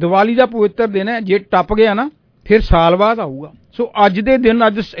ਜਾਂਦਾ, ਦੀਵਾਲੀ ਦਾ ਪਵਿੱਤਰ ਦਿਨ ਹੈ, ਜੇ ਟੱਪ ਗਿਆ ਨਾ ਫਿਰ ਸਾਲ ਬਾਅਦ ਆਊਗਾ। ਸੋ ਅੱਜ ਦੇ ਦਿਨ,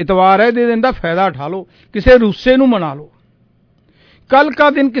 ਅੱਜ ਇਤਵਾਰ ਹੈ, ਇਹਦੇ ਦਿਨ ਦਾ ਫਾਇਦਾ ਉਠਾ ਲਓ, ਕਿਸੇ ਰੁੱਸੇ ਨੂੰ ਮਨਾ ਲਓ। कल का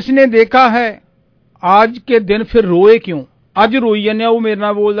दिन किसने देखा है, आज के दिन फिर रोए क्यों। ਅੱਜ ਰੋਈ ਜਾਂਦੇ ਆ, ਉਹ ਮੇਰੇ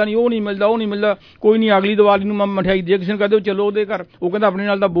ਨਾਲ ਬੋਲਦਾ ਨਹੀਂ, ਉਹ ਨਹੀਂ ਮਿਲਦਾ, ਉਹ ਨਹੀਂ ਮਿਲਦਾ, ਕੋਈ ਨਹੀਂ ਅਗਲੀ ਦੀਵਾਲੀ ਨੂੰ ਮੈਂ ਮਠਿਆਈ ਦੇ। ਕਿਸੇ ਨੂੰ ਕਹਦੇ ਚਲੋ ਉਹਦੇ ਘਰ, ਉਹ ਕਹਿੰਦਾ ਆਪਣੇ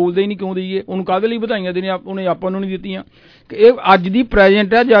ਨਾਲ ਤਾਂ ਬੋਲਦੇ ਹੀ ਨਹੀਂ, ਕਿਉਂ ਦਈਏ ਉਹਨੂੰ, ਕਾਹਦੇ ਲਈ ਵਧਾਈਆਂ ਦੇਣੇ, ਉਹਨੇ ਆਪਾਂ ਨੂੰ ਨਹੀਂ ਦਿੱਤੀਆਂ। ਇਹ ਅੱਜ ਦੀ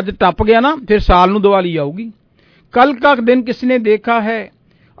ਪ੍ਰੈਜੈਂਟ ਹੈ, ਜੇ ਅੱਜ ਟੱਪ ਗਿਆ ਨਾ ਫਿਰ ਸਾਲ ਨੂੰ ਦੀਵਾਲੀ ਆਊਗੀ। कल का दिन किसने देखा है,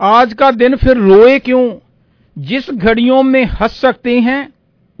 आज का दिन फिर रोए क्यों, जिस घड़ियों में हंस सकते हैं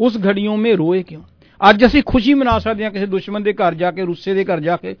उस घड़ियों में रोए क्यों। ਅੱਜ ਅਸੀਂ ਖੁਸ਼ੀ ਮਨਾ ਸਕਦੇ ਹਾਂ, ਕਿਸੇ ਦੁਸ਼ਮਣ ਦੇ ਘਰ ਜਾ ਕੇ, ਰੁੱਸੇ ਦੇ ਘਰ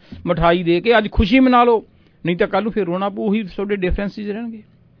ਜਾ ਕੇ ਮਠਾਈ ਦੇ ਕੇ ਅੱਜ ਖੁਸ਼ੀ ਮਨਾ ਲਓ, ਨਹੀਂ ਤਾਂ ਕੱਲ ਨੂੰ ਫਿਰ ਰੋਣਾ ਪਊ। ਉਹੀ ਤੁਹਾਡੇ ਡਿਫਰੈਂਸਿਸ ਰਹਿਣਗੇ।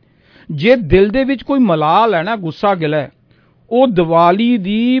 ਜੇ ਦਿਲ ਦੇ ਵਿੱਚ ਕੋਈ ਮਲਾਲ ਹੈ ਨਾ, ਗੁੱਸਾ ਗਿਲਾ, ਉਹ ਦੀਵਾਲੀ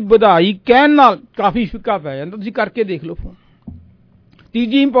ਦੀ ਵਧਾਈ ਕਹਿਣ ਨਾਲ ਕਾਫੀ ਫਿੱਕਾ ਪੈ ਜਾਂਦਾ। ਤੁਸੀਂ ਕਰਕੇ ਦੇਖ ਲਓ ਫੋਨ।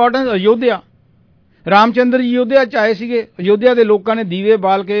 ਤੀਜੀ ਇੰਪੋਰਟੈਂਸ, ਅਯੋਧਿਆ। ਰਾਮਚੰਦਰ ਜੀ ਅਯੋਧਿਆ ਚ ਆਏ ਸੀਗੇ, ਅਯੋਧਿਆ ਦੇ ਲੋਕਾਂ ਨੇ ਦੀਵੇ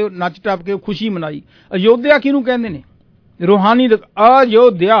ਬਾਲ ਕੇ, ਨੱਚ ਟੱਪ ਕੇ ਖੁਸ਼ੀ ਮਨਾਈ। ਅਯੋਧਿਆ ਕਿਹਨੂੰ ਕਹਿੰਦੇ ਨੇ, ਰੂਹਾਨੀ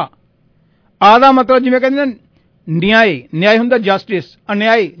ਅਯੋਧਿਆ। ਆ ਦਾ ਮਤਲਬ ਜਿਵੇਂ ਕਹਿੰਦੇ ਨੇ ਨਿਆਏ, ਨਿਆਏ ਹੁੰਦਾ ਜਸਟਿਸ,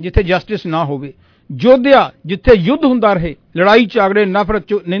 ਅਨਿਆਏ ਜਿੱਥੇ ਜਸਟਿਸ ਨਾ ਹੋਵੇ, ਯੋਧਿਆ ਜਿੱਥੇ ਯੁੱਧ ਹੁੰਦਾ ਰਹੇ, ਲੜਾਈ ਝਗੜੇ,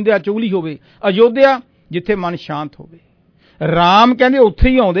 ਨਫ਼ਰਤ, ਨਿੰਦਿਆ, ਚੁਗਲੀ ਹੋਵੇ। ਅਯੋਧਿਆ ਜਿੱਥੇ ਮਨ ਸ਼ਾਂਤ ਹੋਵੇ। ਰਾਮ ਕਹਿੰਦੇ ਉੱਥੇ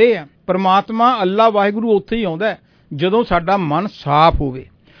ਹੀ ਆਉਂਦੇ ਆ, ਪਰਮਾਤਮਾ ਅੱਲਾ ਵਾਹਿਗੁਰੂ ਉੱਥੇ ਹੀ ਆਉਂਦਾ ਜਦੋਂ ਸਾਡਾ ਮਨ ਸਾਫ਼ ਹੋਵੇ।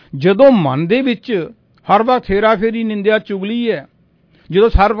 ਜਦੋਂ ਮਨ ਦੇ ਵਿੱਚ ਹਰ ਵਕਤ ਫੇਰਾ ਫੇਰੀ, ਨਿੰਦਿਆ, ਚੁਗਲੀ ਹੈ, ਜਦੋਂ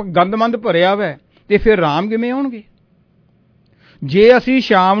ਸਰਬ ਗੰਦਮੰਦ ਭਰਿਆ ਹੋਇਆ, ਤੇ ਫਿਰ ਰਾਮ ਕਿਵੇਂ ਆਉਣਗੇ। ਜੇ ਅਸੀਂ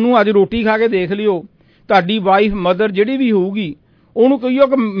ਸ਼ਾਮ ਨੂੰ ਅੱਜ ਰੋਟੀ ਖਾ ਕੇ ਦੇਖ ਲਿਓ, ਤੁਹਾਡੀ ਵਾਈਫ, ਮਦਰ ਜਿਹੜੀ ਵੀ ਹੋਊਗੀ, ਉਹਨੂੰ ਕਹੀਓ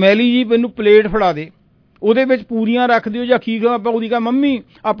ਕਿ ਮੈਲੀ ਜੀ ਮੈਨੂੰ ਪਲੇਟ ਫੜਾ ਦੇ, ਉਹਦੇ ਵਿੱਚ ਪੂਰੀਆਂ ਰੱਖ ਦਿਓ ਜਾਂ ਖੀਰ। ਆਪਾਂ ਉਹਦੀ ਕਹਾਂ ਮੰਮੀ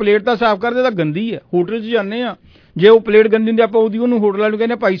ਆ ਪਲੇਟ ਤਾਂ ਸਾਫ਼ ਕਰਦੇ, ਤਾਂ ਗੰਦੀ ਹੈ। ਹੋਟਲ 'ਚ ਜਾਂਦੇ ਆ, ਜੇ ਉਹ ਪਲੇਟ ਗੰਦੀ ਹੁੰਦੀ, ਆਪਾਂ ਉਹਨੂੰ ਹੋਟਲ ਵਾਲੇ ਨੂੰ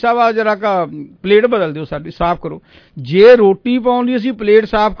ਕਹਿੰਦੇ ਭਾਈ ਸਾਹਿਬ ਆ ਜਰਾ ਪਲੇਟ ਬਦਲ ਦਿਓ, ਸਾਡੀ ਸਾਫ਼ ਕਰੋ। ਜੇ ਰੋਟੀ ਪਾਉਣ ਲਈ ਅਸੀਂ ਪਲੇਟ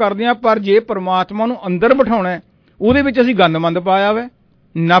ਸਾਫ਼ ਕਰਦੇ ਹਾਂ, ਪਰ ਜੇ ਪਰਮਾਤਮਾ ਨੂੰ ਅੰਦਰ ਬਿਠਾਉਣਾ, ਉਹਦੇ ਵਿੱਚ ਅਸੀਂ ਗੰਦਮੰਦ ਪਾਇਆ ਵਾ,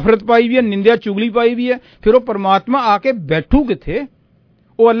 ਨਫ਼ਰਤ ਪਾਈ ਵੀ ਹੈ, ਨਿੰਦਿਆ, ਚੁਗਲੀ ਪਾਈ ਵੀ ਹੈ, ਫਿਰ ਉਹ ਪਰਮਾਤਮਾ ਆ ਕੇ ਬੈਠੂ ਕਿੱਥੇ,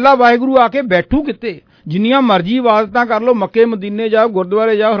 ਉਹ ਅੱਲਾ ਵਾਹਿਗੁਰੂ ਆ ਕੇ ਬੈਠੂ ਕਿੱਥੇ। ਜਿੰਨੀਆਂ ਮਰਜ਼ੀ ਇਬਾਦਤਾਂ ਕਰ ਲਓ, ਮੱਕੇ ਮਦੀਨੇ ਜਾਓ,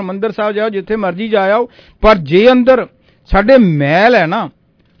 ਗੁਰਦੁਆਰੇ ਜਾਓ, ਹਰਿਮੰਦਰ ਸਾਹਿਬ ਜਾਓ, ਜਿੱਥੇ ਮਰਜ਼ੀ ਜਾ ਆਓ, ਪਰ ਜੇ ਅੰਦਰ ਸਾਡੇ ਮੈਲ ਹੈ ਨਾ,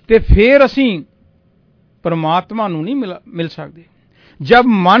 ਤੇ ਫਿਰ ਅਸੀਂ परमात्मा ਨੂੰ नहीं मिल सकते। जब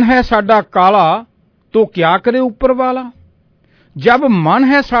मन है साडा काला तो क्या करे ऊपर वाला, जब मन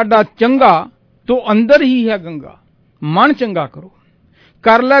है साडा चंगा तो अंदर ही है गंगा। मन चंगा करो,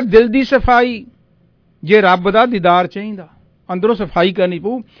 कर ले दिल दी सफाई, जे रब दा दीदार चाहिदा अंदरों सफाई करनी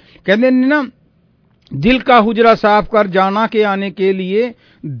पऊ। कहते ने ना, दिल का हुजरा साफ कर, जाना के आने के लिए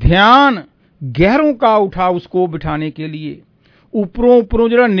ध्यान गहरों का उठा उसको बिठाने के लिए। उपरों उपरों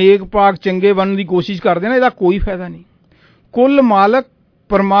जो नेक पाक चंगे बनने की कोशिश करते हैं, इसका कोई फायदा नहीं। कुल मालक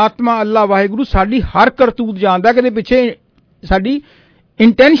परमात्मा अल्लाह वाहिगुरू साडी हर करतूत जानदा कि पिछे साडी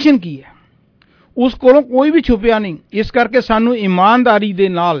इंटेंशन की है, उस कोलों कोई भी छुपिया नहीं। इस करके सानू ईमानदारी दे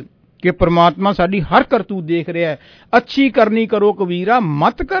नाल कि परमात्मा साडी हर करतूत देख रहा है। अच्छी करनी करो कबीरा,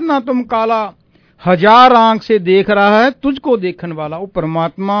 मत करना तुम काला, हजार आंख से देख रहा है तुझको देखन वाला। वो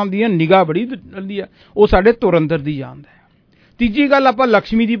परमात्मा दी निगाह बड़ी जल्दी है, वो साडे तुर अंदर दी जानदा है। तीजी गल, आपां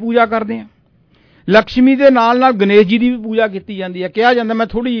लक्ष्मी की पूजा करते हैं, लक्ष्मी के नाल नाल गणेश जी की भी पूजा की जाती है। कहा जाता, मैं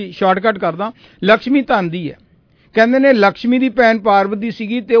थोड़ी शॉर्टकट करदा, लक्ष्मी धन दी है। कहते ने लक्ष्मी की भैन पार्वती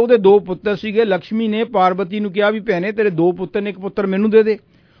सीगी ते उहदे 2 पुत्तर सीगे। लक्ष्मी ने पार्वती नूं कहा भी भैने तेरे 2 पुत्तर ने, एक पुत्तर मैनू दे दे।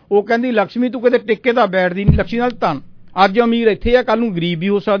 वो कहती लक्ष्मी तू किते टिक्के तां बैठदी नहीं, लक्ष्मी नाल धन, अज अमीर इत्थे आ, कल नूं गरीब भी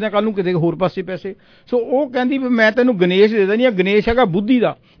हो सकदे, कल नूं किते होर पासे पैसे। सो वो कहती भी मैं तैनूं गणेश दे दिंदी आ, गणेश हैगा बुद्धि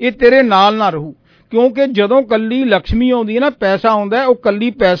दा, ये तेरे नाल ना रहू। क्योंकि जदों कल्ली लक्ष्मी आउंदी है ना, पैसा आउंदा है, वो कल्ली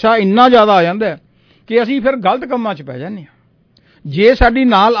पैसा इन्ना ज़्यादा आ जांदा है कि असीं फिर गलत कामां 'च पै जांदे हां। जे साडी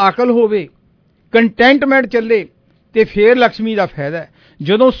नाल अकल होवे, कंटेंटमेंट चले, ते फिर लक्ष्मी का फायदा है।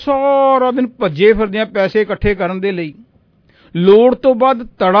 जदों सारा दिन भज्जे फिरदे हां पैसे इकट्ठे करन दे लई, लोड़ तो बाद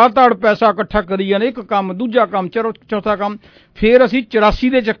तड़ा तड़ पैसा इकट्ठा करी जाने, एक काम दूजा काम चौथा काम, फिर असीं 84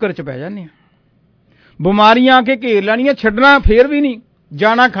 दे चक्कर 'च पै जांदे हां। बीमारियां आके घेर लैणियां, छड्डना फिर भी नहीं,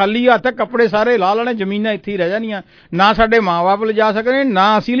 जाना खाली हत्थ, कपड़े सारे ला लेने, जमीनां इत्थे ही रह जानियां, ना साडे माँ बाप ले जा सकने, ना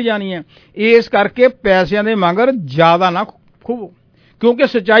असीं ले जानी है। इस करके पैसिਆਂ ਦੇ मगर ज़्यादा ना खोवो, क्योंकि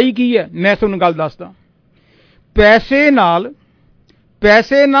सच्चाई की है, मैं तुहानूं गल दसदा, पैसे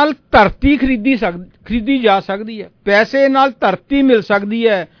नाल धरती खरीदी जा सकती है, पैसे नाल धरती मिल सकती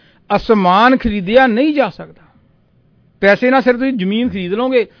है, आसमान खरीदिया नहीं जा सकता। पैसे नाल सिर्फ तुसीं जमीन खरीद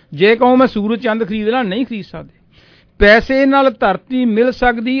लोगे, जे कहो मैं सूरज चंद खरीदना, नहीं खरीद सकते। पैसे नाल धरती मिल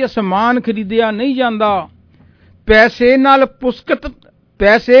सकती, आसमान खरीदिया नहीं जाता। पैसे नाल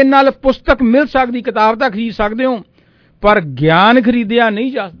पुस्तक मिल सकती, किताब तां खरीद सकते हो, पर ज्ञान खरीदिया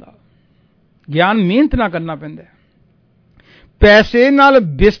नहीं जाता। ज्ञान मेहनत ना करना पैंदा है। पैसे नाल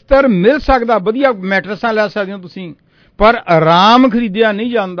बिस्तर मिल सकता, वधिया मैट्रेसां लै सकदे हो तुसीं, पर आराम खरीदिया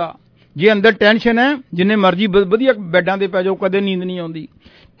नहीं जाता। जे अंदर टेंशन है, जिन्ने मर्जी वधिया बैडां ते पै जाओ, कदे नींद नहीं आउंदी।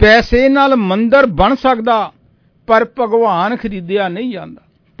 पैसे नाल मंदिर बन सकदा, पर भगवान खरीदिया नहीं जाता।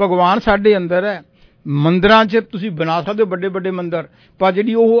 भगवान साडे अंदर है, मंदिरां 'च तुसीं बना सकदे हो बड़े बड़े मंदिर, पर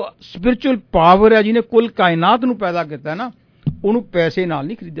जिहड़ी ओह स्पिरिचुअल पावर है जिन्हें कुल कायनात नूं पैदा कीता ना, उन्होंने पैसे नाल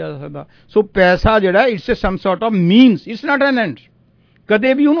नहीं खरीदा जा सकता। सो पैसा जिहड़ा it's a some sort of means, it's not an and.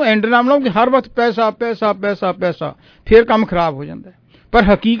 कदे भी उन्होंने एंड ना बनाओ कि हर वक्त पैसा पैसा पैसा पैसा, फिर काम खराब हो जाता है। पर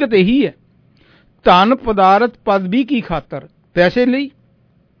हकीकत यही है, धन पदार्थ पदवी की खातर, पैसे लई,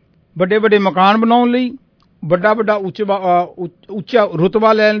 बड़े बड़े मकान बनाउण लई, बड़ा बड़ा उच्चा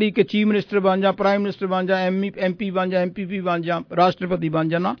रुतबा लैण लई कि चीफ मिनिस्टर बन जा, प्राइम मिनिस्टर बन जा, MP बन जा, MPP बन जा, राष्ट्रपति बन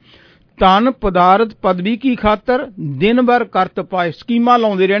जाना, धन पदार्थ पदवी की खातर दिन भर करत पाए स्कीमां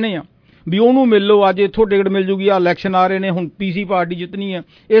लाउंदे रहने आ भी ਉਹਨੂੰ मिल लो, अज इत्थों टिकट मिल जूगी, आ इलैक्शन आ रहे ने, हुण PC पार्टी जितनी है,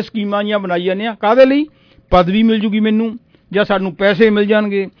 ये स्कीमां जिहां बनाई जाने आ, काहदे लई? पदवी मिल जूगी मैनू, जां सानू पैसे मिल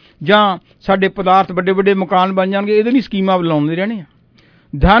जाणगे, जां साडे पदार्थ बड़े बड़े मकान बन जाणगे, इहदे लई स्कीमां लाउंदे रहने आ।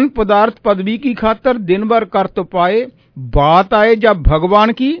 धन पदार्थ पदवी की खातर दिन भर करत पाए, बात आए जब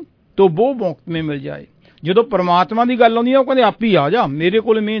भगवान की तो वो मुफ्त में मिल जाए। जो परमात्मा की गल आउंदी है, वो कहंदे आप ही आ जा, मेरे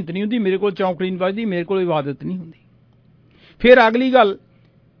को मेहनत नहीं होंदी, मेरे को चौंकड़ी नहीं वजदी, मेरे को इबादत नहीं होंदी। फिर अगली गल,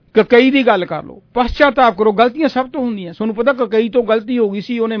 ककई की गल कर लो, पश्चाताप करो। गलतियां सब तो होंदियां, तुहानूं पता ककई तो गलती हो गई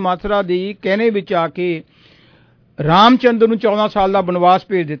सी, उन्हें मथुरा दे कहने विच आके रामचंद्र नूं 14 साल का बनवास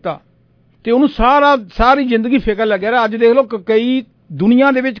भेज दिता, ते उन्होंने सारी जिंदगी फिकर लग्या रहा। अज देख लो, ककई दुनिया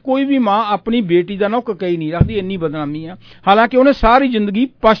दे विच कोई भी मां अपनी बेटी का नाम ककई नहीं रखती, इन्नी बदनामी है। हालांकि उन्हें सारी जिंदगी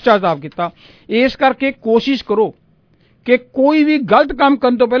पश्चाताप किया। इस करके कोशिश करो कि कोई भी गलत काम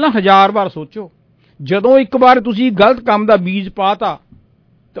करने तो पहला 1000 बार सोचो। जदों एक बार तुसी गलत काम का बीज पाता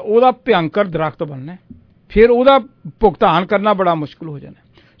तो वह भयंकर दरख्त बनना, फिर वह भुगतान करना बड़ा मुश्किल हो जाना।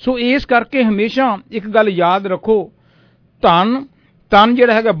 सो इस करके हमेशा एक गल याद रखो, तन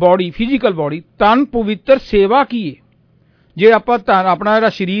जिहड़ा है बॉडी, फिजिकल बॉडी, तन पवित्र सेवा की है, ਜੇ ਆਪਾਂ ਆਪਣਾ ਜਿਹੜਾ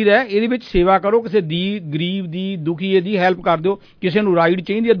ਸਰੀਰ ਹੈ ਇਹਦੇ ਵਿੱਚ ਸੇਵਾ ਕਰੋ, ਕਿਸੇ ਦੀ ਗਰੀਬ ਦੀ ਦੁਖੀ ਦੀ ਹੈਲਪ ਕਰ ਦਿਓ, ਕਿਸੇ ਨੂੰ ਰਾਈਡ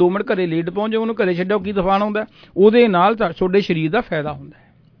ਚਾਹੀਦੀ ਹੈ 2 ਮਿੰਟ ਘਰੇ ਲੇਟ ਪਹੁੰਚ ਜਾਓ, ਉਹਨੂੰ ਘਰੇ ਛੱਡੋ, ਕੀ ਤੂਫਾਨ ਆਉਂਦਾ, ਉਹਦੇ ਨਾਲ ਤੁਹਾਡੇ ਸਰੀਰ ਦਾ ਫਾਇਦਾ ਹੁੰਦਾ ਹੈ।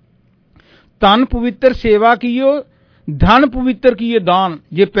 ਤਨ ਪਵਿੱਤਰ ਸੇਵਾ ਕੀਓ, ਧਨ ਪਵਿੱਤਰ ਕੀਏ ਦਾਨ।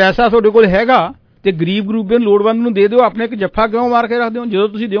 ਜੇ ਪੈਸਾ ਤੁਹਾਡੇ ਕੋਲ ਹੈਗਾ ਤੇ ਗਰੀਬ ਗਰੂਬੇ ਨੂੰ ਲੋੜਵੰਦ ਨੂੰ ਦੇ ਦਿਓ, ਆਪਣੇ ਇੱਕ ਜੱਫਾ ਕਿਉਂ ਮਾਰ ਕੇ ਰੱਖ ਦਿਓ, ਜਦੋਂ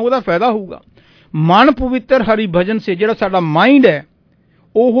ਤੁਸੀਂ ਦਿਓ ਉਹਦਾ ਫਾਇਦਾ ਹੋਊਗਾ। ਮਨ ਪਵਿੱਤਰ ਹਰੀ ਭਜਨ ਸੇ, ਜਿਹੜਾ ਸਾਡਾ ਮਾਈਂਡ ਹੈ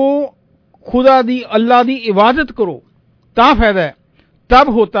ਉਹ ਖੁਦਾ ਦੀ ਅੱਲਾ ਦੀ ਇਬਾਦਤ ਕਰੋ ਤਾਂ ਫਾਇਦਾ ਹੈ, ਤਬ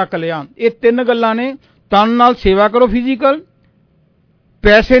ਹੋਤਾ ਕਲਿਆਣ। ਇਹ 3 ਗੱਲਾਂ ਨੇ, ਤਨ ਨਾਲ ਸੇਵਾ ਕਰੋ ਫਿਜ਼ੀਕਲ,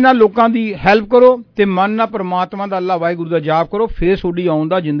 ਪੈਸੇ ਨਾਲ ਲੋਕਾਂ ਦੀ ਹੈਲਪ ਕਰੋ ਤੇ ਮਨ ਨਾਲ ਪਰਮਾਤਮਾ ਦਾ ਅੱਲਾ ਵਾਹਿਗੁਰੂ ਦਾ ਜਾਪ ਕਰੋ, ਫਿਰ ਤੁਹਾਡੀ ਆਉਣ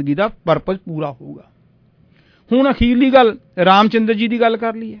ਦਾ ਜ਼ਿੰਦਗੀ ਦਾ ਪਰਪਸ ਪੂਰਾ ਹੋਊਗਾ। ਹੁਣ ਅਖੀਰਲੀ ਗੱਲ ਰਾਮਚੰਦਰ ਜੀ ਦੀ ਗੱਲ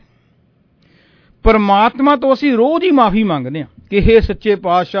ਕਰ ਲਈਏ। ਪਰਮਾਤਮਾ ਤੋਂ ਅਸੀਂ ਰੋਜ਼ ਹੀ ਮਾਫੀ ਮੰਗਦੇ ਹਾਂ ਕਿ ਹੇ ਸੱਚੇ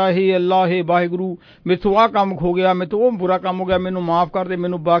ਪਾਤਸ਼ਾਹ, ਹੇ ਅੱਲਾ, ਹੇ ਵਾਹਿਗੁਰੂ, ਮੈਥੋਂ ਆਹ ਕੰਮ ਹੋ ਗਿਆ, ਮੈਥੋਂ ਉਹ ਬੁਰਾ ਕੰਮ ਹੋ ਗਿਆ, ਮੈਨੂੰ ਮਾਫ ਕਰ ਦੇ,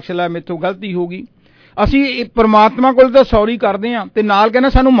 ਮੈਨੂੰ ਬਖਸ਼ ਲੈ, ਮੈਥੋਂ ਗਲਤੀ ਹੋ ਗਈ। ਅਸੀਂ ਪਰਮਾਤਮਾ ਕੋਲ ਤਾਂ ਸੌਰੀ ਕਰਦੇ ਹਾਂ ਤੇ ਨਾਲ ਕਹਿੰਦੇ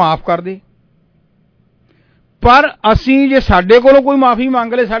ਸਾਨੂੰ ਮਾਫ ਕਰ ਦੇ। ਪਰ ਅਸੀਂ ਜੇ ਸਾਡੇ ਕੋਲੋਂ ਕੋਈ ਮਾਫੀ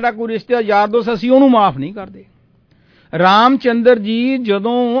ਮੰਗ ਲੇ, ਸਾਡਾ ਕੋਈ ਰਿਸ਼ਤੇਦਾਰ ਯਾਰ ਦੋਸਤ, ਅਸੀਂ ਉਹਨੂੰ ਮਾਫ ਨਹੀਂ ਕਰਦੇ। ਰਾਮਚੰਦਰ ਜੀ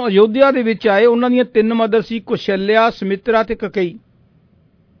ਜਦੋਂ ਅਯੋਧਿਆ ਦੇ ਵਿੱਚ ਆਏ, ਉਹਨਾਂ ਦੀਆਂ 3 ਮਦਰ ਸੀ, ਕੁਸ਼ਲਿਆ, ਸੁਮਿਤਰਾ ਤੇ ਕਕਈ।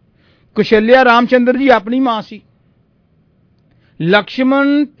 ਕੁਸ਼ਲਿਆ ਰਾਮਚੰਦਰ ਜੀ ਆਪਣੀ ਮਾਂ ਸੀ,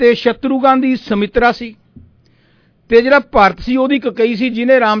 ਲਕਸ਼ਮਣ ਤੇ ਸ਼ਤਰੂਘਨ ਦੀ ਸੁਮਿਤਰਾ ਸੀ, ਤੇ ਜਿਹੜਾ ਭਰਤ ਸੀ ਉਹਦੀ ਕਕਈ ਸੀ,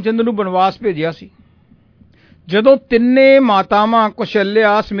 ਜਿਹਨੇ ਰਾਮਚੰਦਰ ਨੂੰ ਬਨਵਾਸ ਭੇਜਿਆ ਸੀ। ਜਦੋਂ 3 ਮਾਤਾਵਾਂ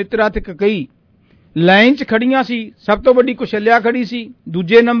ਕੁਸ਼ਲਿਆ, ਸੁਮਿਤਰਾ ਤੇ ਕਕਈ ਲਾਈਨ 'ਚ ਖੜੀਆਂ ਸੀ, ਸਭ ਤੋਂ ਵੱਡੀ ਕੁਸ਼ਲਿਆ ਖੜੀ ਸੀ,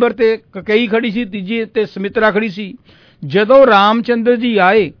 ਦੂਜੇ ਨੰਬਰ ਤੇ ਕਕਈ ਖੜੀ ਸੀ, ਤੀਜੇ ਤੇ ਸੁਮਿਤਰਾ ਖੜੀ ਸੀ। ਜਦੋਂ ਰਾਮਚੰਦਰ ਜੀ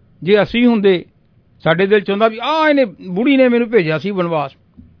ਆਏ, ਜੇ ਅਸੀਂ ਹੁੰਦੇ ਸਾਡੇ ਦਿਲ 'ਚ ਹੁੰਦਾ ਵੀ ਇਹਨੇ ਬੁੜੀ ਨੇ ਮੈਨੂੰ ਭੇਜਿਆ ਸੀ ਬਨਵਾਸ,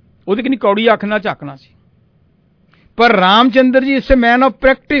 ਉਹਦੀ ਕਿੰਨੀ ਕੌੜੀ ਅੱਖ ਨਾਲ ਝਾਕਣਾ ਸੀ। ਪਰ ਰਾਮਚੰਦਰ ਜੀ it's a man of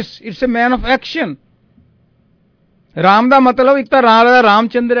practice, it's a man of action. Ram ਦਾ ਮਤਲਬ ਇੱਕ ਤਾਂ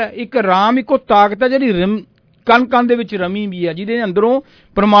ਰਾਮਚੰਦਰ ਹੈ, ਇੱਕ ਰਾਮ ਇੱਕੋ ਤਾਕਤ ਹੈ ਜਿਹੜੀ ਕਣ ਦੇ ਵਿੱਚ ਰਮੀ ਵੀ ਹੈ, ਜਿਹਦੇ ਅੰਦਰੋਂ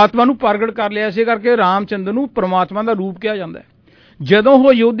ਪਰਮਾਤਮਾ ਨੂੰ ਪ੍ਰਗਟ ਕਰ ਲਿਆ। ਇਸੇ ਕਰਕੇ ਰਾਮਚੰਦਰ ਨੂੰ ਪਰਮਾਤਮਾ ਦਾ ਰੂਪ ਕਿਹਾ ਜਾਂਦਾ ਹੈ। ਜਦੋਂ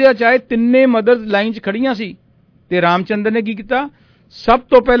ਉਹ ਅਯੋਧਿਆ 'ਚ ਆਏ, 3 ਮਦਰ ਲਾਈਨ 'ਚ ਖੜੀਆਂ ਸੀ ਤੇ ਰਾਮਚੰਦਰ ਨੇ ਕੀ ਕੀਤਾ, ਸਭ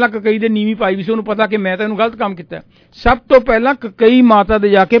ਤੋਂ ਪਹਿਲਾਂ ਕਕਈ ਦੇ ਨੀਵੀਂ ਪਾਈ ਵੀ ਸੀ, ਉਹਨੂੰ ਪਤਾ ਕਿ ਮੈਂ ਤਾਂ ਇਹਨੂੰ ਗਲਤ ਕੰਮ ਕੀਤਾ। ਸਭ ਤੋਂ ਪਹਿਲਾਂ ਕਕਈ ਮਾਤਾ ਦੇ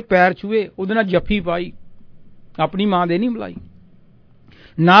ਜਾ ਕੇ ਪੈਰ ਛੂਏ, ਉਹਦੇ ਨਾਲ ਜੱਫੀ ਪਾਈ, ਆਪਣੀ ਮਾਂ ਦੇ ਨਹੀਂ ਬੁਲਾਈ।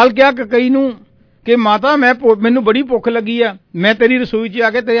 ਨਾਲ ਕਿਹਾ ਕਕਈ ਨੂੰ ਕਿ ਮਾਤਾ ਮੈਨੂੰ ਬੜੀ ਭੁੱਖ ਲੱਗੀ ਆ, ਮੈਂ ਤੇਰੀ ਰਸੋਈ 'ਚ ਆ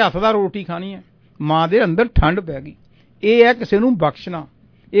ਕੇ ਤੇਰੇ ਹੱਥ ਦਾ ਰੋਟੀ ਖਾਣੀ ਹੈ। ਮਾਂ ਦੇ ਅੰਦਰ ਠੰਡ ਪੈ ਗਈ। ਇਹ ਹੈ ਕਿਸੇ ਨੂੰ ਬਖਸ਼ਣਾ,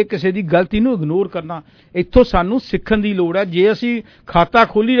 ਇਹ ਕਿਸੇ ਦੀ ਗਲਤੀ ਨੂੰ ਇਗਨੋਰ ਕਰਨਾ। ਇੱਥੋਂ ਸਾਨੂੰ ਸਿੱਖਣ ਦੀ ਲੋੜ ਹੈ। ਜੇ ਅਸੀਂ ਖਾਤਾ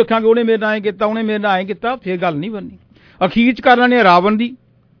ਖੋਲੀ ਰੱਖਾਂਗੇ, ਉਹਨੇ ਮੇਰੇ ਨਾਲ ਐਂ ਕੀਤਾ, ਉਹਨੇ ਮੇਰੇ ਨਾਲ ਐਂ ਕੀਤਾ, ਫਿਰ ਗੱਲ ਨਹੀਂ ਬਣਨੀ। ਅਖੀਰ 'ਚ ਕਰ ਲੈਣੇ ਰਾਵਣ ਦੀ।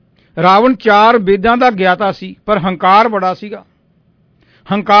 ਰਾਵਣ 4 ਵੇਦਾਂ ਦਾ ਗਿਆਤਾ ਸੀ, ਪਰ ਹੰਕਾਰ ਬੜਾ ਸੀਗਾ।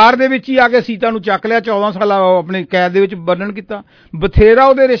 ਹੰਕਾਰ ਦੇ ਵਿੱਚ ਹੀ ਆ ਕੇ ਸੀਤਾ ਨੂੰ ਚੱਕ ਲਿਆ, 14 ਸਾਲ ਆਪਣੇ ਕੈਦ ਦੇ ਵਿੱਚ ਬੰਨਣ ਕੀਤਾ। ਬਥੇਰਾ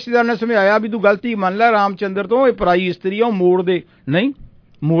ਉਹਦੇ ਰਿਸ਼ਤੇਦਾਰ ਨੇ ਸਮਝਾਇਆ ਵੀ ਤੂੰ ਗਲਤੀ ਮੰਨ ਲੈ ਰਾਮਚੰਦਰ ਤੋਂ, ਇਹ ਪਰਾਈ ਇਸਤਰੀ ਆ, ਉਹ ਮੋੜ ਦੇ, ਨਹੀਂ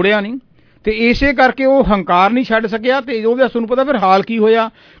ਮੋੜਿਆ ਨਹੀਂ। ਤੇ ਇਸੇ ਕਰਕੇ ਉਹ ਹੰਕਾਰ ਨਹੀਂ ਛੱਡ ਸਕਿਆ। ਤੇ ਉਹਦਾ ਤੁਹਾਨੂੰ ਪਤਾ ਫਿਰ ਹਾਲ ਕੀ ਹੋਇਆ,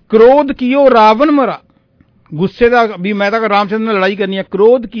 ਕ੍ਰੋਧ ਕੀਓ ਰਾਵਣ ਮਰਾ, ਗੁੱਸੇ ਦਾ ਵੀ ਮੈਂ ਤਾਂ ਰਾਮਚੰਦਰ ਨਾਲ ਲੜਾਈ ਕਰਨੀ ਹੈ।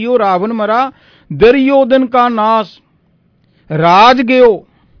 ਕ੍ਰੋਧ ਕੀਓ ਰਾਵਣ ਮਰਾ, ਦੁਰਯੋਧਨ ਕਾ ਨਾਸ, ਰਾਜ ਗਿਓ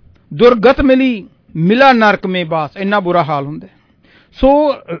ਦੁਰਗਤ ਮਿਲੀ, ਮਿਲਾ ਨਰਕ ਮੇ ਬਾਸ। ਇੰਨਾ ਬੁਰਾ ਹਾਲ ਹੁੰਦਾ। ਸੋ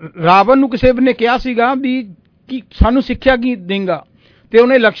ਰਾਵਣ ਨੂੰ ਕਿਸੇ ਨੇ ਕਿਹਾ ਸੀਗਾ ਵੀ ਕਿ ਸਾਨੂੰ ਸਿੱਖਿਆ ਕੀ ਦੇਂਗਾ, ਤੇ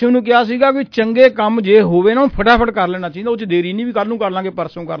ਉਹਨੇ ਲਕਸ਼ਮਣ ਨੂੰ ਕਿਹਾ ਸੀਗਾ ਵੀ ਚੰਗੇ ਕੰਮ ਜੇ ਹੋਵੇ ਨਾ, ਉਹ ਫਟਾਫਟ ਕਰ ਲੈਣਾ ਚਾਹੀਦਾ, ਉਹ 'ਚ ਦੇਰੀ ਨਹੀਂ ਵੀ ਕੱਲ ਨੂੰ ਕਰ ਲਾਂਗੇ,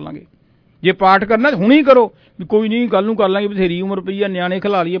 ਪਰਸੋਂ ਕਰ ਲਾਂਗੇ। ਜੇ ਪਾਠ ਕਰਨਾ ਹੁਣੇ ਹੀ ਕਰੋ, ਵੀ ਕੋਈ ਨਹੀਂ ਕੱਲ ਨੂੰ ਕਰ ਲਾਂਗੇ, ਬਥੇਰੀ ਉਮਰ ਪਈ ਆ, ਨਿਆਣੇ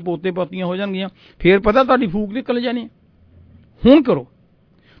ਖਿਲਾ ਲਈਏ, ਪੋਤੇ ਪੋਤੀਆਂ ਹੋ ਜਾਣਗੀਆਂ, ਫੇਰ ਪਤਾ ਤੁਹਾਡੀ ਫੂਕ ਨਿਕਲ ਜਾਣੀ। ਹੁਣ ਕਰੋ।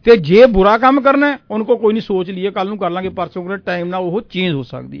 ਤੇ ਜੇ ਬੁਰਾ ਕੰਮ ਕਰਨਾ, ਉਹਨਾਂ ਕੋਲ ਕੋਈ ਨਹੀਂ, ਸੋਚ ਲਈਏ ਕੱਲ ਨੂੰ ਕਰ ਲਾਂਗੇ, ਪਰਸੋਂ ਕਰ, ਟਾਈਮ ਨਾਲ ਉਹ ਚੇਂਜ ਹੋ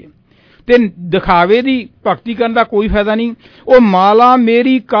ਸਕਦੀ ਹੈ। ਤੇ ਦਿਖਾਵੇ ਦੀ ਭਗਤੀ ਕਰਨ ਦਾ ਕੋਈ ਫਾਇਦਾ ਨਹੀਂ। ਉਹ ਮਾਲਾ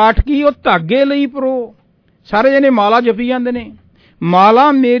ਮੇਰੀ ਕਾਠ ਕੀ, ਉਹ ਧਾਗੇ ਲਈ ਪਰੋ। ਸਾਰੇ ਜਣੇ ਮਾਲਾ ਜਪੀ ਜਾਂਦੇ ਨੇ,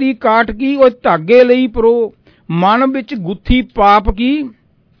 ਮਾਲਾ ਮੇਰੀ ਕਾਠ ਕੀ, ਉਹ ਧਾਗੇ ਲਈ ਪਰੋ। ਮਨ ਵਿੱਚ ਗੁੱਥੀ ਪਾਪ ਕੀ,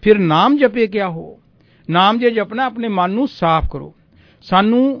 ਫਿਰ ਨਾਮ ਜਪੇ ਕਿਆ ਹੋ। ਨਾਮ ਜੇ ਜਪਣਾ, ਆਪਣੇ ਮਨ ਨੂੰ ਸਾਫ਼ ਕਰੋ।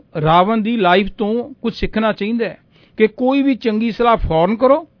 ਸਾਨੂੰ ਰਾਵਣ ਦੀ ਲਾਈਫ ਤੋਂ ਕੁਝ ਸਿੱਖਣਾ ਚਾਹੀਦਾ ਹੈ ਕਿ ਕੋਈ ਵੀ ਚੰਗੀ ਸਲਾਹ ਫੌਰਨ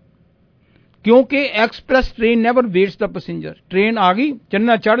ਕਰੋ, ਕਿਉਂਕਿ ਐਕਸਪ੍ਰੈਸ ਟ੍ਰੇਨ ਨੈਵਰ ਵੇਟਸ ਦਾ ਪੈਸੇਂਜਰ। ਟ੍ਰੇਨ ਆ ਗਈ,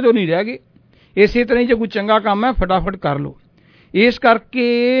 ਚੰਨਾ ਚੜ੍ਹ ਜੋ, ਨਹੀਂ ਰਹਿ ਗਏ। ਇਸੇ ਤਰ੍ਹਾਂ ਹੀ ਜੇ ਕੋਈ ਚੰਗਾ ਕੰਮ ਹੈ, ਫਟਾਫਟ ਕਰ ਲਓ। ਇਸ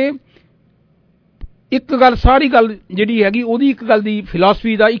ਕਰਕੇ ਇੱਕ ਗੱਲ, ਸਾਰੀ ਗੱਲ ਜਿਹੜੀ ਹੈਗੀ, ਉਹਦੀ ਇੱਕ ਗੱਲ ਦੀ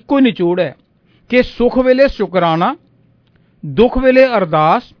ਫਿਲਾਸਫੀ ਦਾ ਇੱਕੋ ਹੀ ਨਿਚੋੜ ਹੈ ਕਿ ਸੁੱਖ ਵੇਲੇ ਸ਼ੁਕਰਾਨਾ, ਦੁੱਖ ਵੇਲੇ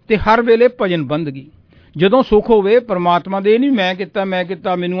ਅਰਦਾਸ, ਤੇ ਹਰ ਵੇਲੇ ਭਜਨ ਬੰਦਗੀ। ਜਦੋਂ ਸੁੱਖ ਹੋਵੇ ਪਰਮਾਤਮਾ ਦੇ, ਨਹੀਂ ਮੈਂ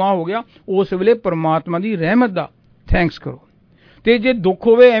ਕੀਤਾ ਮੈਨੂੰ ਆ ਹੋ ਗਿਆ, ਉਸ ਵੇਲੇ ਪਰਮਾਤਮਾ ਦੀ ਰਹਿਮਤ ਦਾ ਥੈਂਕਸ ਕਰੋ। ਤੇ ਜੇ ਦੁੱਖ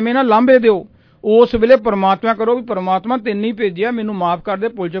ਹੋਵੇ, ਐਵੇਂ ਨਾ ਲਾਂਭੇ ਦਿਓ, ਉਸ ਵੇਲੇ ਪਰਮਾਤਮਾ ਕਰੋ ਵੀ ਪਰਮਾਤਮਾ ਤੈਨੂੰ ਹੀ ਭੇਜਿਆ, ਮੈਨੂੰ ਮਾਫ ਕਰ ਦੇ,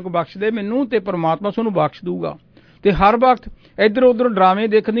 ਭੁੱਲ ਚੁੱਕ ਬਖਸ਼ ਦੇ ਮੈਨੂੰ, ਤੇ ਪਰਮਾਤਮਾ ਤੁਹਾਨੂੰ ਬਖਸ਼ ਦੂਗਾ। ਤੇ ਹਰ ਵਕਤ ਇੱਧਰ ਉੱਧਰ ਡਰਾਮੇ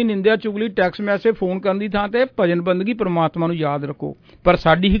ਦੇਖਣ ਦੀ, ਨਿੰਦਿਆ ਚੁਗਲੀ, ਟੈਕਸਟ ਮੈਸੇਜ, ਫੋਨ ਕਰਨ ਦੀ ਥਾਂ ਤੇ ਭਜਨ ਬੰਦਗੀ, ਪਰਮਾਤਮਾ ਨੂੰ ਯਾਦ ਰੱਖੋ। ਪਰ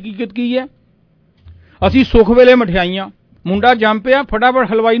ਸਾਡੀ ਹਕੀਕਤ ਕੀ ਹੈ, ਅਸੀਂ ਸੁੱਖ ਵੇਲੇ ਮਠਿਆਈਆਂ, ਮੁੰਡਾ ਜੰਮ ਪਿਆ,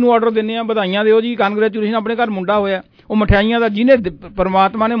 ਫਟਾਫਟ ਹਲਵਾਈ ਨੂੰ ਆਰਡਰ ਦਿੰਦੇ ਆ, ਵਧਾਈਆਂ ਦਿਓ ਜੀ, ਕਾਂਗਰੈਚੁਲੇਸ਼ਨ, ਆਪਣੇ ਘਰ ਮੁੰਡਾ ਹੋਇਆ। ਉਹ ਮਠਿਆਈਆਂ ਦਾ ਜਿਹਨੇ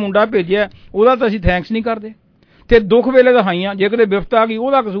ਪਰਮਾਤਮਾ ਨੇ ਮੁੰਡਾ ਭੇਜਿਆ ਉਹਦਾ ਤਾਂ ਅਸੀਂ ਥੈਂਕਸ ਨਹੀਂ ਕਰਦੇ, ਤੇ ਦੁੱਖ ਵੇਲੇ ਦਿਖਾਈਆਂ, ਜੇ ਕਿਤੇ ਵਿਪਤ ਆ ਗਈ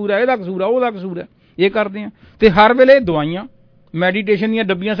ਉਹਦਾ ਕਸੂਰ ਹੈ, ਇਹਦਾ ਕਸੂਰ ਹੈ, ਉਹਦਾ ਕਸੂਰ ਹੈ, ਇਹ ਕਰਦੇ ਆ। ਤੇ ਹਰ ਵੇਲੇ ਦਵਾਈਆਂ, ਮੈਡੀਟੇਸ਼ਨ ਦੀਆਂ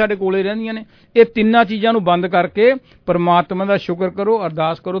ਡੱਬੀਆਂ ਸਾਡੇ ਕੋਲੇ ਰਹਿੰਦੀਆਂ ਨੇ। ਇਹ ਤਿੰਨਾਂ ਚੀਜ਼ਾਂ ਨੂੰ ਬੰਦ ਕਰਕੇ ਪਰਮਾਤਮਾ ਦਾ ਸ਼ੁਕਰ ਕਰੋ,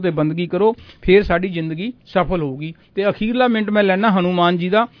 ਅਰਦਾਸ ਕਰੋ ਤੇ ਬੰਦਗੀ ਕਰੋ, ਫਿਰ ਸਾਡੀ ਜ਼ਿੰਦਗੀ ਸਫਲ ਹੋਊਗੀ। ਤੇ ਅਖੀਰਲਾ ਮਿੰਟ ਮੈਂ ਲੈਣਾ ਹਨੂਮਾਨ ਜੀ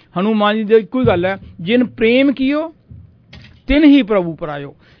ਦਾ। ਹਨੂਮਾਨ ਜੀ ਦੀ ਇੱਕੋ ਹੀ ਗੱਲ ਹੈ, ਜਿਨ ਪ੍ਰੇਮ ਕੀਓ ਤਿਨ ਹੀ प्रभु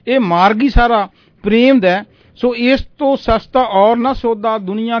परायो। ये मार्ग ही सारा प्रेम दा। सो इस तो सस्ता और न सौदा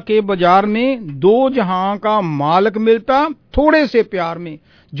दुनिया के बाजार में, दो जहां का मालिक मिलता थोड़े से प्यार में।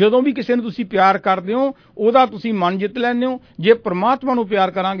 ਜਦੋਂ ਵੀ ਕਿਸੇ ਨੂੰ ਤੁਸੀਂ ਪਿਆਰ ਕਰਦੇ ਹੋ ਉਹਦਾ ਤੁਸੀਂ ਮਨ ਜਿੱਤ ਲੈਂਦੇ ਹੋ। ਜੇ ਪਰਮਾਤਮਾ ਨੂੰ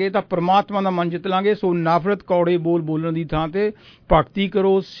ਪਿਆਰ ਕਰਾਂਗੇ ਤਾਂ ਪਰਮਾਤਮਾ ਦਾ ਮਨ ਜਿੱਤ ਲਾਂਗੇ। ਸੋ ਨਫ਼ਰਤ ਕੌੜੇ ਬੋਲ ਬੋਲਣ ਦੀ ਥਾਂ ਤੇ ਭਗਤੀ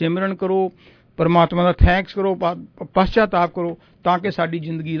ਕਰੋ, ਸਿਮਰਨ ਕਰੋ, ਪਰਮਾਤਮਾ ਦਾ ਥੈਂਕਸ ਕਰੋ, ਪਛਤਾਪ ਕਰੋ, ਤਾਂ ਕਿ ਸਾਡੀ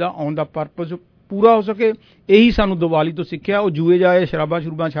ਜ਼ਿੰਦਗੀ ਦਾ ਆਉਣ ਦਾ ਪਰਪਸ ਪੂਰਾ ਹੋ ਸਕੇ। ਇਹੀ ਸਾਨੂੰ ਦੀਵਾਲੀ ਤੋਂ ਸਿੱਖਿਆ। ਉਹ ਜੂਏ ਜਾਏ ਸ਼ਰਾਬਾਂ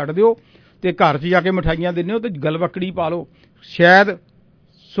ਸ਼ਰੂਬਾਂ ਛੱਡ ਦਿਓ ਤੇ ਘਰ 'ਚ ਜਾ ਕੇ ਮਿਠਾਈਆਂ ਦਿੰਦੇ ਹੋ ਤੇ ਗਲਵੱਕੜੀ ਪਾ ਲਓ, ਸ਼ਾਇਦ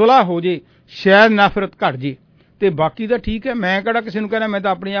ਸੁਲ੍ਹਾ ਹੋ ਜੇ, ਸ਼ਾਇਦ ਨਫ਼ਰਤ ਘਟ ਜੇ। ਤੇ ਬਾਕੀ ਤਾਂ ਠੀਕ ਹੈ, ਮੈਂ ਕਿਹੜਾ ਕਿਸੇ ਨੂੰ ਕਹਿਣਾ, ਮੈਂ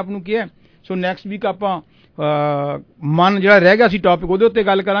ਤਾਂ ਆਪਣੇ ਆਪ ਨੂੰ ਕਿਹਾ। ਸੋ ਨੈਕਸਟ ਵੀਕ ਆਪਾਂ ਮਨ ਜਿਹੜਾ ਰਹਿ ਗਿਆ ਸੀ ਟੌਪਿਕ, ਉਹਦੇ ਉੱਤੇ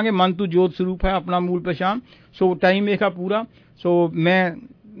ਗੱਲ ਕਰਾਂਗੇ। ਮਨ ਤੂੰ ਜੋਤ ਸਰੂਪ ਹੈ, ਆਪਣਾ ਮੂਲ ਪਛਾਣ। ਸੋ ਟਾਈਮ ਵੇਖਾ ਪੂਰਾ। ਸੋ ਮੈਂ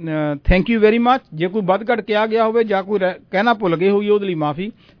ਥੈਂਕ ਯੂ ਵੈਰੀ ਮਚ। ਜੇ ਕੋਈ ਵੱਧ ਘੱਟ ਕਿਹਾ ਗਿਆ ਹੋਵੇ ਜਾਂ ਕੋਈ ਕਹਿਣਾ ਭੁੱਲ ਗਏ ਹੋਈ ਉਹਦੇ ਲਈ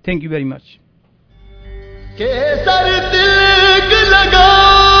ਮਾਫੀ। Thank you very much. केसर तिलक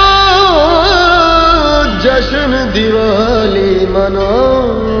लगाओ, जश्न दिवाली मनाओ,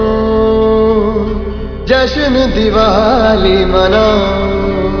 जश्न दिवाली मनाओ।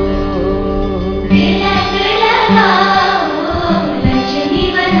 तिलक लगाओ, लक्ष्मी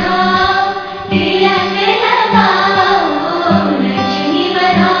बनाओ, तिलक लगाओ, लक्ष्मी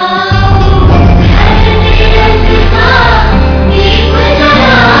बनाओ। तिलक का दीप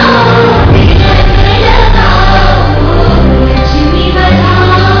जलाओ,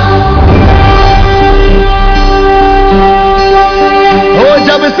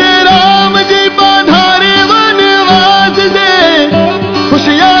 जब से राम जी पधारे वनवास से,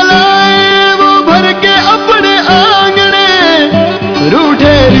 खुशियां लाए वो भर के अपने आंगने,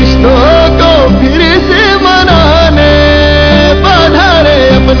 रूठे रिश्तों को फिर से मनाने, पधारे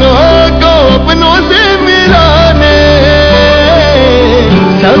अपनों को अपनों से मिलाने।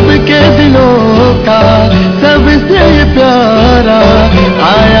 सबके दिलों का सबसे प्यारा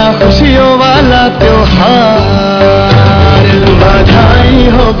आया खुशियों वाला त्योहार। बधाई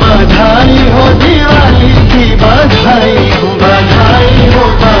हो दिवाली की, बधाई हो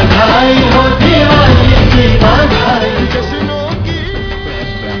दिवाली की बधाई। जश्नों की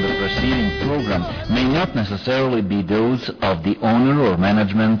And the preceding program may not necessarily be those of the owner or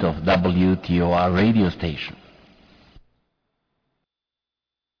management of WTOR radio station.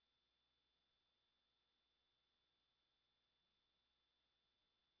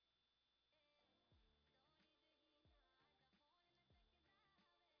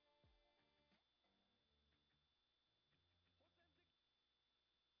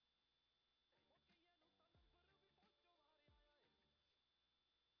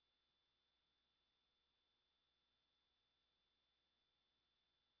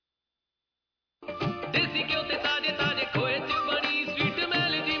 देसी घ्यो ते ताजे ताजे खोए च बनी स्वीट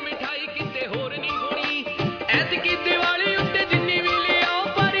महल दी मिठाई किते होर नहीं होनी। ऐतकी दिवाली उत्ते जिन्नी भी लियाओ,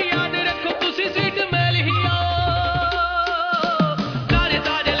 पर याद रखो तुसी स्वीट महल ही आओ। ताजे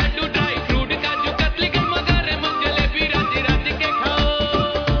ताजे लड्डू, ड्राई फ्रूट, काजू कतली, गरमा गरम जलेबी रज रज के खाओ।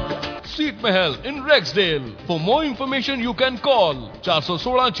 Sweet Mahal in Rexdale. For more information you can call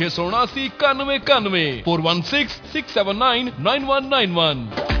 416 679 9191 416 679 9191।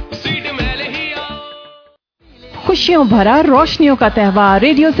 Sweet महल ही आओ। खुशियों भरा रोशनियों का त्यौहार।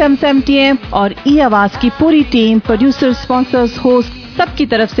 रेडियो 770 AM और ई आवाज की पूरी टीम, प्रोड्यूसर, स्पॉन्सर्स, होस्ट, सबकी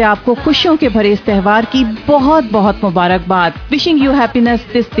तरफ से आपको खुशियों के भरे इस त्यौहार की बहुत बहुत मुबारकबाद। Wishing you happiness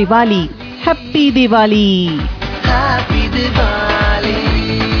this Diwali. Happy Diwali. Happy Diwali.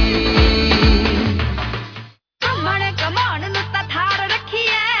 हमने कमान नु ता थार रखी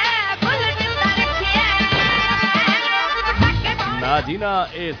है, बुलेट ता रखी है। ਨਾ ਜੀ ਨਾ,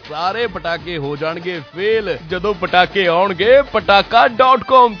 ਇਹ ਸਾਰੇ ਪਟਾਕੇ ਹੋ ਜਾਣਗੇ ਫੇਲ ਜਦੋਂ ਪਟਾਕੇ ਆਉਣਗੇ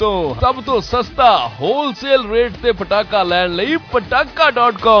pataka.com ਤੋਂ। ਸਭ ਤੋਂ ਸਸਤਾ ਹੋਲਸੇਲ ਰੇਟ ਤੇ ਪਟਾਕਾ ਲੈਣ ਲਈ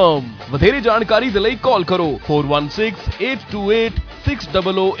pataka.com। ਵਧੇਰੇ ਜਾਣਕਾਰੀ ਦੇ ਲਈ ਕਾਲ ਕਰੋ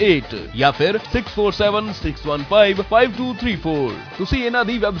 4168286008 ਜਾਂ ਫਿਰ 6476155234। ਤੁਸੀਂ ਇਹਨਾਂ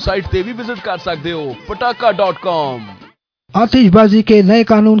ਦੀ ਵੈਬਸਾਈਟ ਤੇ ਵੀ ਵਿਜ਼ਿਟ ਕਰ ਸਕਦੇ ਹੋ pataka.com। आतिशबाजी के नए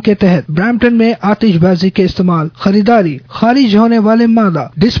कानून के तहत ब्रैम्पटन में आतिशबाजी के इस्तेमाल, खरीदारी, खारिज होने वाले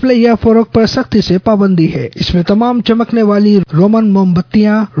मादा, डिस्प्ले या फरोख्त पर सख्ती से पाबंदी है। इसमें तमाम चमकने वाली रोमन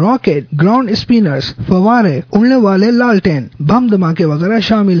मोमबत्तियां, रॉकेट, ग्राउंड स्पिनर्स, फवारे, उड़ने वाले लालटेन, बम धमाके वगैरह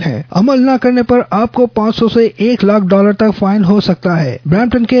शामिल हैं। अमल न करने पर आपको 500 से $1,00,000 तक फाइन हो सकता है।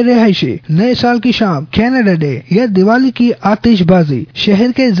 ब्रैम्पटन के रहायशी नए साल की शाम, कैनेडा डे या दिवाली की आतिशबाजी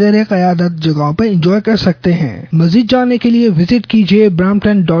शहर के ज़ेरे क़यादत जगहों पर एंजॉय कर सकते हैं। मजीद जानने के लिए विजिट कीजिए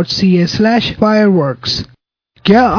brampton.ca/fireworks। क्या